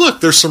like, oh,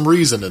 look, there's some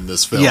reason in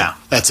this film. Yeah.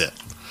 That's it.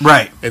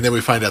 Right. And then we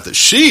find out that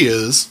she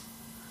is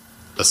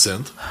a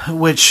synth.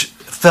 Which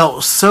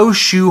felt so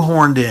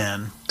shoehorned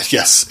in.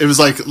 Yes, it was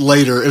like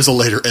later. It was a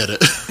later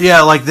edit.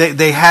 Yeah, like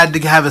they had to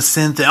have a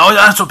synth.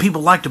 That's what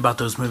people liked about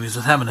those movies,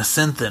 was having a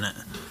synth in it.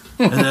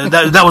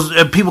 that was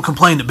people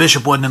complained that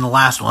Bishop wasn't in the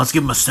last one. Let's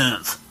give him a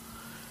synth,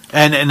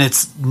 and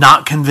it's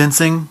not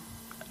convincing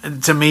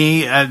to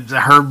me.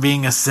 Her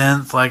being a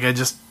synth, like I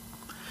just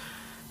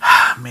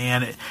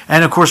man,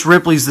 and of course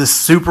Ripley's this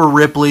super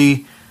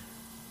Ripley,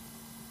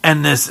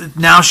 and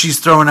now she's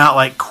throwing out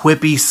like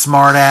quippy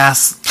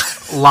smartass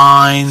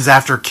lines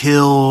after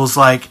kills,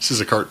 like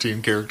she's a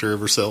cartoon character of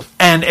herself.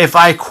 And if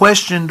I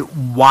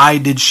questioned why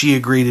did she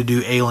agree to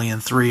do Alien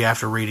 3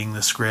 after reading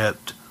the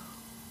script,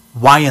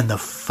 why in the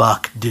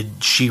fuck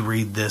did she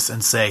read this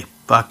and say,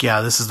 fuck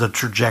yeah, this is the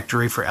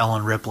trajectory for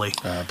Ellen Ripley?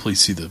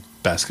 Please see the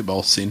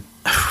basketball scene.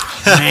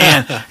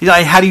 Man,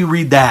 like, how do you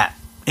read that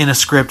in a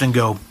script and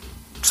go,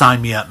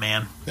 sign me up,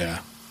 man? Yeah.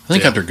 I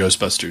think after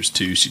Ghostbusters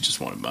 2, she just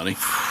wanted money.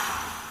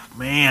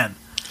 Man.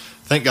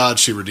 Thank God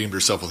she redeemed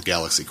herself with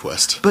Galaxy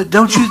Quest. But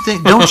don't you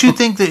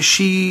think that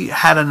she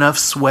had enough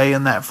sway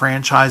in that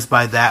franchise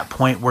by that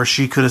point where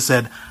she could have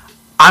said,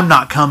 I'm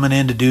not coming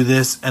in to do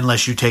this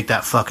unless you take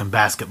that fucking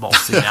basketball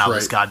scene out of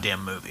this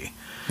goddamn movie.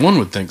 One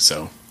would think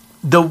so.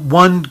 The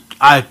one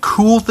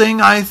cool thing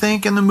I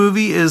think in the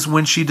movie is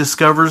when she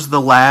discovers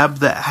the lab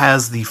that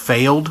has the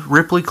failed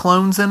Ripley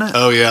clones in it.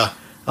 Oh yeah.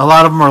 A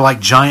lot of them are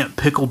like giant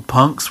pickled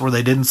punks where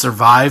they didn't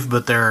survive,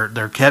 but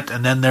they're kept.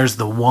 And then there's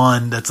the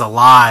one that's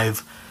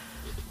alive,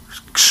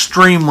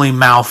 extremely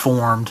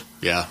malformed,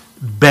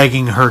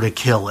 begging her to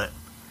kill it.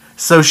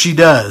 So she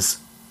does.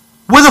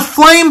 With a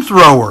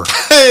flamethrower.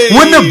 Hey!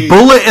 Wouldn't a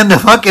bullet in the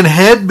fucking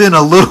head been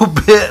a little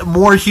bit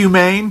more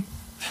humane?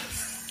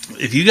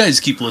 If you guys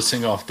keep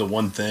listing off the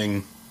one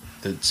thing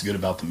that's good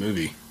about the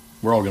movie,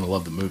 we're all going to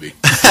love the movie.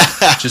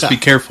 Just be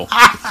careful. All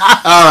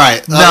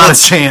right. Not a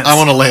chance. I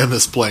want to land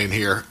this plane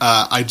here.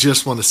 I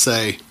just want to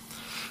say,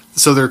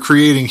 so they're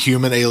creating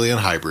human-alien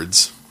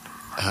hybrids.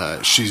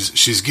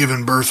 She's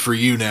given birth for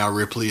you now,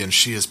 Ripley, and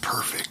she is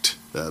perfect.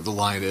 The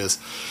line is.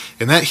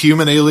 And that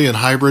human-alien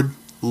hybrid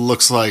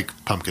looks like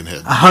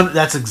Pumpkinhead.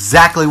 That's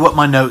exactly what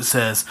my note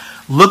says.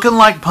 Looking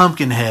like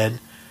Pumpkinhead.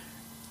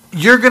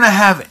 You're going to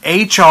have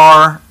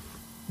H.R.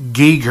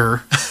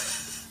 Giger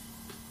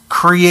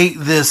create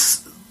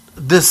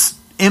this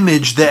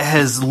image that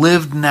has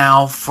lived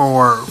now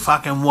for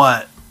fucking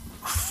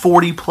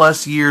 40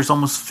 plus years,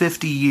 almost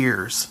 50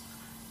 years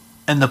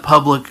in the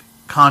public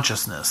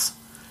consciousness.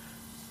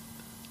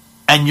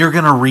 And you're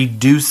going to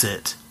reduce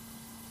it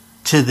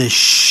to this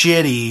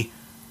shitty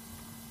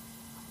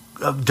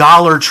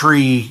Dollar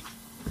Tree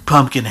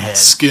Pumpkinhead.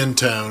 Skin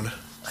tone.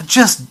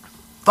 Just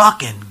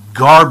fucking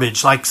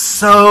garbage. Like,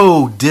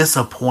 so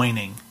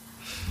disappointing.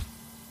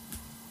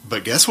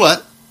 But guess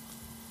what?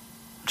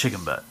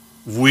 Chicken butt.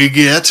 We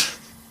get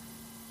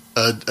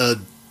a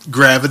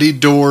gravity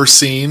door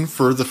scene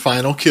for the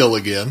final kill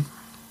again.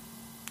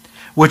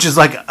 Which is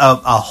like a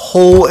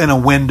hole in a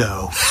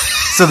window.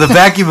 So the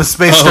vacuum of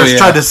space starts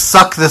trying to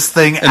suck this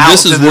thing out. And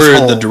this is where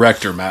hole. the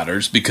director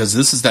matters, because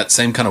this is that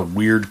same kind of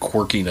weird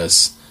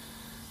quirkiness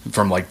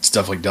from like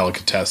stuff like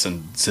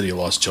Delicatessen, City of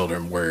Lost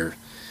Children, where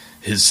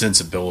his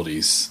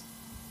sensibilities.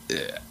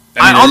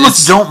 I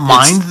almost don't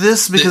mind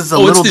this because it's a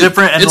little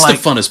different. And it's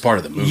like, the funnest part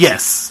of the movie.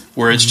 Yes.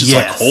 Where it's just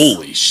like,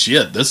 holy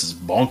shit, this is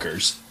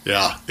bonkers.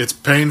 Yeah, it's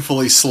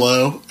painfully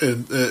slow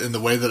in the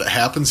way that it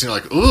happens. You're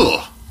like,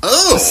 ugh.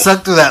 Oh,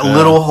 suck through that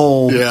little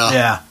hole.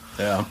 Yeah.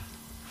 And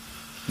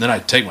then I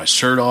take my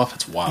shirt off.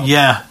 It's wild.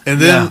 Yeah. And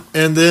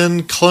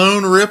then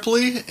clone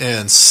Ripley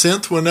and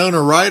synth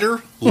Winona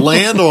Ryder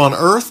land on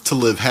Earth to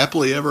live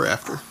happily ever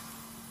after.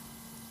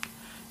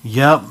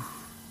 Yep.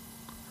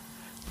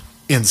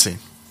 End scene.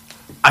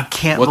 I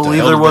can't What the believe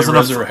hell there did wasn't they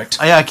resurrect?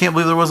 I can't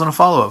believe there wasn't a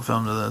follow-up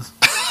film to this.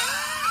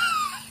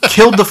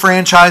 Killed the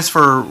franchise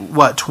for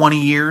what,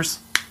 20 years?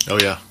 Oh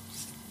yeah.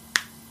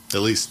 At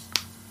least.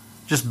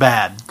 Just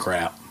bad.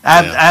 Crap.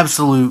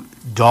 Absolute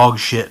dog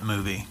shit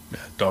movie. Yeah,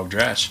 dog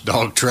trash.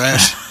 Dog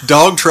trash.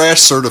 Dog trash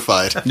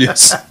certified.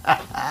 Yes.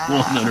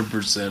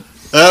 100%.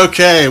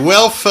 Okay,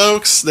 well,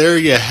 folks, there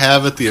you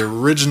have it. The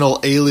original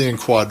Alien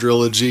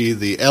Quadrilogy,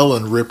 the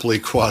Ellen Ripley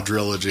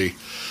Quadrilogy.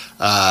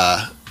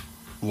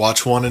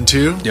 Watch 1 and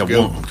 2.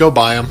 Yeah, go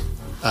buy them.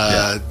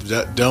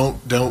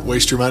 Don't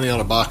waste your money on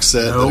a box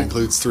set that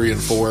includes 3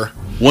 and 4.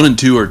 1 and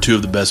 2 are 2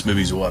 of the best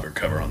movies we'll ever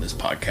cover on this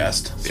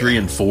podcast. 3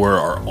 and 4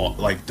 are all,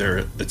 like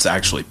it's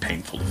actually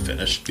painful to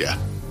finish. Yeah.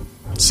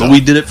 So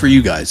we did it for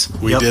you guys.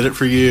 We did it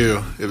for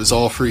you. It was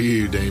all for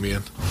you,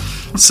 Damien.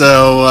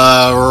 So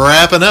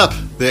wrapping up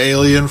the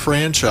Alien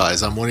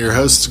franchise. I'm one of your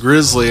hosts,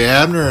 Grizzly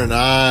Abner, and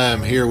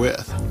I'm here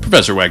with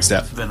Professor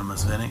Wagstaff.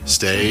 Venomous Vinny.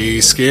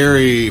 Stay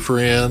scary,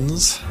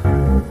 friends.